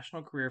to a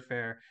national career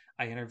fair.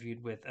 I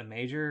interviewed with a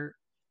major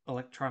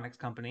electronics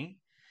company.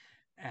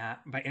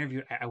 By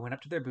interview, I went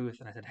up to their booth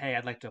and I said, "Hey,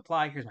 I'd like to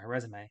apply. Here's my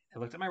resume." They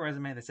looked at my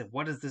resume. They said,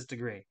 "What is this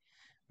degree?"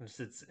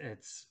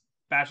 It's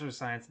Bachelor of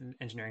Science in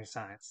Engineering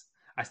Science.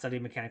 I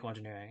studied mechanical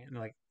engineering, and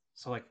they're like,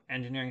 "So like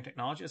engineering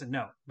technology?" I said,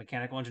 "No,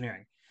 mechanical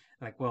engineering."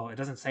 They're like, "Well, it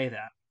doesn't say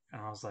that."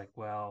 And I was like,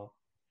 "Well,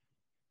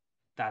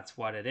 that's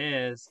what it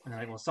is." And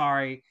they're like, "Well,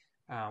 sorry,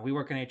 we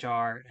work in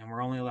HR, and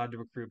we're only allowed to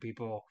recruit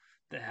people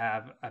that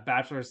have a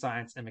Bachelor of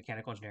Science in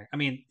mechanical engineering." I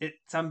mean,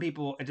 some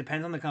people, it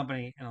depends on the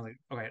company. And I was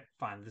like, "Okay,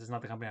 fine, this is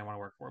not the company I want to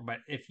work for." But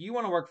if you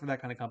want to work for that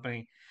kind of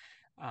company,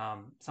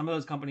 some of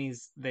those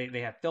companies,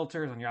 they have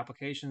filters on your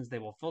applications. They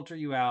will filter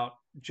you out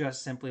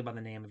just simply by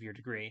the name of your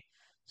degree.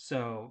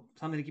 So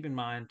something to keep in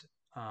mind.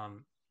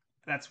 Um,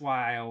 that's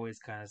why I always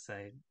kind of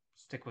say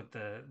stick with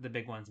the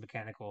big ones: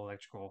 mechanical,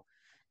 electrical,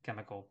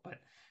 chemical. But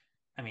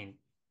I mean,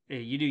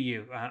 you do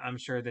you. I'm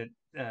sure that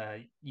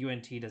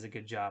UNT does a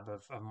good job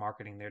of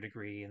marketing their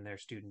degree and their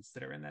students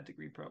that are in that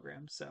degree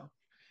program. So,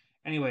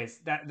 anyways,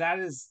 that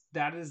is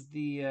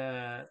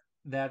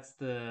that's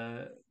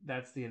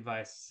the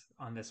advice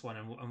on this one,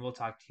 and we'll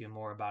talk to you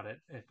more about it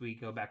if we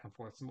go back and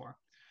forth some more.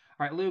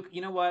 All right, Luke.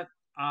 You know what?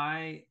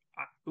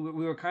 We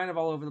were kind of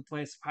all over the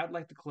place. I'd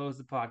like to close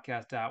the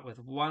podcast out with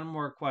one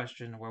more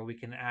question where we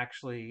can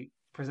actually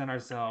present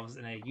ourselves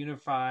in a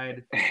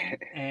unified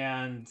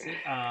and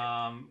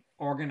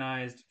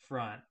organized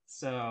front.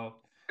 So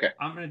Okay.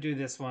 I'm going to do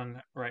this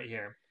one right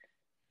here.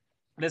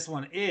 This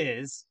one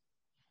is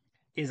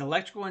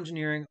electrical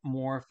engineering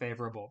more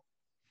favorable?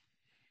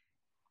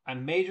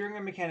 I'm majoring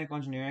in mechanical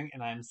engineering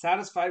and I'm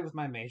satisfied with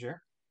my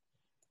major,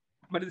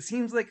 but it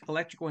seems like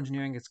electrical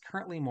engineering is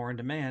currently more in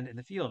demand in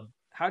the field.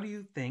 How do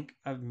you think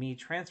of me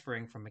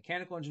transferring from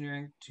mechanical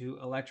engineering to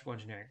electrical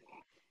engineering?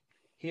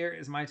 Here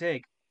is my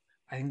take.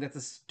 I think that's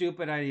a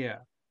stupid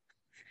idea.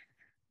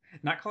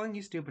 Not calling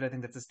you stupid, I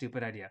think that's a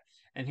stupid idea.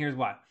 And here's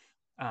why.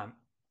 Um,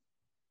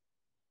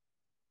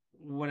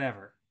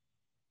 whatever.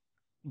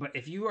 But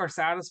if you are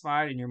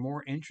satisfied and you're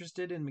more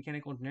interested in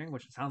mechanical engineering,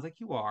 which it sounds like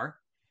you are,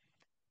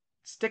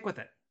 stick with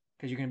it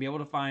because you're going to be able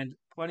to find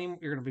plenty.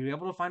 You're going to be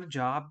able to find a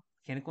job.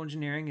 Mechanical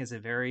engineering is a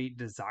very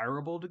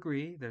desirable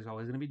degree. There's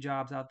always going to be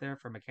jobs out there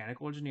for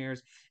mechanical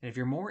engineers. And if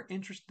you're more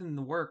interested in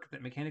the work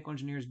that mechanical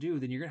engineers do,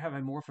 then you're going to have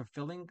a more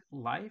fulfilling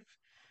life,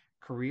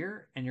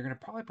 career, and you're going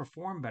to probably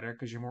perform better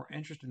because you're more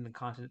interested in the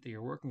content that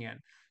you're working in.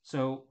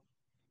 So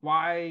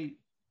why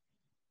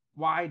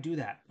why do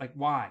that? Like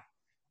why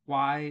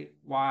why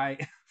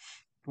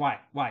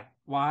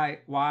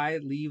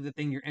leave the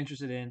thing you're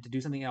interested in to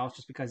do something else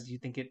just because you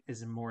think it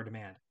is in more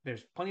demand?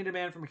 There's plenty of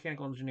demand for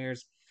mechanical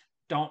engineers.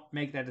 Don't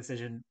make that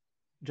decision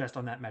just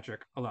on that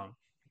metric alone.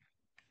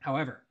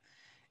 However,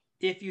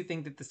 if you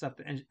think that the stuff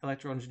that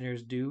electrical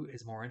engineers do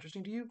is more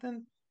interesting to you,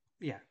 then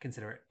yeah,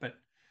 consider it. But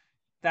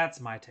that's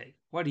my take.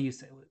 What do you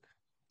say, Luke?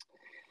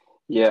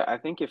 Yeah, I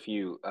think if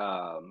you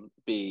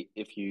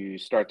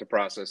start the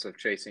process of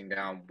chasing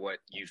down what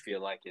you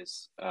feel like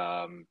is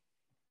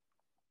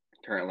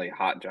currently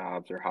hot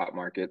jobs or hot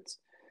markets,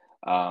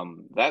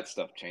 that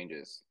stuff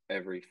changes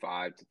every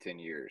 5 to 10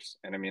 years.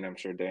 And I mean, I'm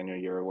sure Daniel,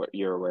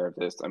 you're aware of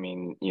this. I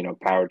mean,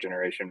 power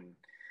generation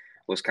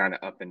was kind of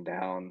up and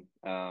down.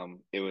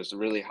 It was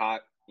really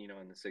hot, in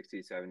the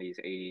 60s, 70s,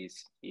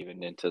 80s,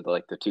 even into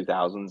the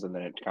 2000s, and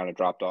then it kind of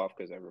dropped off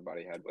because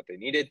everybody had what they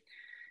needed.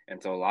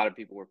 And so a lot of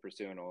people were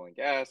pursuing oil and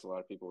gas. A lot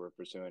of people were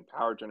pursuing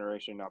power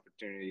generation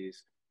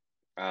opportunities.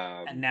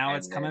 And now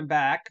it's And coming then,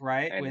 back,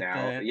 right? and With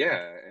now, the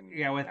yeah, and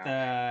yeah,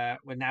 now,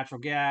 with natural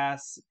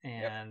gas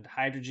yep, and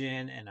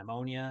hydrogen and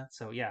ammonia.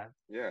 So yeah,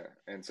 yeah.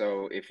 And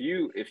so if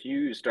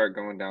you start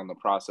going down the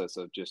process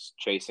of just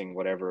chasing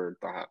whatever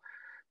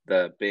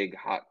the big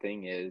hot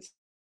thing is,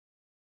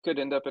 could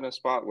end up in a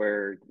spot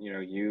where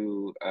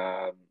you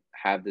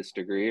have this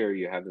degree or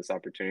you have this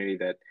opportunity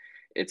that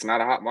it's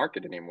not a hot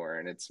market anymore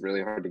and it's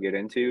really hard to get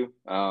into.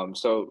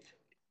 So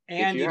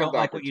if and you you have don't the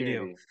like what you do.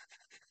 opportunity,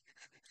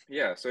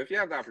 yeah. So if you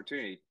have the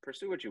opportunity,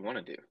 pursue what you want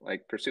to do.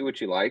 Like pursue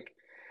what you like.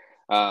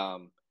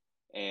 Um,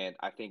 and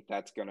I think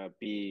that's going to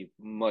be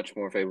much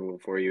more favorable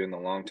for you in the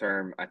long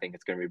term. I think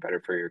it's going to be better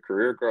for your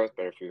career growth,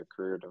 better for your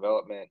career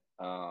development.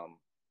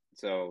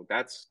 So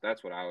that's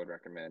what I would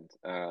recommend.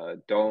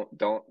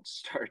 Don't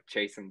start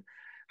chasing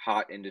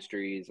hot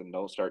industries and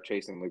don't start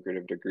chasing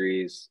lucrative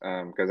degrees.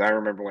 Because I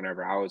remember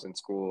whenever I was in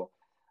school,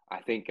 I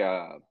think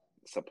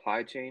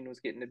supply chain was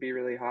getting to be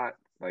really hot.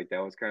 Like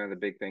that was kind of the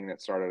big thing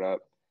that started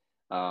up.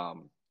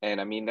 And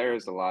I mean,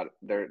 there's a lot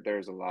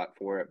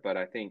for it, but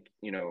I think,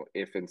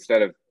 if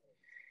instead of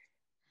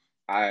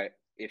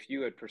if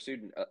you had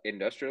pursued an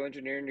industrial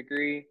engineering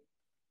degree,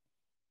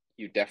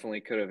 you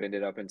definitely could have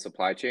ended up in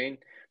supply chain.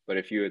 But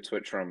if you had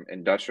switched from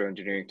industrial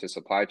engineering to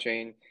supply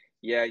chain,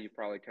 yeah, you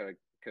probably could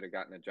have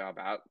gotten a job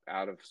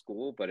out of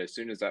school. But as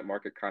soon as that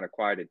market kind of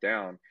quieted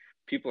down,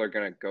 people are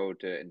going to go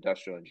to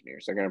industrial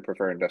engineers. They're going to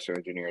prefer industrial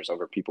engineers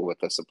over people with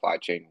the supply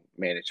chain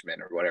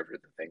management or whatever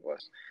the thing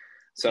was.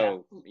 Yeah.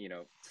 So,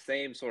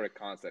 same sort of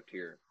concept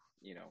here.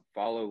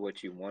 Follow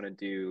what you want to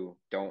do.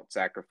 Don't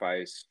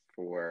sacrifice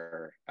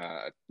for,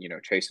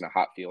 chasing a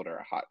hot field or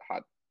a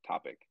hot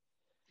topic.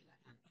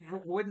 I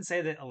wouldn't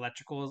say that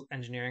electrical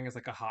engineering is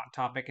like a hot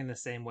topic in the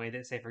same way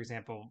that, say, for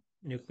example,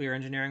 nuclear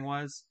engineering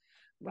was,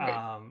 Right.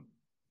 um,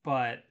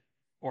 but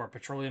or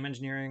petroleum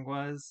engineering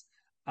was,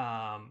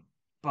 um,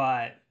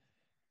 but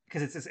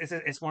because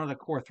it's one of the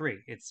core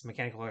three. It's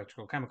mechanical,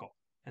 electrical, chemical,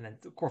 and then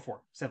the core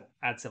four, civil.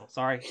 Add civil.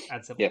 Sorry,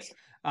 add civil. Yes.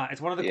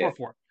 It's one of the Yeah. core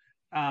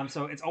four.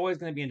 So it's always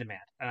going to be in demand.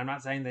 And I'm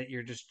not saying that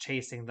you're just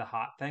chasing the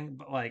hot thing,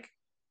 but like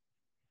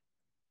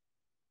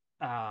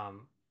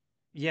um,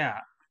 yeah,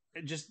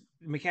 just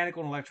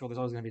mechanical and electrical. There's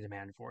always going to be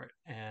demand for it,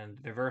 and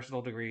they're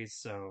versatile degrees.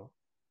 So,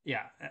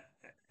 yeah,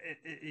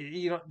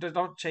 you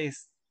don't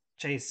chase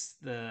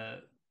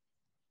the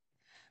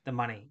the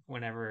money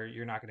whenever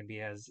you're not going to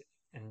be as,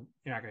 and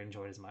you're not going to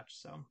enjoy it as much.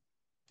 So,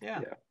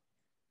 yeah. Yeah,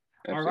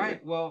 All absolutely.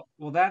 right. Well,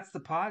 that's the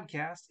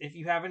podcast. If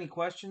you have any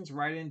questions,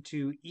 write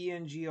into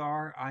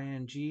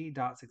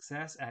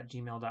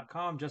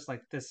engring.success@gmail.com, just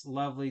like this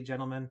lovely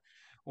gentleman,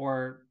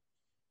 or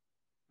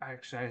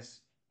actually,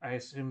 I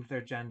assumed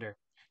their gender,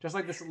 just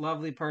like this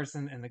lovely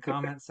person in the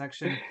comment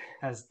section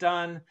has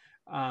done.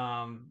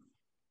 Um,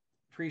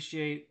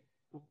 appreciate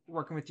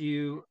working with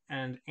you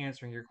and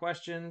answering your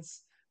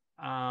questions.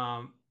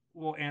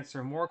 We'll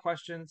answer more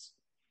questions.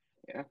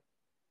 Yeah.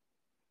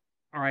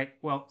 All right.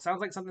 Well, sounds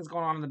like something's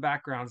going on in the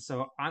background,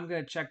 so I'm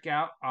gonna check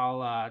out.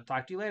 I'll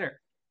talk to you later.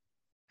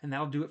 And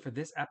that'll do it for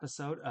this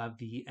episode of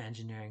the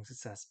Engineering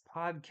Success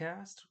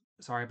Podcast.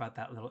 Sorry about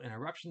that little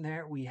interruption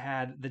there. We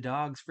had the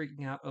dogs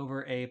freaking out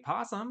over a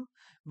possum,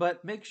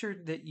 but make sure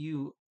that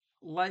you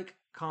like,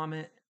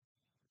 comment,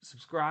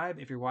 subscribe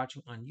if you're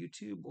watching on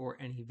YouTube or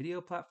any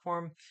video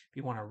platform. If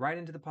you want to write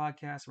into the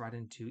podcast, write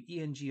into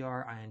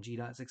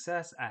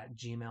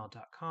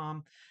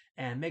engring.success@gmail.com,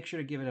 and make sure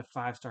to give it a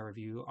 5-star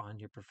review on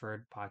your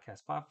preferred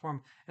podcast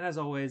platform. And as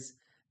always,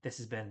 this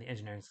has been the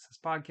Engineering Success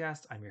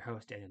Podcast. I'm your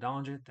host, Daniel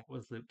Dollinger. That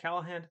was Luke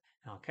Callahan,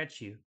 and I'll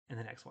catch you in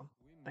the next one.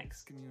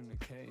 Thanks.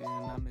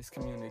 I'm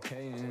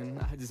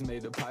miscommunicating. I just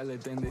made a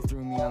pilot, then they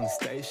threw me on the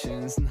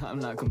stations. Nah, I'm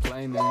not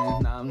complaining.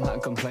 Nah, I'm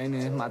not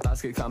complaining. My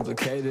thoughts get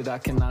complicated. I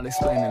cannot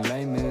explain in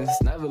lameness.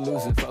 Never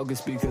losing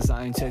focus because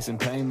I ain't chasing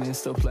payments.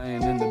 Still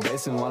playing in the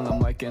basement while I'm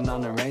working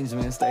on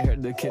arrangements. They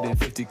heard the kid in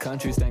 50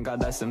 countries. Thank God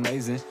that's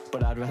amazing.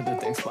 But I'd rather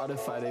thank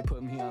Spotify. They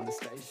put me on the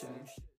station.